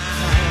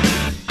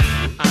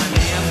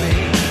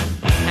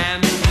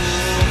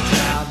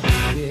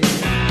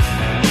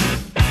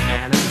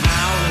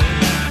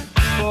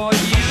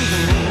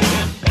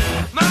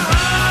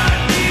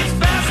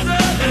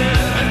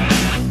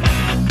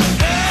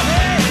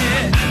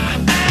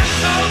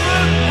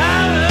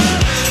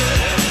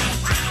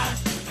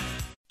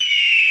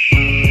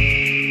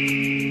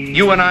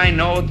 You and I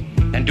know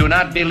and do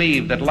not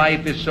believe that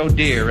life is so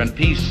dear and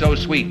peace so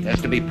sweet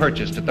as to be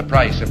purchased at the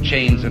price of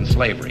chains and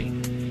slavery.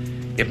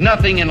 If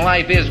nothing in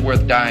life is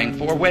worth dying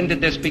for, when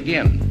did this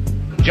begin?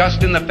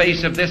 Just in the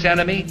face of this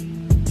enemy?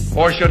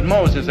 Or should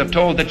Moses have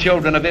told the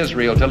children of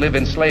Israel to live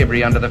in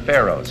slavery under the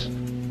Pharaohs?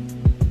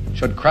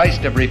 Should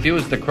Christ have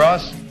refused the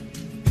cross?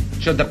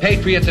 Should the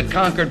patriots at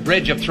Concord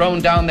Bridge have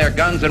thrown down their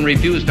guns and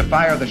refused to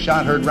fire the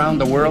shot heard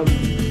round the world?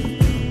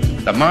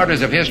 The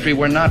martyrs of history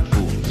were not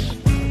fools.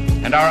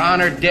 And our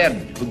honored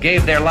dead, who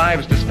gave their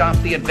lives to stop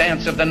the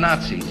advance of the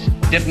Nazis,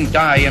 didn't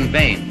die in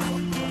vain.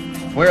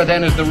 Where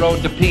then is the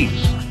road to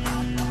peace?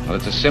 Well,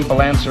 it's a simple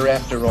answer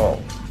after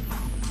all.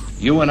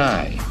 You and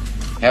I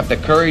have the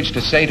courage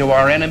to say to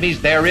our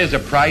enemies, there is a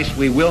price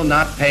we will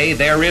not pay.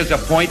 There is a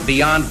point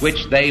beyond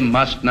which they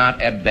must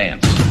not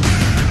advance.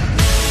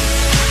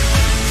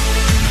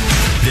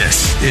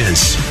 This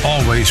is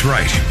Always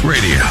Right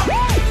Radio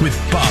with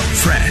Bob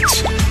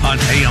France on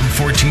AM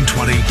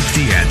 1420,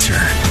 The Answer.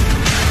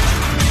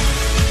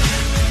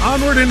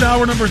 Onward into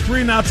hour number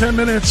 3, now 10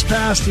 minutes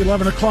past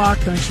 11 o'clock.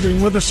 Thanks for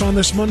being with us on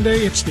this Monday.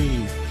 It's the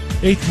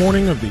 8th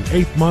morning of the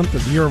 8th month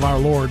of the year of our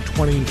Lord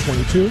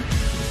 2022.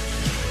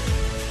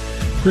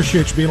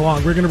 Appreciate you being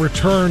along. We're going to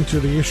return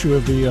to the issue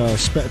of the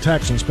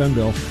tax and spend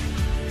bill.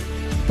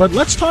 But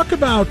let's talk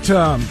about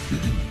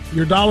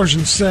your dollars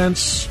and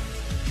cents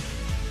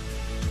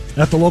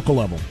at the local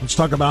level. Let's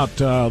talk about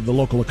the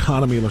local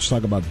economy. Let's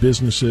talk about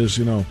businesses.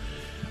 You know,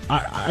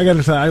 I got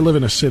to tell you, I live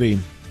in a city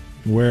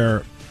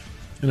where,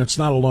 and it's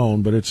not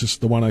alone, but it's just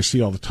the one I see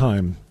all the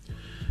time,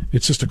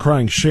 it's just a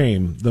crying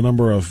shame, the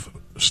number of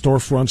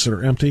storefronts that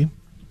are empty,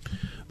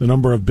 the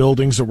number of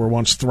buildings that were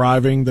once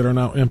thriving that are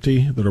now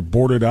empty, that are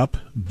boarded up,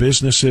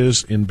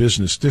 businesses in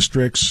business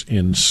districts,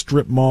 in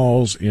strip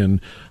malls, in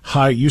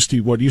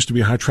what used to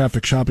be high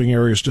traffic shopping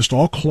areas, just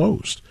all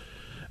closed.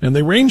 And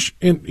they range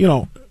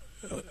in,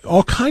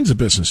 all kinds of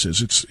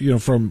businesses. It's,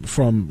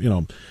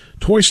 from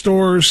toy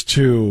stores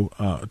to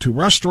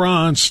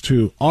restaurants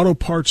to auto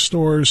parts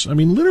stores. I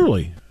mean,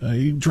 literally,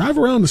 you drive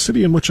around the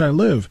city in which I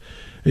live,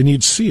 and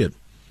you'd see it.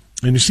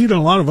 And you see it in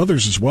a lot of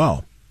others as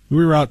well.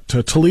 We were out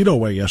to Toledo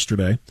way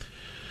yesterday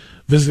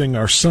visiting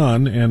our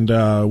son, and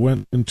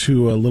went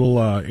into a little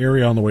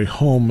area on the way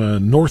home,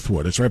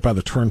 Northwood. It's right by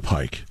the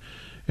turnpike.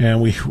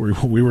 And we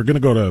were going to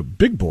go to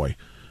Big Boy.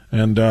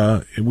 And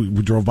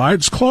we drove by.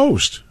 It's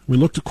closed. We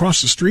looked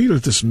across the street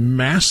at this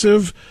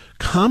massive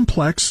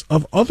complex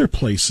of other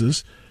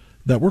places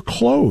that were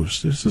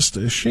closed. It's just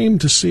a shame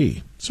to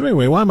see. So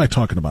anyway, why am I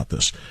talking about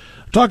this?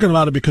 I'm talking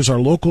about it because our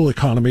local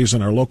economies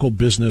and our local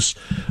business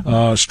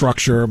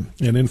structure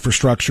and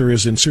infrastructure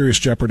is in serious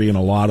jeopardy in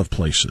a lot of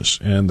places.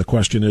 And the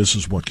question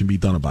is what can be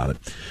done about it?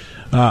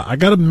 I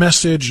got a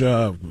message,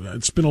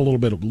 it's been a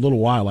little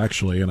while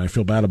actually, and I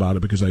feel bad about it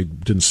because I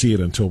didn't see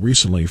it until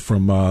recently,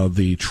 from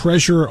the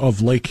treasurer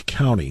of Lake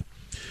County,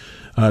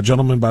 a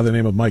gentleman by the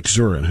name of Mike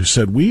Zurin, who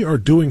said, we are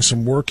doing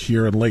some work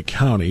here in Lake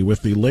County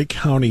with the Lake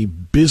County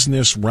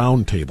Business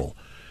Roundtable.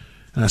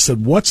 And I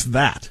said, what's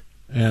that?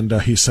 And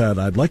he said,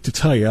 I'd like to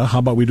tell you, how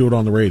about we do it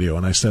on the radio?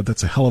 And I said,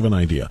 that's a hell of an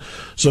idea.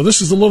 So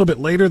this is a little bit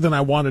later than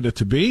I wanted it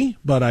to be,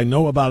 but I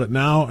know about it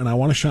now, and I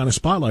want to shine a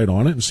spotlight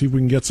on it and see if we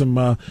can get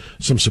some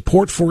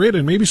support for it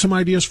and maybe some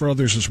ideas for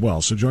others as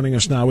well. So joining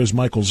us now is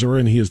Michael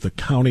Zurin. He is the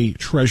county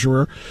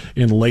treasurer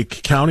in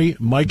Lake County.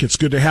 Mike, it's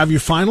good to have you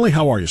finally.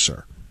 How are you,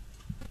 sir?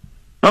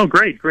 Oh,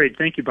 great.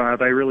 Thank you,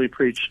 Bob. I really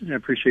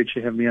appreciate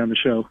you having me on the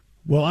show.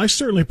 Well, I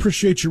certainly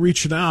appreciate you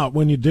reaching out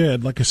when you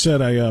did. Like I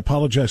said, I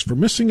apologize for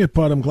missing it,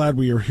 but I'm glad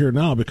we are here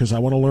now because I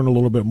want to learn a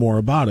little bit more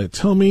about it.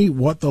 Tell me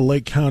what the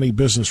Lake County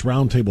Business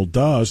Roundtable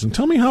does, and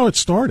tell me how it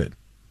started.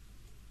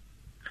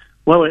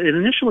 Well, it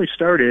initially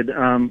started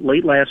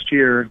late last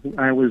year.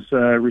 I was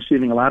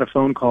receiving a lot of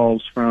phone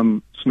calls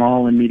from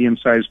small and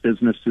medium-sized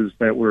businesses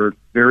that were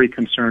very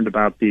concerned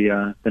about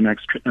the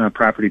next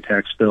property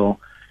tax bill.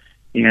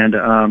 And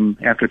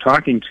after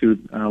talking to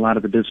a lot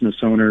of the business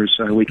owners,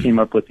 we came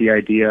up with the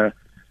idea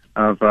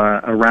of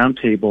a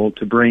roundtable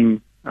to bring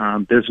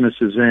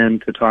businesses in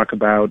to talk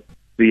about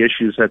the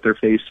issues that they're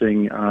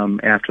facing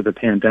after the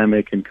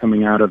pandemic and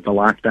coming out of the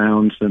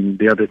lockdowns and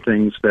the other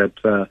things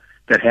that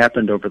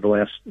happened over the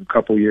last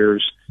couple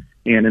years.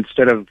 And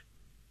instead of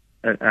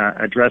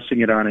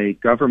addressing it on a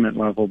government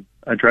level,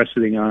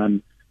 addressing it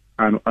on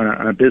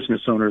a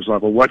business owner's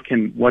level, what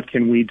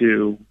can we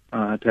do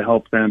to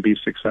help them be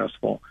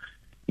successful?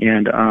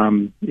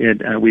 And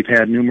we've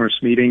had numerous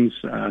meetings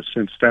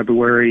since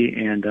February,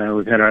 and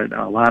we've had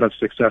a lot of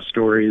success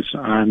stories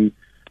on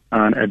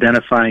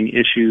identifying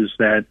issues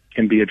that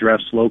can be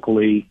addressed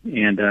locally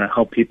and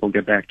help people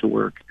get back to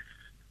work.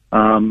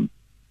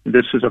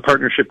 This is a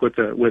partnership with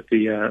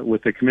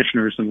the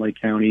commissioners in Lake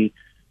County,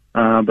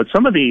 but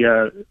some of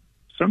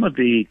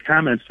the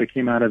comments that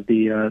came out of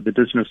the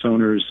business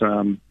owners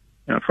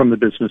from the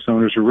business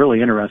owners are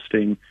really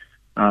interesting.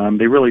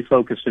 They really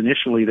focused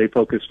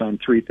on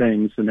three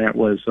things, and that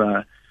was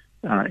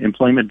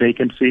employment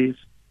vacancies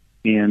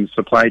and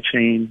supply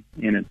chain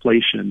and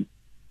inflation.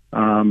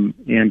 And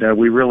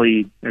we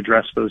really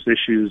addressed those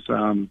issues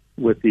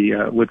with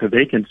the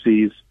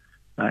vacancies,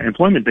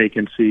 employment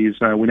vacancies.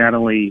 We not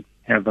only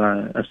have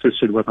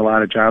assisted with a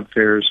lot of job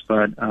fairs,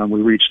 but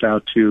we reached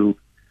out to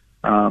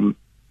some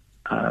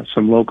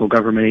local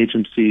government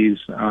agencies.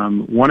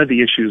 One of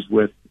the issues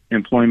with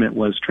employment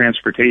was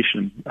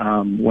transportation.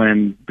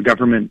 When the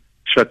government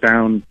shut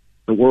down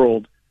the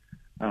world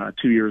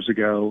 2 years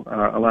ago,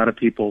 a lot of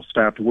people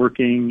stopped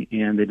working,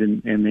 and they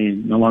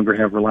no longer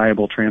have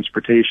reliable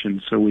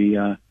transportation. So we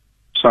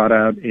sought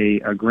out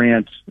a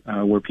grant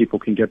where people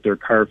can get their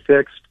car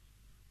fixed.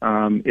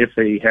 If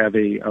they have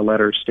a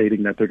letter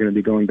stating that they're going to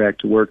be going back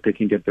to work, they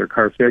can get their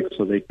car fixed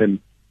so they can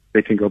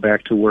go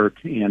back to work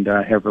and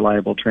have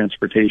reliable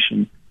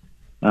transportation.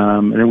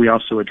 And then we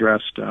also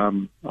addressed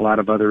a lot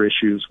of other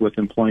issues with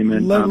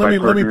employment. Let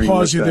me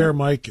pause you there,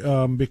 Mike,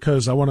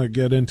 because I want to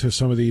get into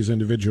some of these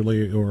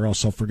individually, or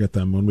else I'll forget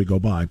them when we go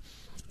by.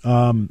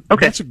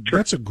 Okay,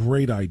 that's a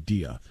great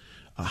idea.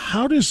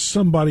 How does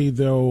somebody,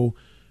 though,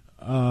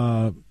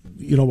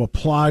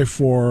 apply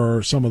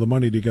for some of the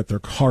money to get their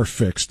car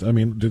fixed? I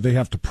mean, do they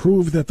have to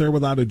prove that they're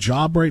without a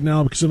job right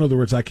now? Because in other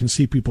words, I can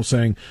see people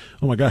saying,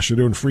 "Oh my gosh, you're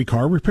doing free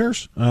car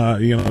repairs."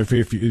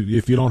 If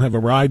you don't have a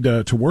ride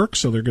to work,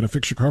 so they're going to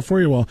fix your car for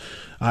you. Well,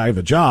 I have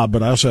a job,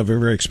 but I also have a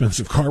very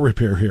expensive car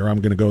repair here.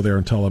 I'm going to go there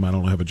and tell them I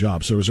don't have a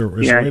job. So is there a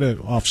way to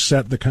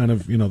offset the kind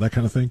of that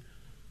kind of thing?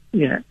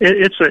 Yeah,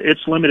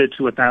 it's limited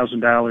to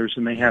 $1,000,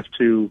 and they have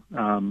to.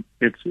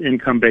 It's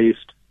income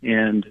based.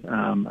 And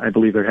I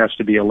believe there has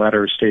to be a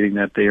letter stating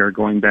that they are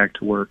going back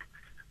to work,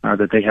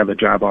 that they have a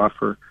job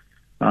offer.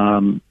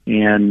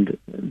 And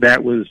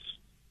that was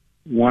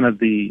one of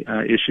the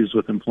issues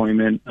with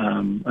employment.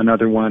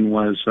 Another one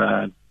was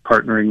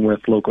partnering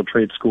with local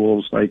trade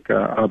schools like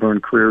Auburn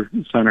Career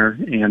Center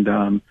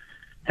and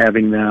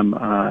having them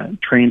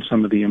train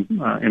some of the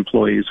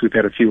employees. We've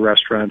had a few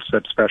restaurants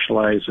that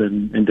specialize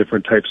in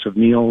different types of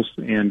meals,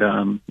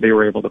 and they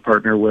were able to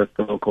partner with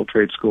the local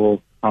trade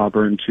school,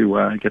 Auburn,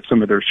 to get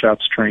some of their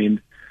chefs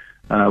trained,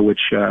 which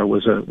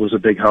was a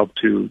big help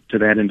to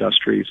that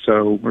industry.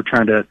 So we're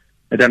trying to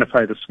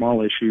identify the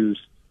small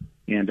issues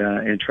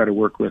and try to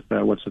work with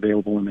what's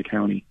available in the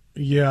county.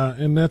 Yeah,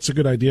 and that's a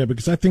good idea,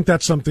 because I think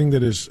that's something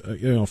that is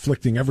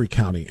afflicting every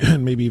county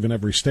and maybe even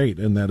every state,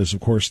 and that is, of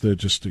course, the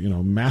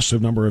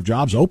massive number of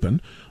jobs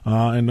open,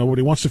 and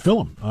nobody wants to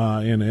fill them.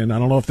 And I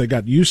don't know if they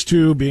got used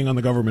to being on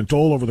the government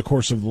dole over the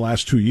course of the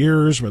last 2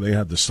 years, where they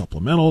had the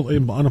supplemental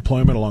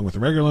unemployment along with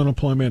the regular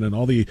unemployment and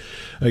all the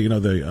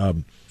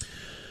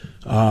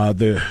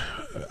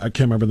I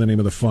can't remember the name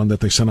of the fund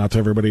that they sent out to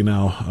everybody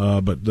now,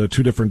 but the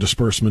two different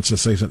disbursements that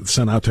they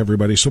sent out to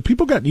everybody. So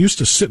people got used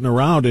to sitting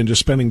around and just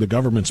spending the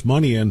government's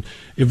money, and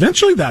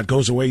eventually that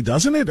goes away,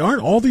 doesn't it?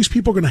 Aren't all these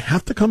people going to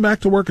have to come back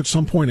to work at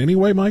some point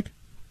anyway, Mike?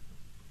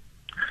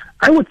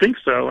 I would think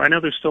so. I know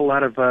there's still a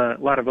lot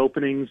of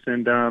openings,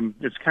 and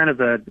it's kind of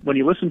when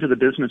you listen to the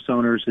business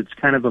owners, it's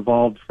kind of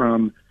evolved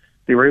from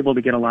they were able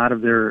to get a lot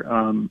of their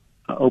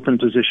open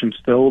positions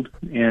filled,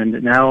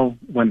 and now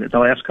when the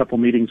last couple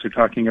meetings are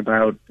talking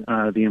about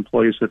the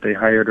employees that they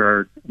hired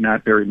are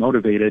not very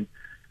motivated,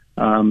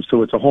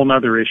 so it's a whole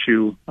other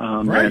issue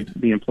that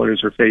the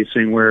employers are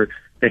facing, where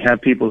they have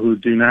people who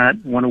do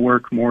not want to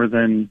work more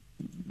than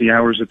the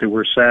hours that they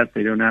were set.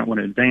 They do not want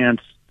to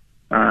advance.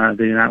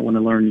 They do not want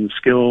to learn new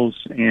skills,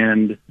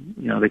 and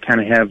they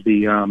kind of have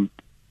the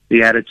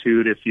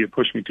attitude: if you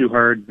push me too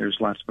hard, there's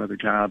lots of other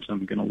jobs.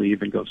 I'm going to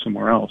leave and go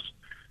somewhere else.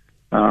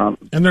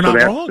 And they're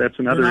not wrong. That's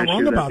another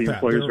issue that the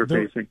employers are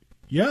facing.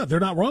 Yeah,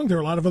 they're not wrong. There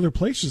are a lot of other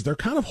places. They're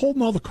kind of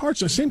holding all the cards.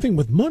 The same thing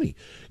with money.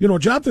 A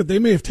job that they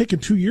may have taken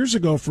 2 years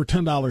ago for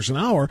 $10 an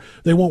hour,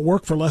 they won't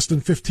work for less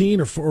than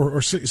 15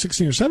 or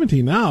 16 or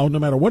 17 now, no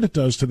matter what it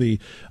does to the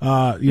to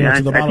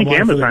the bottom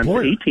line for the Amazon's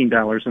employer.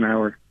 $18 an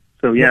hour.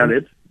 So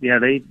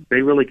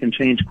they really can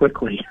change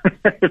quickly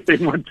if they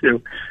want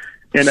to.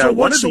 And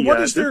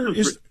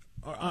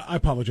I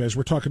apologize.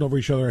 We're talking over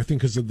each other, I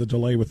think, because of the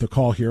delay with the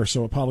call here,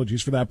 so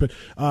apologies for that. But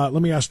let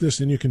me ask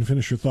this, and you can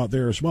finish your thought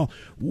there as well.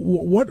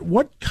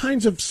 What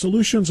kinds of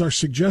solutions are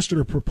suggested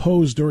or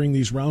proposed during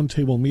these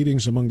roundtable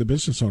meetings among the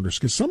business owners?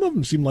 Because some of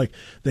them seem like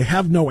they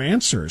have no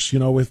answers.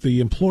 If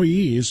the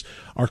employees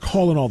are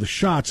calling all the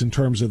shots in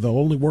terms of they'll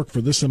only work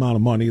for this amount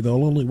of money,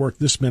 they'll only work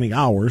this many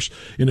hours,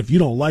 and if you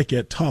don't like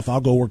it, tough,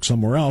 I'll go work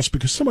somewhere else,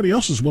 because somebody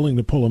else is willing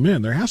to pull them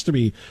in. There has to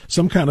be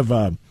some kind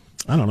of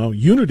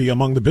unity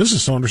among the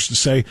business owners to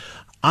say,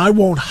 I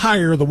won't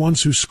hire the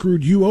ones who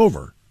screwed you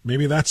over.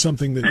 Maybe that's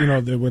something that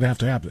that would have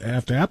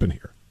to happen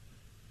here.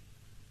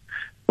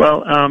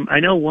 Well, I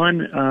know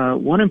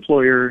one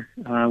employer,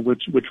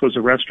 which was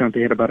a restaurant.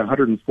 They had about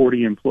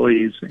 140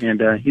 employees,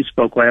 and he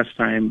spoke last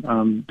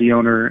time, the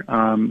owner,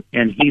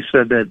 and he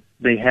said that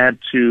they had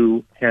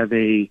to have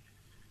a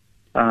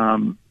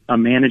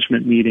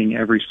management meeting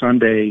every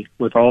Sunday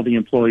with all the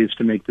employees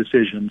to make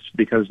decisions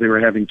because they were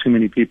having too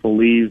many people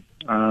leave.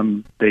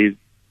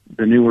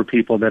 The newer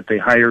people that they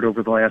hired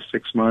over the last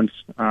 6 months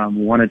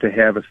wanted to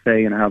have a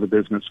say in how the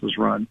business was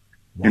run.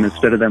 Wow. And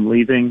instead of them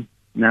leaving,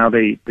 now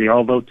they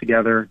all vote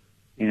together,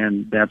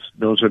 and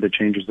those are the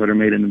changes that are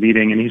made in the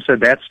meeting. And he said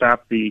that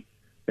stopped the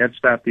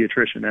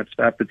attrition, that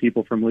stopped the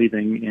people from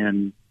leaving,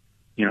 and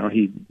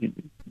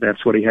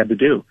that's what he had to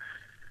do.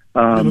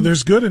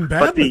 There's good and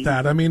bad with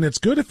that. I mean, it's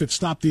good if it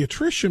stopped the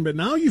attrition, but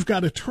now you've got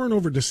to turn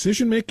over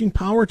decision-making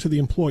power to the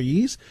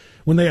employees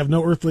when they have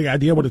no earthly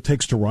idea what it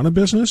takes to run a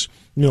business,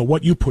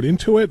 what you put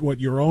into it, what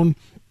your own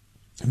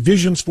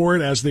visions for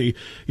it as the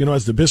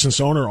business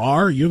owner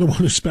are. You're the one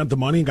who spent the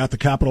money and got the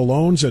capital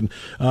loans and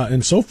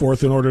so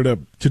forth in order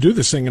to do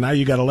this thing. And now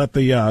you got to let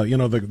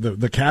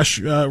the cash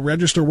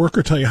register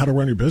worker tell you how to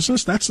run your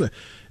business. That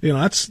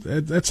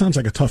sounds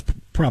like a tough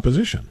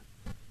proposition.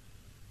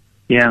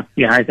 Yeah.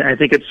 I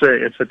think it's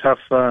a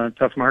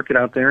tough market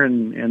out there,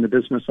 and the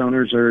business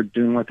owners are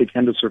doing what they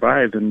can to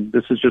survive. And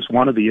this is just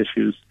one of the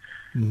issues.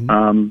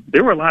 Mm-hmm.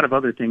 There were a lot of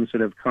other things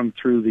that have come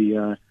through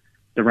the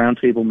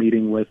roundtable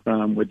meeting with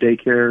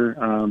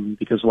daycare,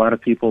 because a lot of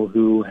people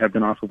who have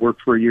been off of work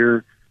for a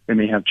year, they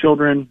may have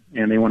children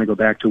and they want to go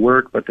back to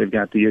work, but they've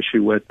got the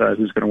issue with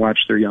who's going to watch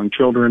their young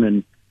children.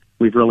 And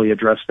we've really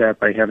addressed that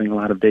by having a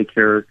lot of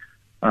daycare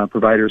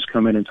providers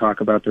come in and talk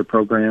about their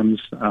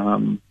programs.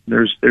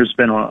 There's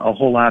been a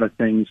whole lot of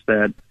things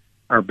that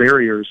are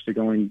barriers to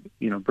going,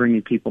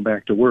 bringing people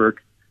back to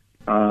work.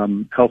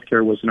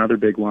 Healthcare was another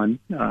big one.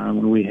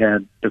 When we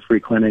had the free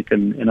clinic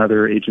and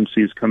other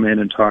agencies come in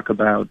and talk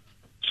about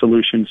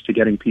solutions to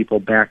getting people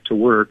back to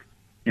work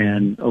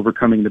and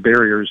overcoming the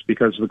barriers,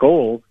 because the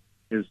goal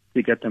is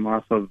to get them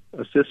off of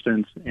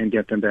assistance and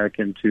get them back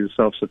into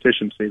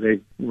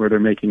self-sufficiency, where they're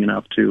making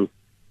enough to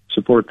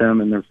support them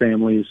and their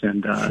families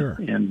and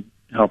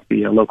help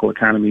the local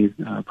economy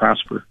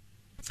prosper.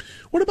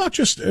 What about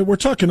we're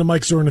talking to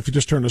Mike Zurin, if you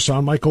just turned us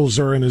on. Michael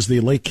Zurin is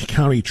the Lake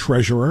County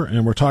Treasurer,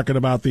 and we're talking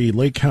about the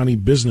Lake County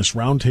Business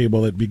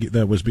Roundtable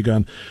that was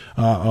begun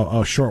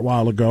a short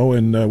while ago,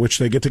 in which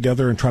they get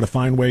together and try to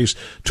find ways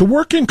to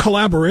work in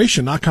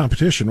collaboration, not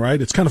competition,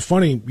 right? It's kind of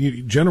funny,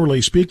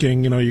 generally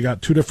speaking, you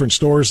got two different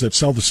stores that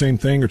sell the same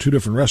thing or two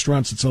different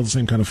restaurants that sell the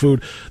same kind of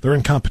food. They're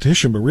in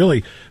competition, but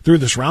really, through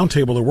this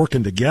roundtable, they're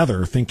working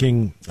together,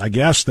 thinking, I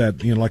guess,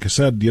 that, like I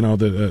said,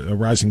 a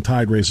rising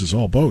tide raises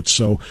all boats.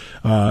 So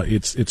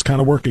it's kind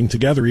of working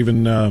together,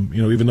 even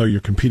though you're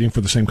competing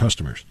for the same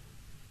customers.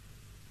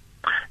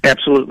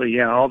 Absolutely,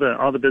 yeah. All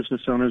the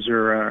business owners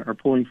are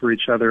pulling for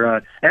each other.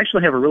 I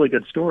actually have a really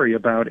good story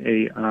about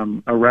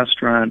a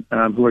restaurant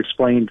who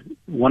explained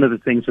one of the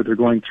things that they're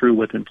going through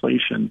with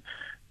inflation.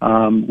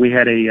 We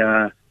had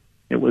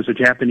it was a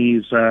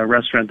Japanese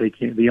restaurant.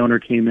 The owner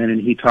came in and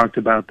he talked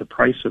about the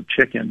price of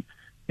chicken,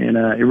 and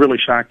it really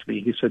shocked me.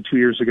 He said 2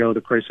 years ago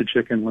the price of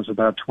chicken was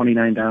about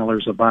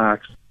 $29 a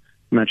box.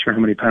 I'm not sure how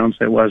many pounds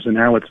that was, and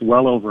now it's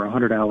well over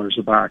 $100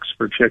 a box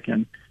for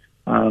chicken.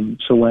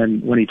 So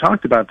when he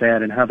talked about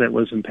that and how that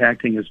was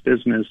impacting his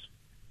business,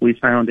 we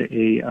found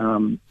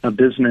a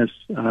business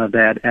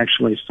that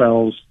actually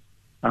sells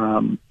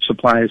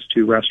supplies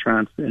to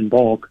restaurants in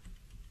bulk,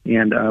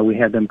 and we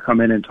had them come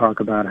in and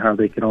talk about how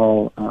they could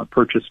all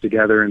purchase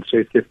together and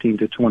save 15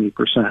 to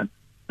 20%.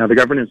 Now, the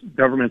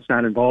government's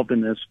not involved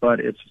in this, but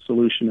it's a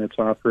solution that's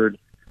offered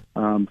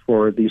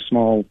for these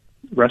small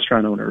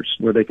restaurant owners,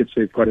 where they could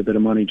save quite a bit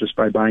of money just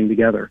by buying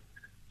together.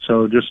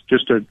 So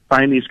just to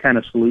find these kind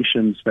of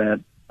solutions that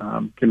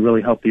can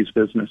really help these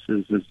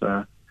businesses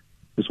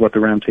is what the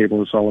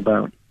roundtable is all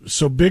about.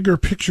 So bigger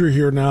picture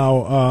here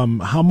now,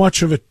 how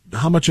much of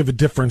a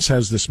difference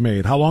has this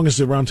made? How long has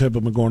the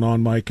roundtable been going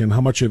on, Mike, and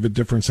how much of a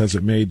difference has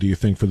it made, do you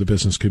think, for the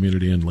business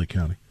community in Lake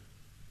County?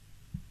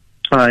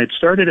 It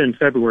started in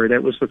February.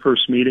 That was the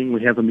first meeting.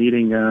 We have a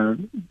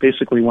meeting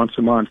basically once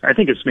a month. I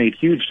think it's made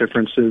huge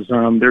differences.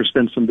 There's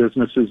been some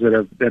businesses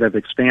that have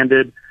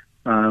expanded.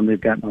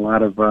 They've gotten a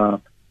lot of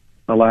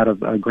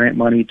grant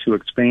money to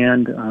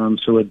expand.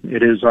 So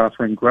it is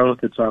offering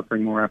growth. It's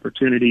offering more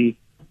opportunity.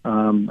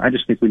 I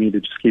just think we need to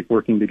just keep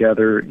working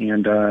together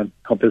and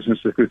help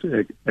businesses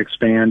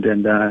expand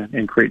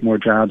and create more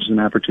jobs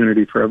and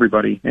opportunity for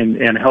everybody,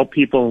 and help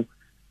people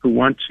who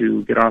want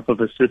to get off of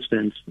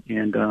assistance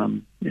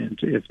and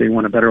if they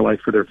want a better life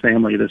for their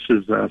family. This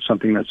is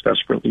something that's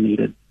desperately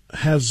needed.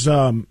 Has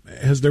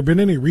there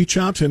been any reach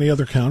out to any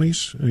other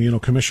counties,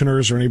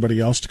 commissioners or anybody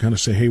else, to kind of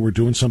say, hey, we're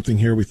doing something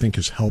here we think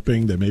is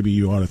helping that maybe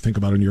you ought to think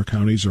about in your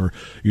counties, or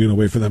you're going to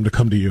wait for them to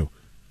come to you?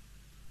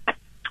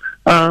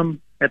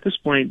 At this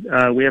point,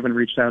 we haven't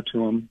reached out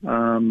to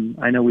them.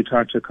 I know we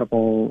talked to a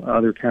couple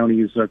other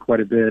counties quite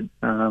a bit,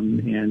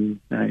 and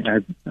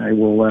I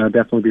will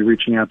definitely be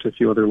reaching out to a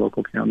few other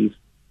local counties.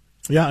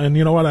 Yeah, and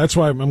you know what? That's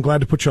why I'm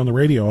glad to put you on the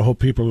radio. I hope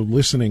people are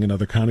listening in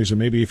other counties, and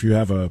maybe if you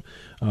have an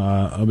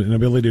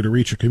ability to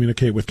reach or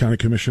communicate with county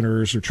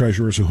commissioners or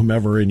treasurers or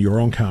whomever in your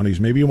own counties,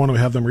 maybe you want to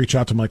have them reach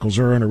out to Michael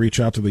Zurin or reach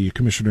out to the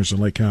commissioners in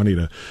Lake County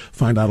to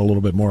find out a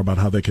little bit more about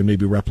how they can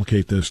maybe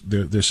replicate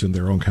this in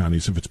their own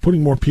counties. If it's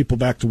putting more people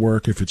back to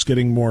work, if it's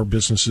getting more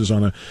businesses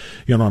on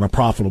a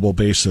profitable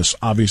basis,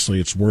 obviously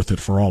it's worth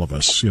it for all of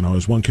us.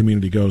 As one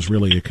community goes,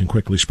 really it can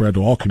quickly spread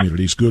to all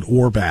communities, good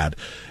or bad,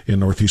 in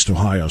Northeast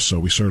Ohio. So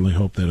we certainly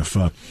hope that if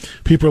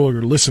people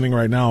are listening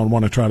right now and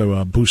want to try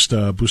to boost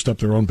up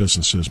their own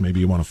businesses, maybe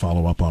you want to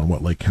follow up on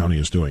what Lake County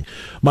is doing.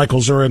 Michael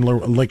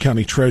Zurin, Lake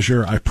County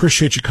Treasurer, I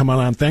appreciate you coming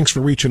on. Thanks for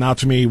reaching out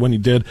to me when you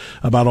did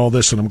about all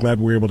this, and I'm glad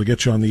we were able to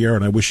get you on the air,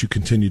 and I wish you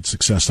continued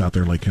success out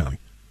there in Lake County.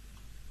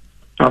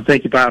 Oh,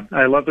 thank you, Bob.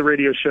 I love the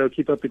radio show.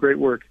 Keep up the great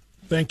work.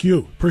 Thank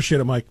you.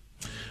 Appreciate it, Mike.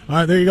 All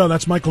right, there you go.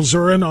 That's Michael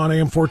Zurin on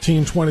AM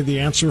 1420, The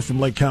Answer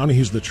from Lake County.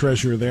 He's the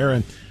treasurer there,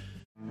 and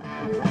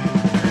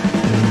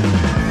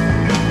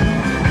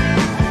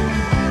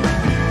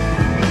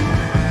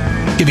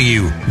giving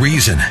you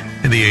reason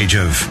in the age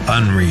of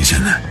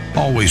unreason.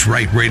 Always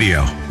Right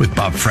Radio with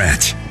Bob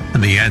Frantz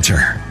and The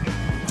Answer.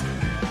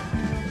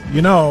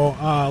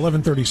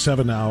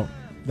 11:37 now.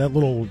 That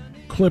little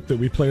clip that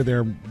we played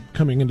there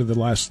coming into the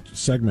last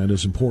segment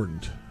is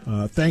important.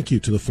 Thank you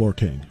to the Floor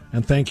King,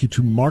 and thank you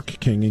to Mark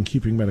King in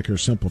Keeping Medicare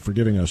Simple for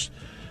giving us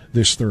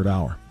this third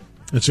hour.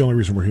 That's the only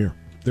reason we're here.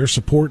 Their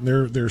support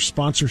and their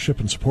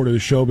sponsorship and support of the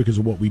show because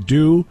of what we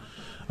do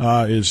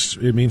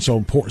it means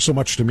so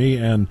much to me,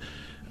 and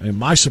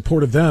my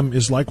support of them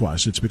is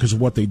likewise. It's because of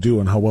what they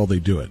do and how well they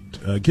do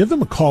it. Give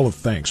them a call of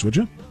thanks, would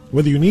you?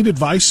 Whether you need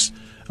advice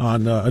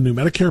on a new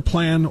Medicare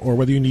plan or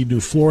whether you need new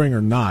flooring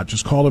or not,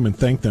 just call them and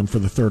thank them for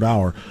the third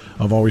hour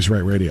of Always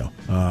Right Radio.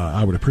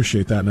 I would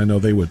appreciate that, and I know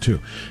they would too.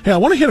 Hey, I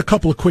want to hit a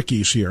couple of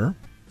quickies here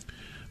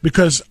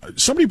because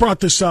somebody brought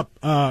this up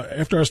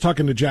after I was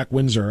talking to Jack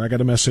Windsor. I got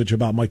a message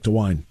about Mike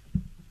DeWine.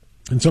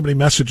 And somebody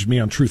messaged me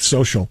on Truth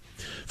Social.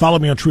 Follow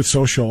me on Truth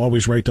Social,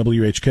 Always Right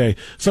WHK.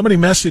 Somebody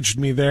messaged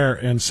me there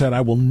and said,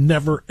 I will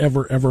never,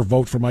 ever, ever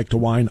vote for Mike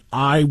DeWine.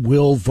 I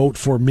will vote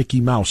for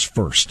Mickey Mouse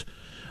first.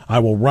 I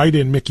will write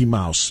in Mickey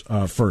Mouse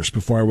first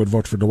before I would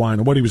vote for DeWine.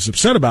 And what he was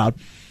upset about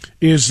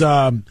is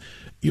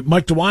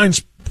Mike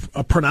DeWine's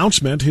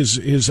pronouncement,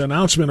 his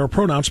announcement or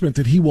pronouncement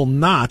that he will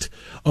not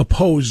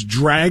oppose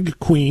drag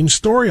queen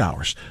story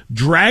hours.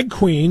 Drag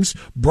queens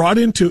brought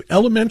into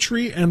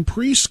elementary and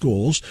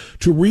preschools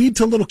to read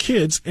to little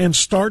kids and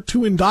start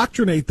to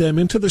indoctrinate them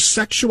into the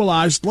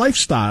sexualized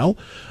lifestyle,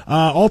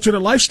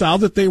 alternate lifestyle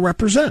that they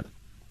represent.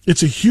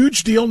 It's a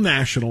huge deal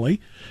nationally.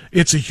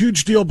 It's a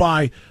huge deal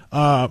by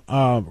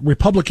the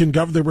Republican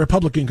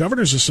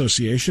Governors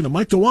Association, and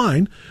Mike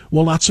DeWine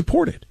will not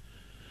support it.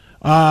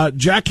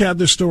 Jack had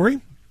this story,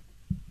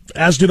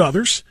 as did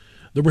others.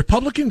 The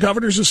Republican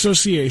Governors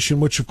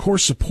Association, which of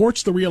course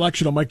supports the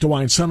re-election of Mike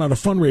DeWine, sent out a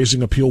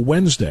fundraising appeal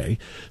Wednesday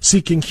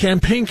seeking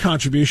campaign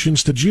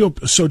contributions so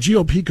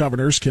GOP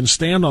governors can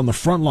stand on the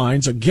front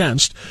lines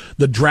against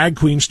the drag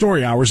queen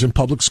story hours in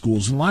public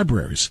schools and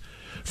libraries.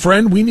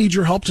 Friend, we need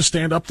your help to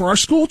stand up for our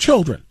school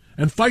children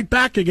and fight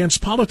back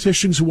against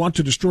politicians who want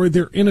to destroy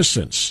their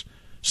innocence,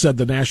 said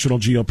the national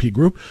GOP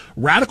group.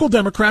 Radical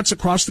Democrats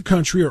across the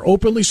country are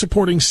openly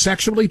supporting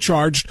sexually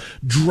charged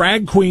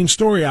drag queen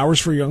story hours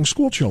for young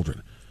school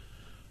children.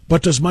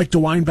 But does Mike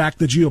DeWine back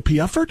the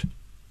GOP effort?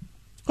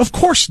 Of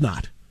course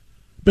not,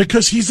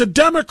 because he's a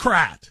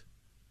Democrat,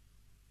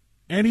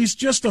 and he's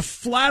just a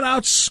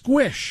flat-out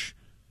squish.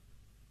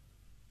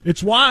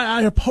 It's why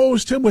I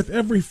opposed him with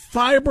every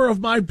fiber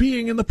of my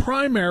being in the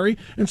primary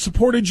and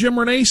supported Jim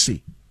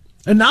Renacci.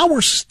 And now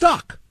we're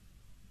stuck.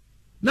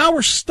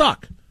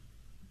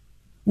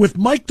 With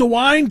Mike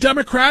DeWine,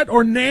 Democrat,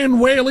 or Nan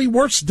Whaley,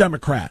 worse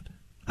Democrat.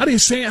 How do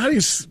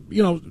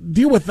you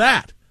deal with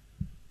that?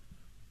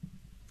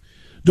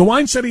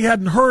 DeWine said he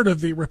hadn't heard of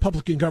the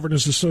Republican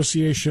Governors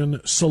Association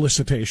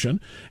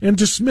solicitation and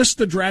dismissed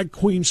the drag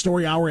queen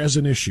story hour as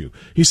an issue.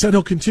 He said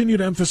he'll continue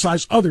to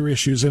emphasize other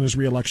issues in his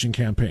re-election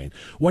campaign.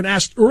 When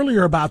asked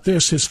earlier about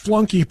this, his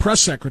flunky press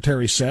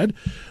secretary said,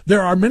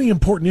 there are many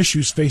important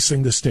issues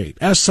facing the state.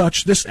 As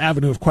such, this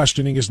avenue of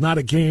questioning is not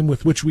a game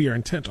with which we are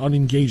intent on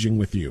engaging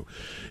with you.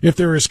 If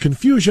there is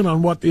confusion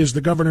on what is the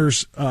Governor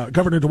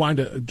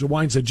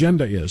DeWine's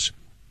agenda is,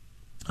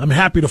 I'm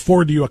happy to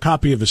forward to you a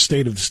copy of his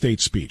State of the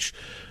State speech.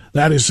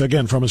 That is,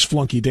 again, from his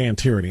flunky Dan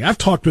Tierney. I've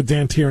talked with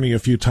Dan Tierney a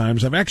few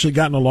times. I've actually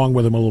gotten along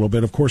with him a little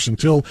bit, of course,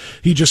 until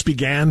he just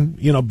began,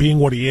 being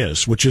what he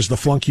is, which is the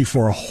flunky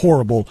for a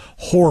horrible,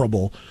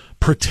 horrible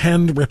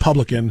pretend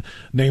Republican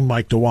named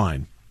Mike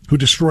DeWine, who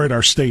destroyed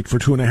our state for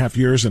 2.5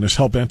 years and is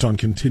hell-bent on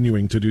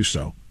continuing to do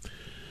so.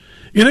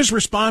 In his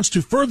response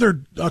to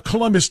further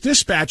Columbus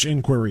Dispatch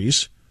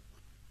inquiries,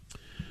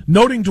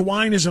 noting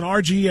DeWine is an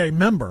RGA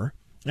member,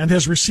 and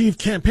has received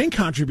campaign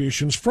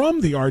contributions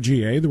from the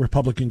RGA, the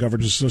Republican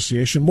Governors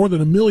Association, more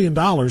than $1 million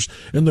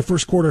in the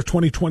first quarter of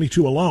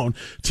 2022 alone.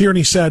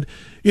 Tierney said,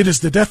 "It is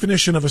the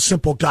definition of a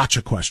simple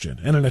gotcha question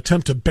and an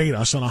attempt to bait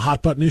us on a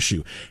hot-button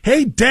issue."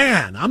 Hey,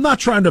 Dan, I'm not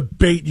trying to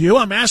bait you.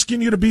 I'm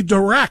asking you to be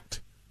direct.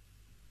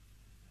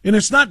 And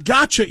it's not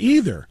gotcha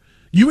either.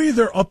 You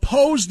either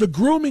oppose the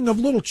grooming of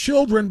little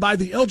children by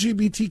the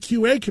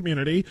LGBTQA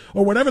community,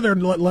 or whatever their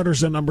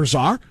letters and numbers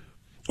are,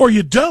 or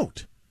you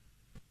don't.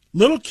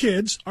 Little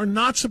kids are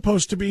not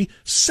supposed to be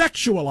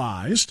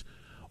sexualized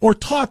or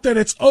taught that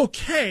it's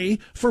okay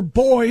for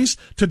boys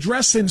to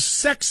dress in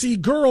sexy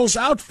girls'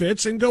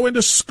 outfits and go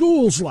into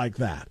schools like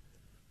that.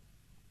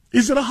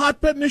 Is it a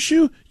hot-button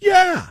issue?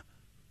 Yeah,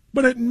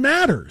 but it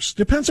matters.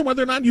 Depends on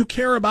whether or not you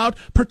care about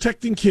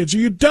protecting kids or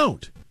you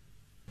don't.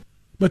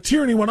 But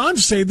Tierney went on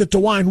to say that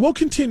DeWine will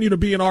continue to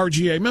be an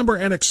RGA member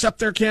and accept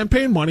their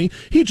campaign money.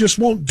 He just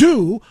won't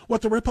do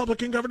what the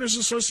Republican Governors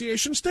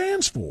Association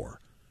stands for.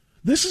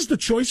 This is the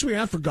choice we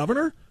have for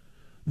governor?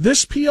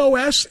 This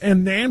POS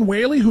and Nan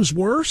Whaley, who's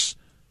worse?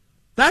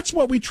 That's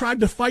what we tried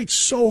to fight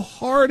so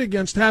hard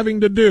against having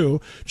to do,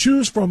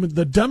 choose from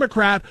the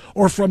Democrat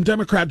or from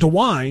Democrat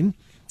DeWine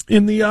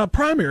in the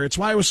primary. It's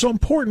why it was so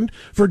important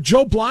for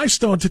Joe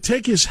Blystone to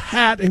take his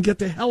hat and get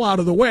the hell out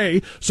of the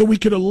way so we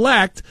could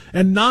elect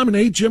and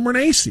nominate Jim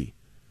Renacci.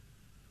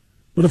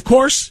 But of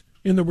course,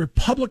 in the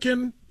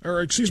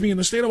in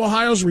the state of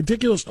Ohio's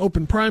ridiculous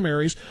open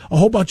primaries, a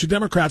whole bunch of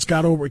Democrats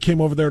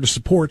came over there to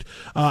support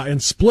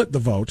and split the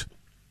vote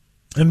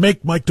and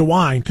make Mike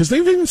DeWine, because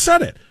they've even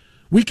said it.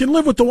 We can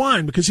live with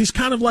DeWine because he's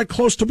kind of like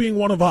close to being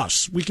one of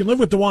us. We can live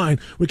with DeWine.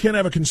 We can't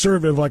have a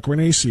conservative like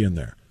Renacci in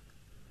there.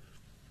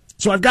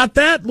 So I've got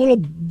that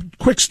little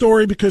quick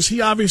story because he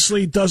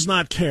obviously does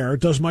not care,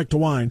 does Mike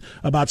DeWine,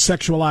 about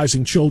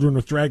sexualizing children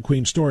with Drag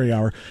Queen Story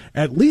Hour.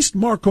 At least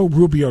Marco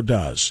Rubio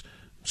does.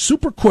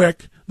 Super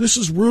quick. This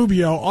is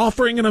Rubio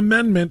offering an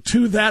amendment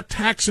to that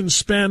tax and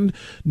spend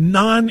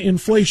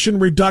non-inflation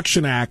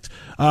reduction act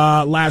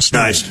last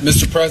night.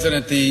 Mr.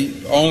 President, the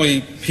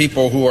only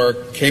people who are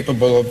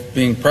capable of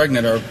being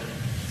pregnant are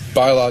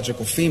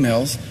biological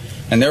females,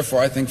 and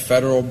therefore I think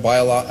federal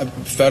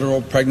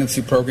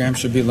pregnancy programs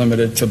should be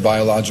limited to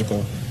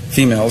biological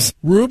females.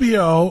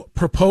 Rubio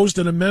proposed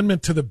an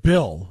amendment to the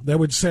bill that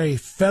would say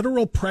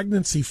federal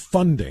pregnancy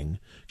funding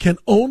can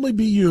only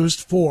be used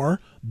for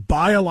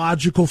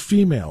biological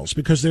females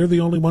because they're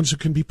the only ones who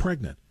can be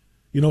pregnant.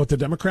 You know what the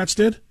Democrats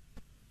did?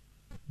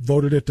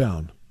 Voted it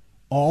down.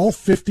 All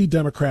 50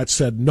 Democrats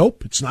said,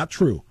 nope, it's not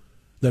true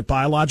that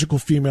biological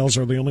females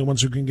are the only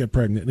ones who can get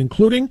pregnant,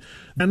 including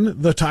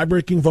the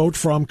tie-breaking vote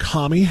from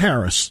Kamala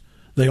Harris.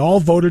 They all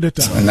voted it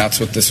down. And that's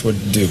what this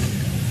would do.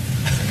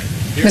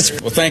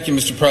 Well, thank you,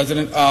 Mr.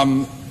 President.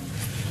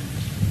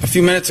 A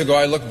few minutes ago,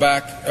 I looked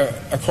back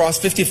across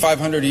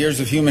 5,500 years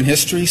of human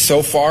history.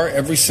 So far,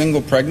 every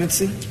single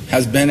pregnancy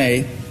has been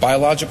a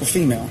biological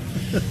female.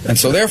 And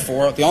so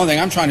therefore, the only thing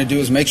I'm trying to do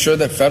is make sure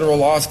that federal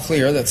law is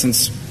clear that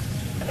since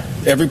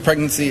every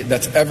pregnancy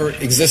that's ever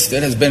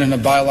existed has been in a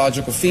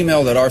biological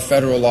female, that our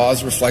federal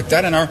laws reflect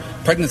that, and our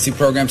pregnancy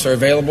programs are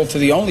available to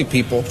the only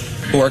people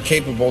who are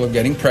capable of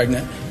getting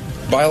pregnant,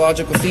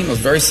 biological females.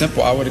 Very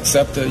simple. I would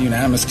accept a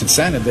unanimous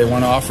consent if they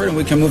want to offer it, and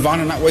we can move on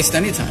and not waste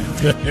any time.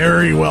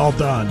 Very well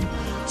done,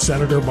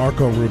 Senator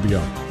Marco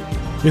Rubio.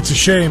 It's a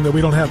shame that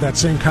we don't have that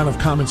same kind of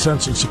common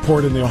sense and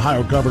support in the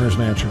Ohio Governor's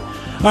Mansion.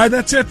 All right,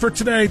 that's it for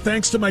today.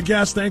 Thanks to my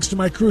guests. Thanks to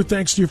my crew.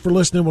 Thanks to you for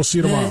listening. We'll see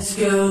you tomorrow. Let's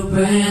go,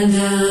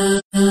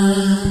 Brandon.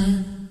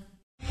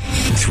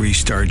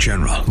 3-star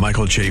General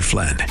Michael J.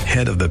 Flynn,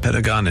 head of the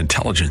Pentagon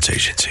Intelligence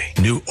Agency,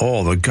 knew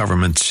all the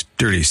government's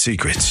dirty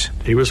secrets.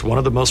 He was one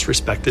of the most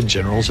respected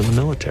generals in the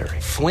military.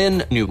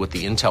 Flynn knew what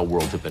the intel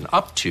world had been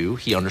up to.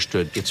 He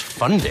understood its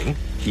funding.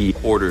 He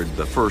ordered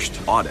the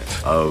first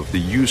audit of the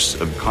use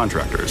of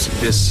contractors.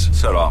 This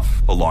set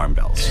off alarm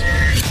bells.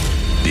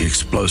 The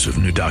explosive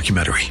new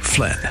documentary,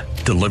 Flynn,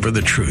 Deliver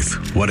the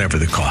Truth, Whatever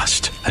the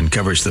Cost,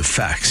 uncovers the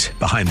facts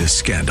behind this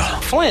scandal.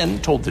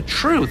 Flynn told the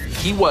truth.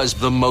 He was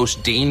the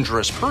most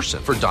dangerous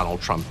person for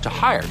Donald Trump to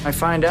hire. I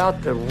find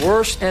out the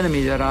worst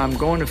enemy that I'm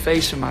going to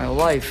face in my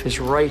life is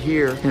right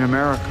here in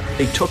America.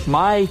 They took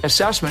my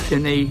assessment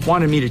and they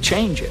wanted me to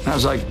change it. And I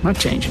was like, I'm not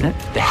changing it.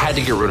 They had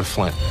to get rid of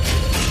Flynn.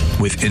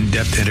 With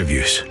in-depth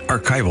interviews,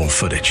 archival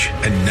footage,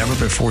 and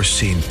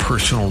never-before-seen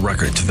personal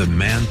records of the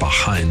man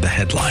behind the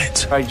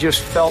headlines. I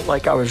just felt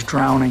like I was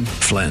drowning.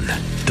 Flynn,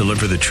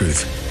 Deliver the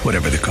Truth,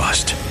 Whatever the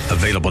Cost.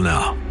 Available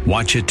now.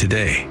 Watch it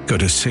today. Go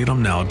to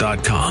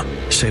salemnow.com.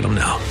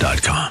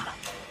 salemnow.com.